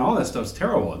terrible. I mean, all that stuff's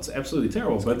terrible. It's absolutely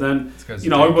terrible. But then 'cause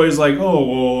everybody's like,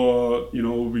 oh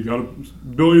well, we got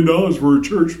 $1 billion for a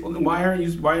church. Well, then why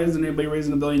isn't anybody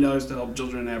raising $1 billion to help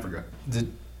children in Africa?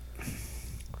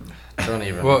 Don't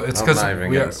even. Well, it's I'm 'cause not even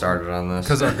we getting are- started on this.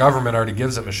 Because our government already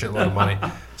gives them a shitload of money.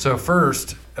 So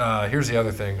first, here's the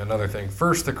other thing. Another thing.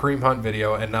 First, the Kareem Hunt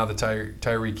video, and now the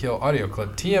Tyreek Hill audio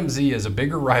clip. TMZ is a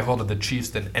bigger rival to the Chiefs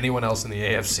than anyone else in the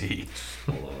AFC.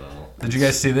 Did you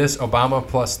guys see this? Obama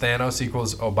plus Thanos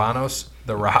equals Obanos,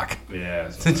 The Rock.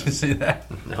 Yeah. Did you see that?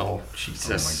 No,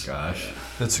 Jesus. Oh my gosh.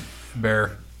 That's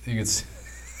Bear. You can see.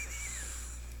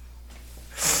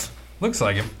 Looks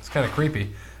like him. It's kind of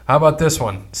creepy. How about this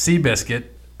one? Seabiscuit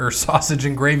or sausage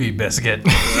and gravy biscuit?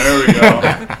 There we go.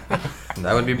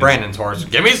 That would be Brandon's horse.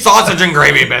 Give me sausage and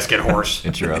gravy biscuit, horse.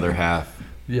 It's your other half.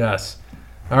 Yes.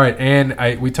 All right,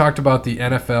 and we talked about the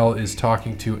NFL is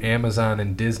talking to Amazon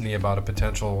and Disney about a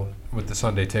potential with the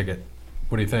Sunday ticket.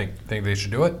 What do you think? Think they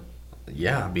should do it?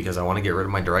 Yeah, because I want to get rid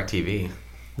of my DirecTV.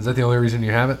 Is that the only reason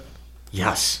you have it?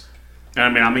 Yes. I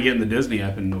mean, I'm getting the Disney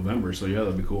app in November, so yeah,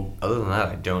 that'd be cool. Other than that,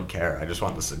 I don't care. I just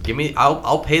want this. Give me.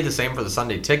 I'll pay the same for the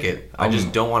Sunday ticket. I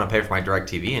just don't want to pay for my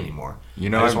DirecTV anymore. You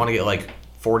know, I just I've- want to get like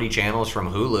 40 channels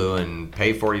from Hulu and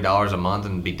pay $40 a month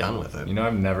and be done with it. You know,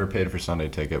 I've never paid for Sunday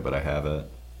ticket, but I have it.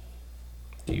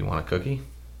 Do you want a cookie?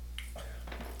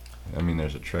 I mean,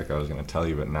 there's a trick I was going to tell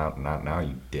you, but not now,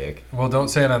 you dick. Well, don't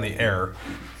say it on the air.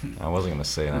 I wasn't going to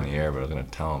say it on the air, but I was going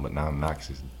to tell him, but now I'm not because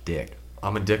he's a dick.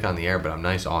 I'm a dick on the air, but I'm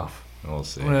nice off. We'll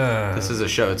see. This is a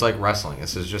show. It's like wrestling.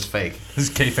 This is just fake. This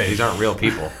is kayfabe. These aren't real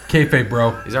people. Kayfabe,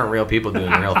 bro. These aren't real people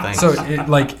doing real things. So,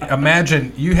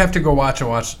 imagine you have to go back and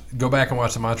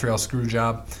watch the Montreal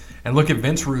Screwjob, and look at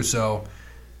Vince Russo.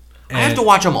 I have and to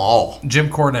watch them all. Jim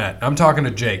Cornette. I'm talking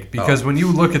to Jake because when you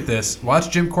look at this, watch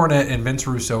Jim Cornette and Vince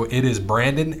Russo. It is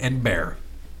Brandon and Bear.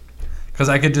 Because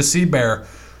I could just see Bear.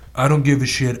 I don't give a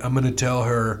shit. I'm going to tell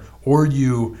her or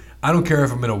you. I don't care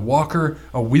if I'm in a walker,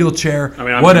 a wheelchair, I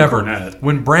mean, I'm whatever. Jim Cornette.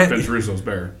 When Vince Russo's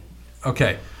bear.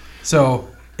 Okay, so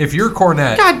if you're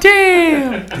Cornette, God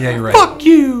damn! yeah, you're right. Fuck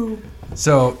you!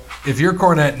 So if you're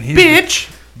Cornette and he's Bitch!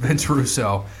 Vince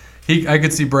Russo, I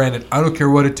could see Brandon. I don't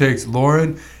care what it takes,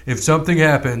 Lauren. If something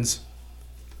happens,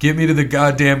 get me to the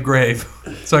goddamn grave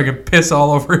so I can piss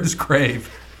all over his grave.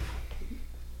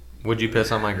 Would you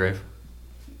piss on my grave?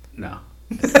 No.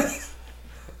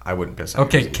 I wouldn't piss on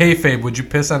Okay, yours. kayfabe, would you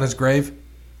piss on his grave?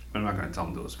 I'm not going to tell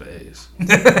him to his face.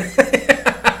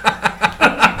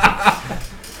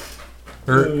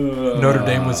 Or Notre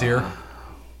Dame was here.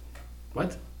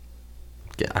 What?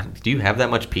 Yeah, do you have that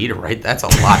much pee to write? That's a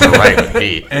lot to write with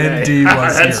pee. ND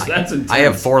was That's here. intense. I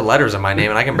have 4 letters in my name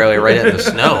and I can barely write it in the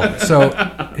snow. So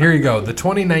Here you go. The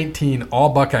 2019 All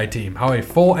Buckeye team. How a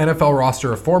full NFL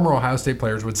roster of former Ohio State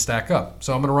players would stack up.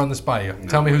 So I'm going to run this by you.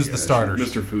 Tell me who's the starters.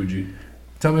 Mr. Fuji.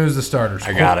 Tell me who's the starters.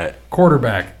 I got it.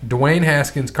 Quarterback, Dwayne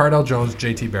Haskins, Cardell Jones,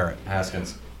 J.T. Barrett.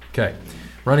 Haskins. Okay.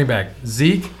 Running back,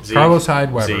 Zeke. Carlos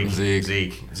Hyde, Weber.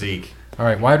 Zeke. All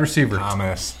right. Wide receiver.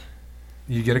 Thomas.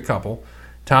 You get a couple.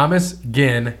 Thomas,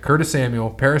 Ginn, Curtis Samuel,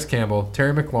 Paris Campbell,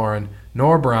 Terry McLaurin,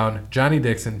 Noah Brown, Johnny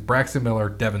Dixon, Braxton Miller,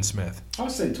 Devin Smith. I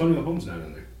was saying Tony Mahomes not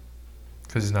in there.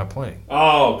 Because he's not playing.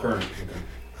 Oh, current. Okay.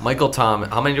 Michael Thomas.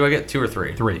 How many do I get? 2 or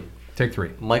 3? 3. Take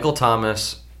 3. Michael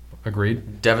Thomas,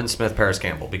 Agreed. Devin Smith, Paris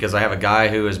Campbell. Because I have a guy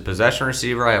who is possession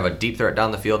receiver, I have a deep threat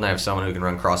down the field, and I have someone who can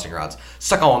run crossing routes.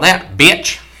 Suck on that,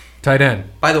 bitch! Tight end.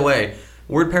 By the way,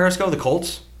 where'd Paris go? The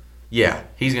Colts? Yeah,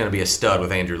 he's going to be a stud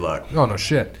with Andrew Luck. Oh, no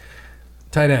shit.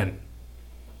 Tight end.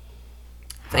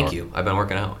 Thank you. I've been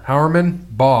working out. Howerman,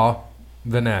 Baugh,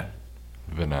 Vanette.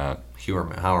 Vinat.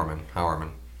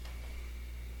 Howerman.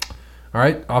 All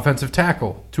right. Offensive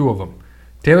tackle. 2 of them.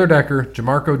 Taylor Decker,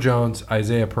 Jamarco Jones,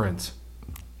 Isaiah Prince.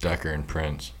 Decker and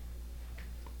Prince.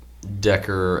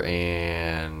 Decker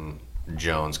and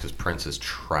Jones, because Prince is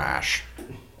trash.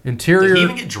 Interior. Did he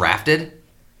even get drafted?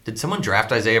 Did someone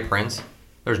draft Isaiah Prince?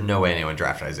 There's no way anyone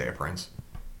drafted Isaiah Prince.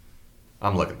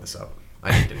 I'm looking this up.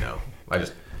 I need to know.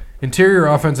 Interior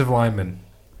offensive linemen.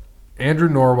 Andrew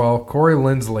Norwell, Corey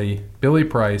Lindsley, Billy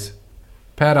Price,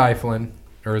 Pat Eiflin,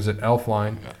 or is it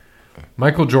Elfline?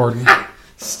 Michael Jordan,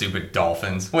 Stupid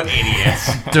Dolphins. What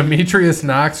idiots. Demetrius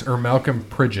Knox, or Malcolm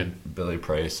Pridgeon. Billy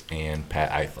Price and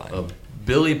Pat Eiflin.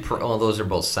 Those are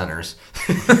both centers.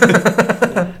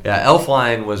 Yeah,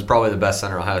 Elfline was probably the best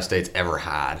center Ohio State's ever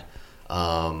had.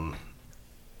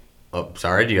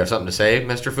 Sorry, do you have something to say,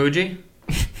 Mr. Fuji?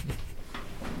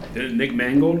 Did Nick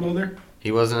Mangold go there?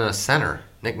 He wasn't a center.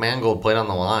 Nick Mangold played on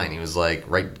the line. He was like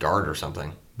right guard or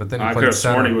something. But then he I could played have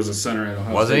sworn he center was a center at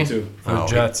Ohio Was State he? too. for the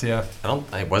Jets, yeah.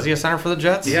 Was he a center for the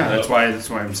Jets? Yeah, that's why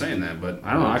I'm saying that. But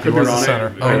I don't know. I He could be was a wrong.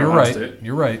 center. Oh, at you're Ohio right. State.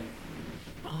 You're right.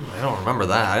 I don't remember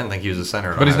that. I didn't think he was a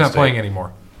center. At But he's Ohio not State. playing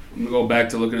anymore. I'm gonna go back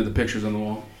to looking at the pictures on the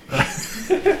wall.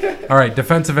 All right,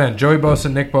 defensive end. Joey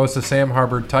Bosa, Nick Bosa, Sam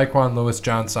Hubbard, Tyquan Lewis,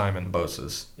 John Simon.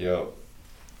 Bosa's. Yep.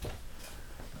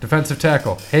 Defensive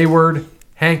tackle. Hayward,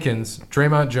 Hankins,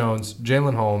 Draymond Jones,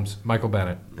 Jalen Holmes, Michael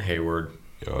Bennett. Hayward.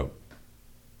 Yep.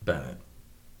 Bennett.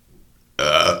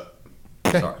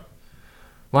 Okay. Sorry.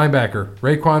 Linebacker.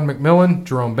 Raekwon McMillan,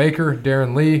 Jerome Baker,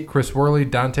 Darren Lee, Chris Worley,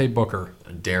 Dante Booker.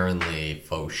 Darren Lee,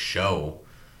 faux show.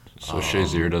 So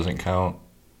Shazier doesn't count.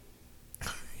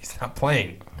 He's not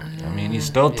playing. I mean, he's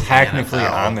still He's in the technically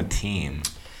NFL. on the team.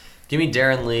 Give me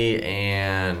Darren Lee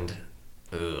and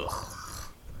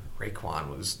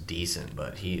Raekwon was decent,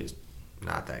 but he is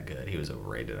not that good. He was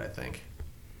overrated, I think.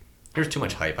 There's too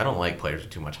much hype. I don't like players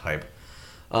with too much hype.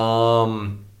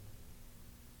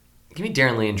 Give me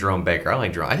Darren Lee and Jerome Baker. I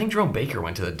like Jerome. I think Jerome Baker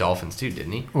went to the Dolphins too,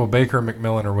 didn't he? Well, Baker and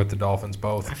McMillan are with the Dolphins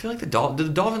both. I feel like did the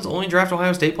Dolphins only draft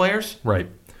Ohio State players? Right.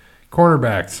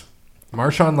 Cornerbacks.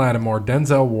 Marshawn Lattimore,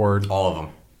 Denzel Ward, All of them.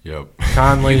 Yep.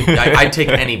 Conley, I'd take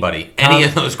anybody. Any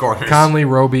of those corners. Conley,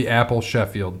 Roby, Apple,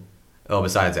 Sheffield. Oh,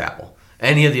 besides Apple.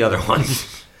 Any of the other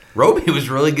ones. Roby was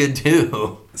really good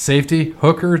too. Safety,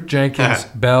 Hooker, Jenkins,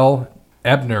 Bell,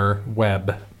 Ebner,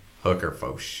 Webb. Hooker,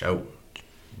 faux show.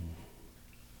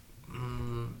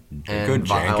 And Good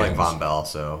I like Jenkins. Von Bell,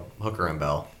 so Hooker and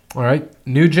Bell. All right.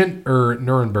 Nugent or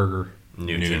Nurenberger?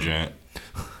 Nugent.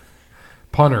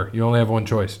 Punter. You only have one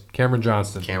choice. Cameron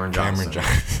Johnston. Cameron Johnson. Cameron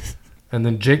Johnson. And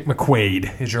then Jake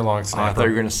McQuaid is your long Oh, I snapper. thought you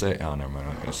were going to say... Oh, never mind.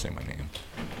 I'm going to say my name.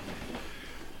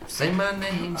 Say my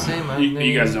name, say my You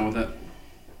name. guys done with that?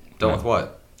 Done with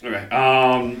what? Okay.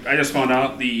 I just found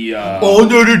out the.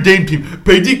 Notre Dame team.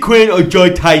 Brady Quinn or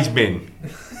Joy Theismann?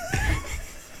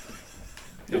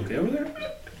 You okay over there?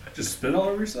 Just spit all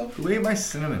over yourself? Who ate my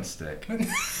cinnamon stick?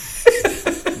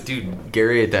 Dude,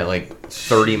 Gary ate that like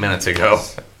 30 minutes ago.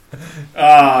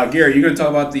 Gary, you gonna talk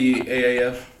about the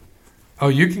AAF? Oh,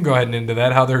 you can go ahead and into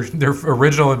that. How their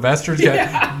original investors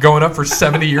got going up for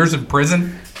 70 years in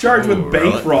prison. Charged with bank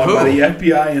really? fraud by Who? the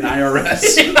FBI and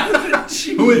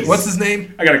IRS. Who is? What's his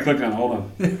name? I gotta click on it. Hold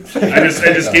on. I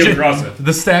just came across it.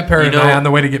 The stat parent You and I know- on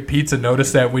the way to get pizza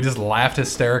noticed that. We just laughed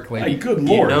hysterically. Hey, good You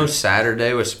lord. know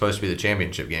Saturday was supposed to be the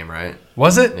championship game, right?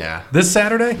 Was it? Yeah. This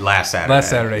Saturday? Last Saturday. Last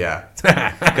Saturday. Yeah.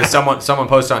 Because someone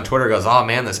posted on Twitter, goes, oh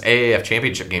man, this AAF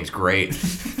championship game's great.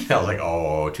 I was like,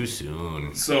 oh, too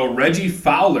soon. So Reggie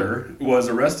Fowler was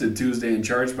arrested Tuesday and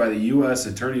charged by the U.S.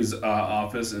 Attorney's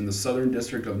Office in the Southern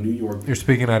District of New York. You're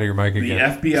speaking out of your mic The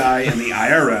again. FBI and the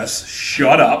IRS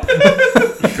shut up.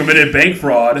 Committed bank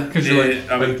fraud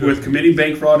you're with committing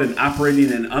bank fraud and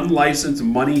operating an unlicensed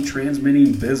money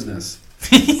transmitting business.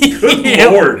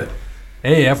 Good Lord.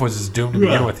 AAF was just doomed to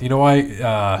begin with. You know why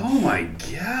Oh my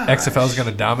god. XFL is going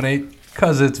to dominate?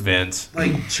 Because it's Vince.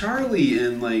 Like Charlie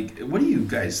and like, what are you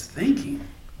guys thinking?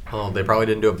 Oh, they probably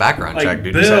didn't do a background Like check,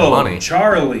 dude. Just had Bill, money.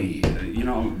 Charlie,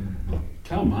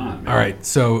 come on, man. All right,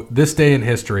 so this day in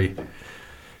history,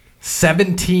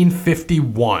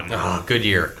 1751. Oh, good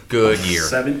year. Good year.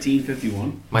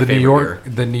 1751. My the favorite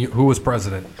New York, who was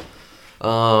president?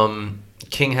 year.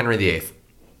 King Henry VIII.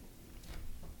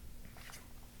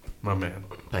 My man.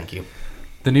 Thank you.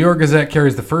 The New York Gazette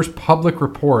carries the first public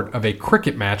report of a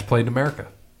cricket match played in America.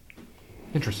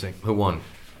 Interesting. Who won?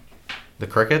 The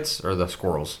Crickets or the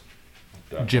Squirrels?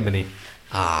 Jiminy.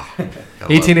 Ah.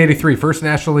 1883, first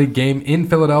National League game in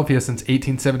Philadelphia since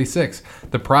 1876.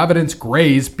 The Providence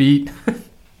Grays beat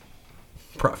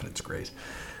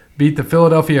beat the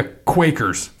Philadelphia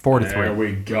Quakers 4-3. There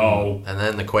we go. And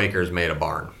then the Quakers made a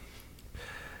barn.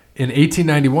 In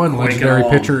 1891, Quaking legendary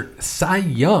along. pitcher Cy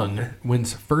Young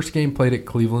wins first game played at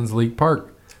Cleveland's League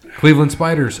Park. Cleveland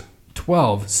Spiders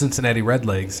 12, Cincinnati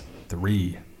Redlegs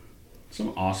 3.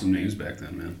 Some awesome names back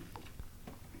then, man.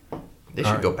 They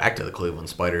should go back to the Cleveland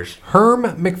Spiders. Herm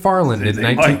McFarland in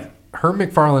They might. Herm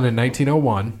McFarland in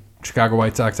 1901, Chicago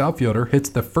White Sox outfielder, hits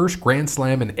the first Grand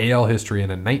Slam in AL history in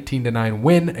a 19-9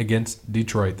 win against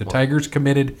Detroit. The Tigers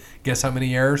committed, guess how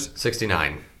many errors?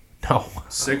 69. No.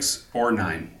 6 or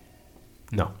 9.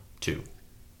 No. 2.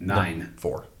 9.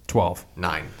 4. 12.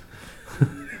 9.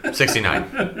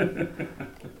 69.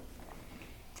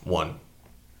 1.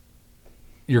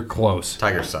 You're close.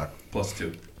 Tigers suck. Plus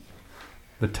 2.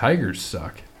 The Tigers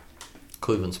suck.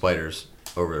 Cleveland Spiders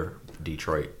over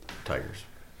Detroit Tigers.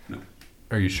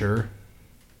 Are you sure?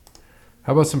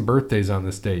 How about some birthdays on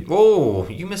this date? Whoa,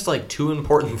 you missed like 2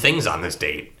 important things on this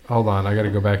date. Hold on, I got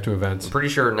to go back to events. I'm pretty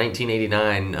sure in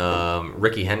 1989,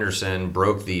 Ricky Henderson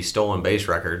broke the stolen base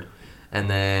record. And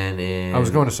then in... I was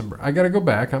going to some. I got to go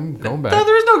back. I'm going No, back.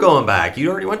 there's no going back. You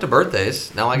already went to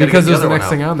birthdays. Now I got to Because get it was the the other next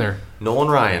one thing out. on there. Nolan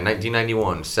Ryan,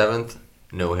 1991, 7th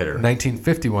no-hitter.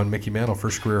 1951, Mickey Mantle,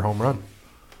 first career home run.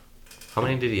 How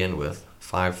many did he end with?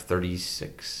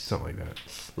 536. Something like that.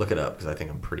 Look it up because I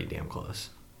think I'm pretty damn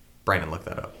close. Brandon, look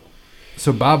that up.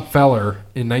 So Bob Feller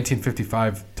in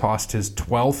 1955 tossed his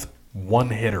 12th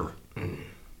one-hitter. 12th.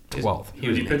 He was, Who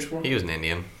did he pitch for? He was an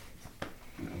Indian.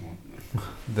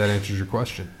 That answers your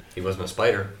question. He wasn't a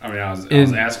spider. I mean, I was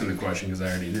In- asking the question because I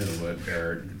already knew, but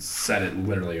Barrett said it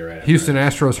literally right after Houston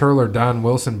that. Astros hurler Don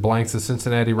Wilson blanks the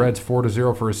Cincinnati Reds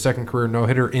 4-0 for his second career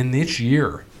no-hitter in this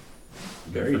year.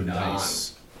 Very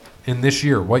nice. In this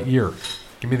year. What year?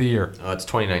 Give me the year. It's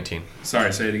 2019.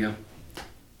 Sorry, say it again.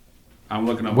 I'm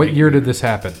looking up. What year did this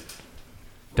happen?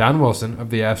 Don Wilson of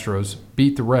the Astros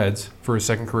beat the Reds for his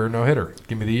second career no-hitter.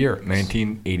 Give me the year.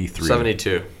 1983.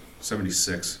 72.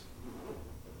 76.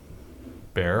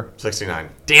 Bear. 69.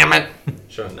 Damn it.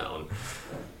 Should have known.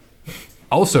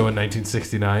 Also in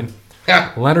 1969,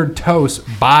 Yeah. Leonard Tose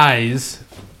buys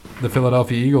the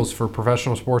Philadelphia Eagles for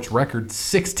professional sports record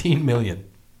 $16 million.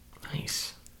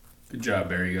 Nice. Good job,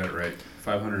 Barry. You got it right.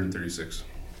 536.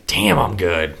 Damn, I'm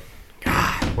good.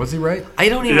 Was he right? I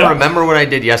don't even Yeah. remember what I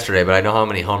did yesterday, but I know how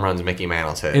many home runs Mickey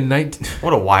Mantle's hit. In 19.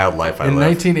 What a wild life I In live.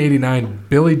 1989,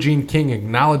 Billie Jean King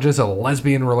acknowledges a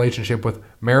lesbian relationship with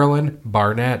Marilyn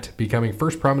Barnett, becoming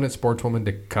first prominent sportswoman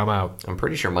to come out. I'm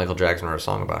pretty sure Michael Jackson wrote a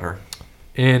song about her.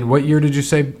 In what year did you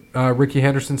say Ricky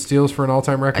Henderson steals for an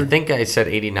all-time I record? think I said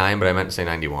 89, but I meant to say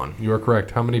 91. You are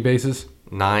correct. How many bases?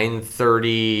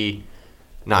 939.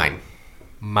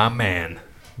 My man.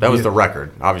 That was the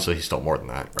record. Obviously, he stole more than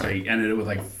that, right? Right. Ended it with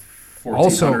like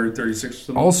 1,436 or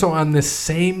something. Also on this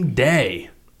same day.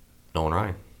 Nolan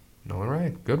Ryan. All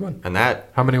right, good one. And that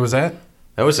How many was that?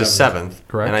 was his 7th.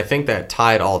 Correct. And I think that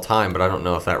tied all time, but I don't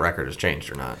know if that record has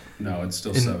changed or not. No, it's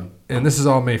still In- 7. And this is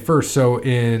all May 1st. So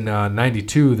in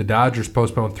 92, the Dodgers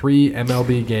postponed 3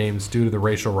 MLB games due to the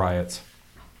racial riots.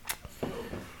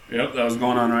 Yep, that was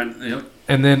going on right. Yep.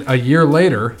 And then a year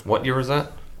later, What year was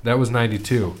that? that was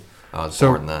 92. I was So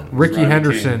born then. Ricky Rodney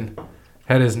Henderson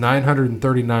had his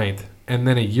 939th, and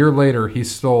then a year later he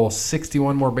stole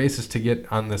 61 more bases to get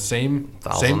on the same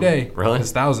 1,000? day Really?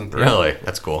 his 1,000th. yeah. Really?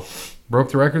 That's cool. Broke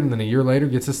the record, and then a year later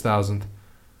gets his 1,000th.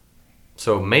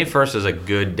 So May 1st is a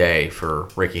good day for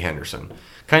Ricky Henderson.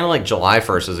 Kind of like July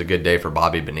 1st is a good day for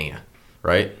Bobby Bonilla,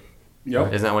 right?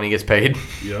 Yep. Isn't that when he gets paid?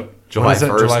 Yep. July is that?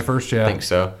 1st? July 1st, yeah. I think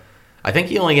so. I think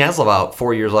he only has about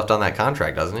 4 years left on that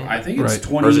contract, doesn't he? I think it's Right.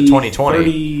 20. Or is it 2020?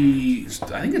 30,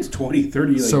 I think it's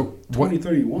 2030. Like So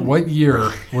 2031. What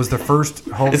year was the first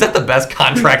home? Is that the best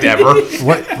contract ever?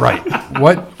 What right?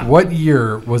 What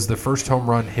year was the first home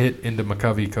run hit into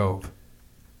McCovey Cove?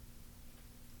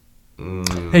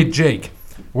 Hey Jake,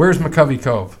 Where's McCovey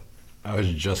Cove? I was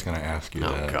just gonna ask you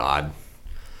Oh that. God.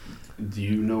 Do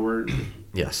you know where?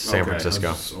 Yes, San Francisco.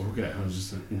 I was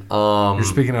just You're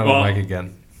speaking out of well- the mic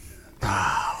again.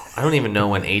 I don't even know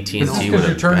when AT&T Is this would because you're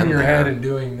have turning been your there. head and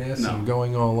doing this No. and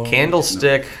going all over?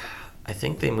 Candlestick. I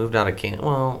think they moved out of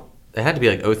Well, it had to be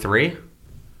like 03. I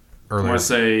Earlier. want to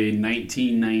say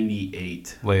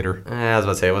 1998. Later. I was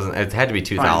about to say it wasn't. It had to be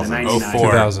 2000. Fine, the 99.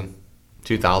 2000.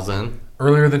 2000.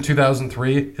 Earlier than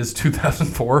 2003 is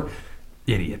 2004.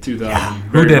 Idiot. 2000. Who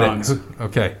Barry did Bonds. it? Who-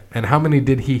 Okay. And how many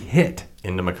did he hit?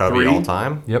 Into McCovey Three? all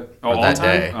time. Yep. Oh, all that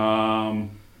time? day.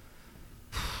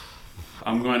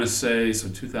 I'm going to say, so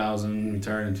 2000,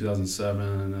 retired in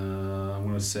 2007. I'm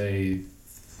going to say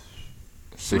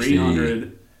 60.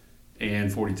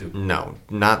 342. No,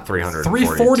 not 300.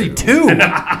 342.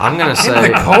 I'm gonna In the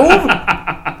say. Cove?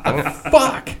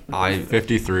 Fuck.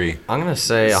 53. I'm gonna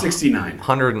say 69.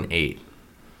 108.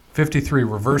 53.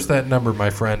 Reverse that number,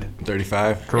 my friend.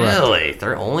 35. Correct. Really?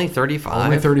 They're only 35.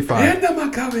 Only 35. the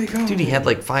McCovey Cove. Dude, he had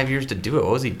like 5 years to do it.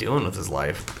 What was he doing with his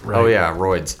life? Right. Oh yeah,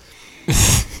 roids.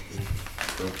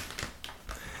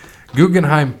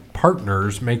 Guggenheim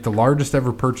Partners make the largest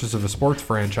ever purchase of a sports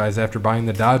franchise after buying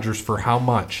the Dodgers for how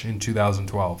much in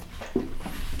 2012?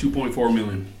 2.4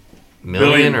 million.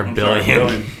 Million or I'm sorry,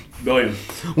 billion? billion.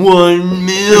 $1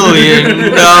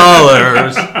 million.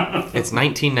 It's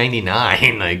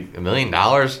 1999. Like $1 million.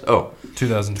 Oh,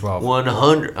 2012.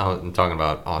 100. Oh, I'm talking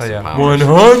about Oh, Austin yeah. Powers.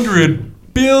 $100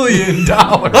 billion.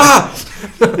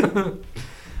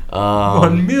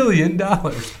 $1 million.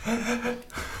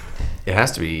 It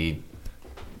has to be.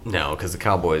 No, because the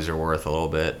Cowboys are worth a little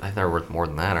bit. I think they're worth more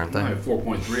than that, aren't I they? have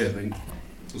 4.3, I think. So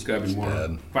it's got to be more.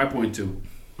 bad. 5.2.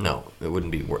 No, it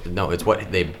wouldn't be worth. No, it's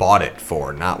what they bought it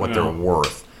for, not what No. they're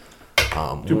worth.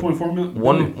 2.4 million.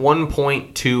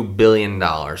 $1.2 billion.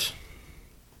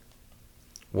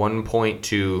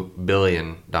 $1.2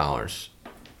 billion.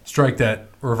 Strike that.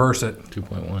 Reverse it.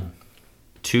 2.1.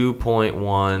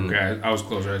 2.1 Okay, I was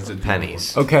closer. I said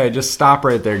pennies. Okay, just stop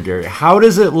right there, Gary. How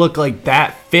does it look like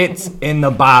that fits in the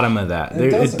bottom of that?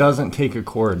 It doesn't take a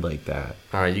chord like that.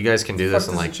 All right, you guys can do this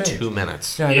in does like it change? 2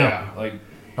 minutes. Yeah, I know. Yeah, like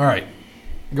All right.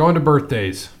 Going to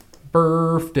birthdays.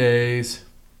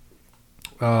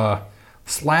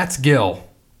 Slats Gill,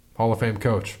 Hall of Fame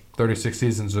coach. 36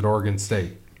 seasons at Oregon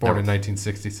State. Born in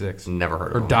 1966. Never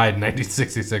heard Or of him. died in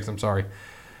 1966, I'm sorry.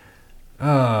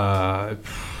 I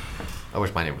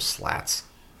wish my name was Slats.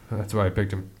 That's why I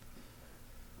picked him.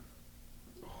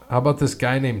 How about this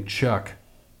guy named Chuck?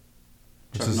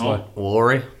 What's his Noll.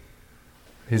 Lori?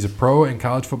 He's a pro and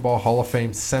college football Hall of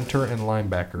Fame center and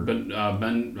linebacker.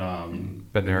 Um,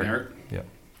 Bednarik. Yeah.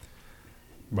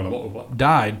 Blah, blah, blah.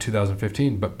 Died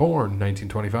 2015, but born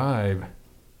 1925.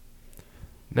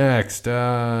 Next,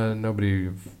 nobody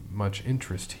of much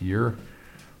interest here.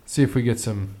 Let's see if we get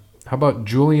some. How about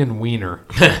Julian Wiener,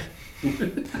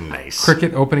 Nice.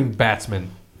 cricket opening batsman,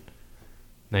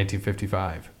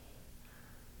 1955.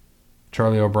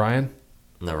 Charlie O'Brien,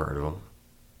 Never heard of him.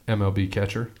 MLB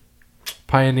catcher,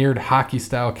 pioneered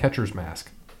hockey-style catcher's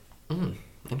mask.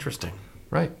 Interesting.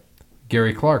 Right.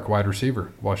 Gary Clark, wide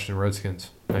receiver, Washington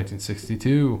Redskins,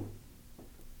 1962.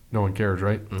 No one cares,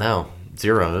 right? No,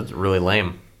 0. That's really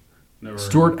lame. Never.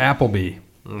 Stuart Appleby.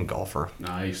 Golfer.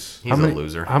 Nice. He's a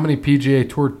loser. How many PGA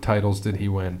Tour titles did he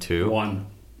win? 2. 1.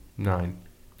 9.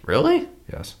 Really?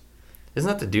 Yes. Isn't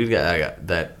that the dude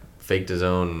that faked his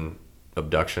own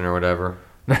abduction or whatever?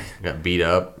 Got beat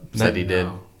up. Said he did.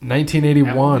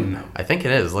 1981. I think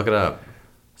it is. Look it up.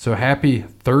 So happy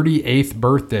 38th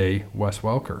birthday, Wes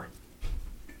Welker.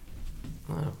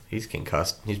 Oh, he's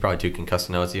concussed. He's probably too concussed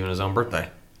to know it's even his own birthday.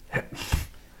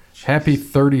 Happy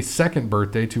 32nd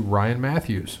birthday to Ryan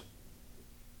Matthews.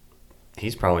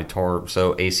 He's probably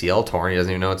ACL torn. He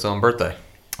doesn't even know it's his own birthday.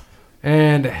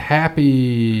 And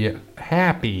happy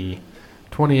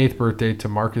 28th birthday to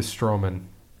Marcus Stroman.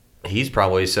 He's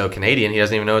probably so Canadian he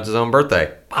doesn't even know it's his own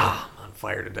birthday. I'm on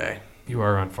fire today. You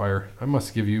are on fire. I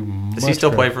must give you Does he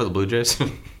still play for the Blue Jays?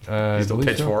 I he still believe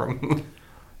pitch so. for him?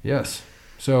 Yes.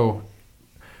 So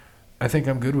I think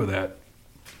I'm good with that.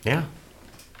 Yeah.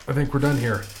 I think we're done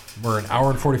here. We're an hour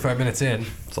and 45 minutes in.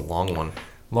 It's a long one.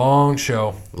 Long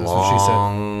show. That's what she said.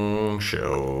 Long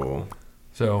show.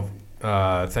 So,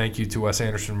 thank you to Wes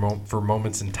Anderson for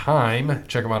Moments in Time.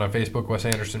 Check him out on Facebook, Wes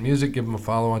Anderson Music. Give him a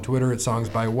follow on Twitter at Songs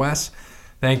by Wes.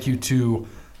 Thank you to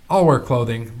All Wear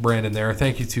Clothing, Brandon there.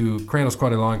 Thank you to Crandall's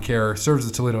Quality Lawn Care, serves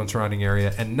the Toledo and surrounding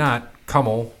area, and not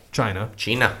Kummel, China.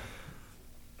 Gina.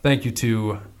 Thank you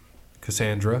to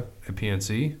Cassandra at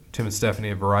PNC, Tim and Stephanie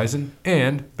at Verizon,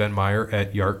 and Ben Meyer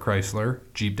at Yart Chrysler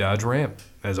Jeep Dodge Ram.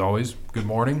 As always, good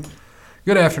morning,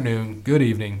 good afternoon, good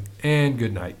evening, and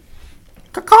good night.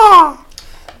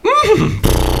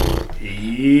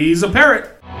 He's a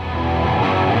parrot.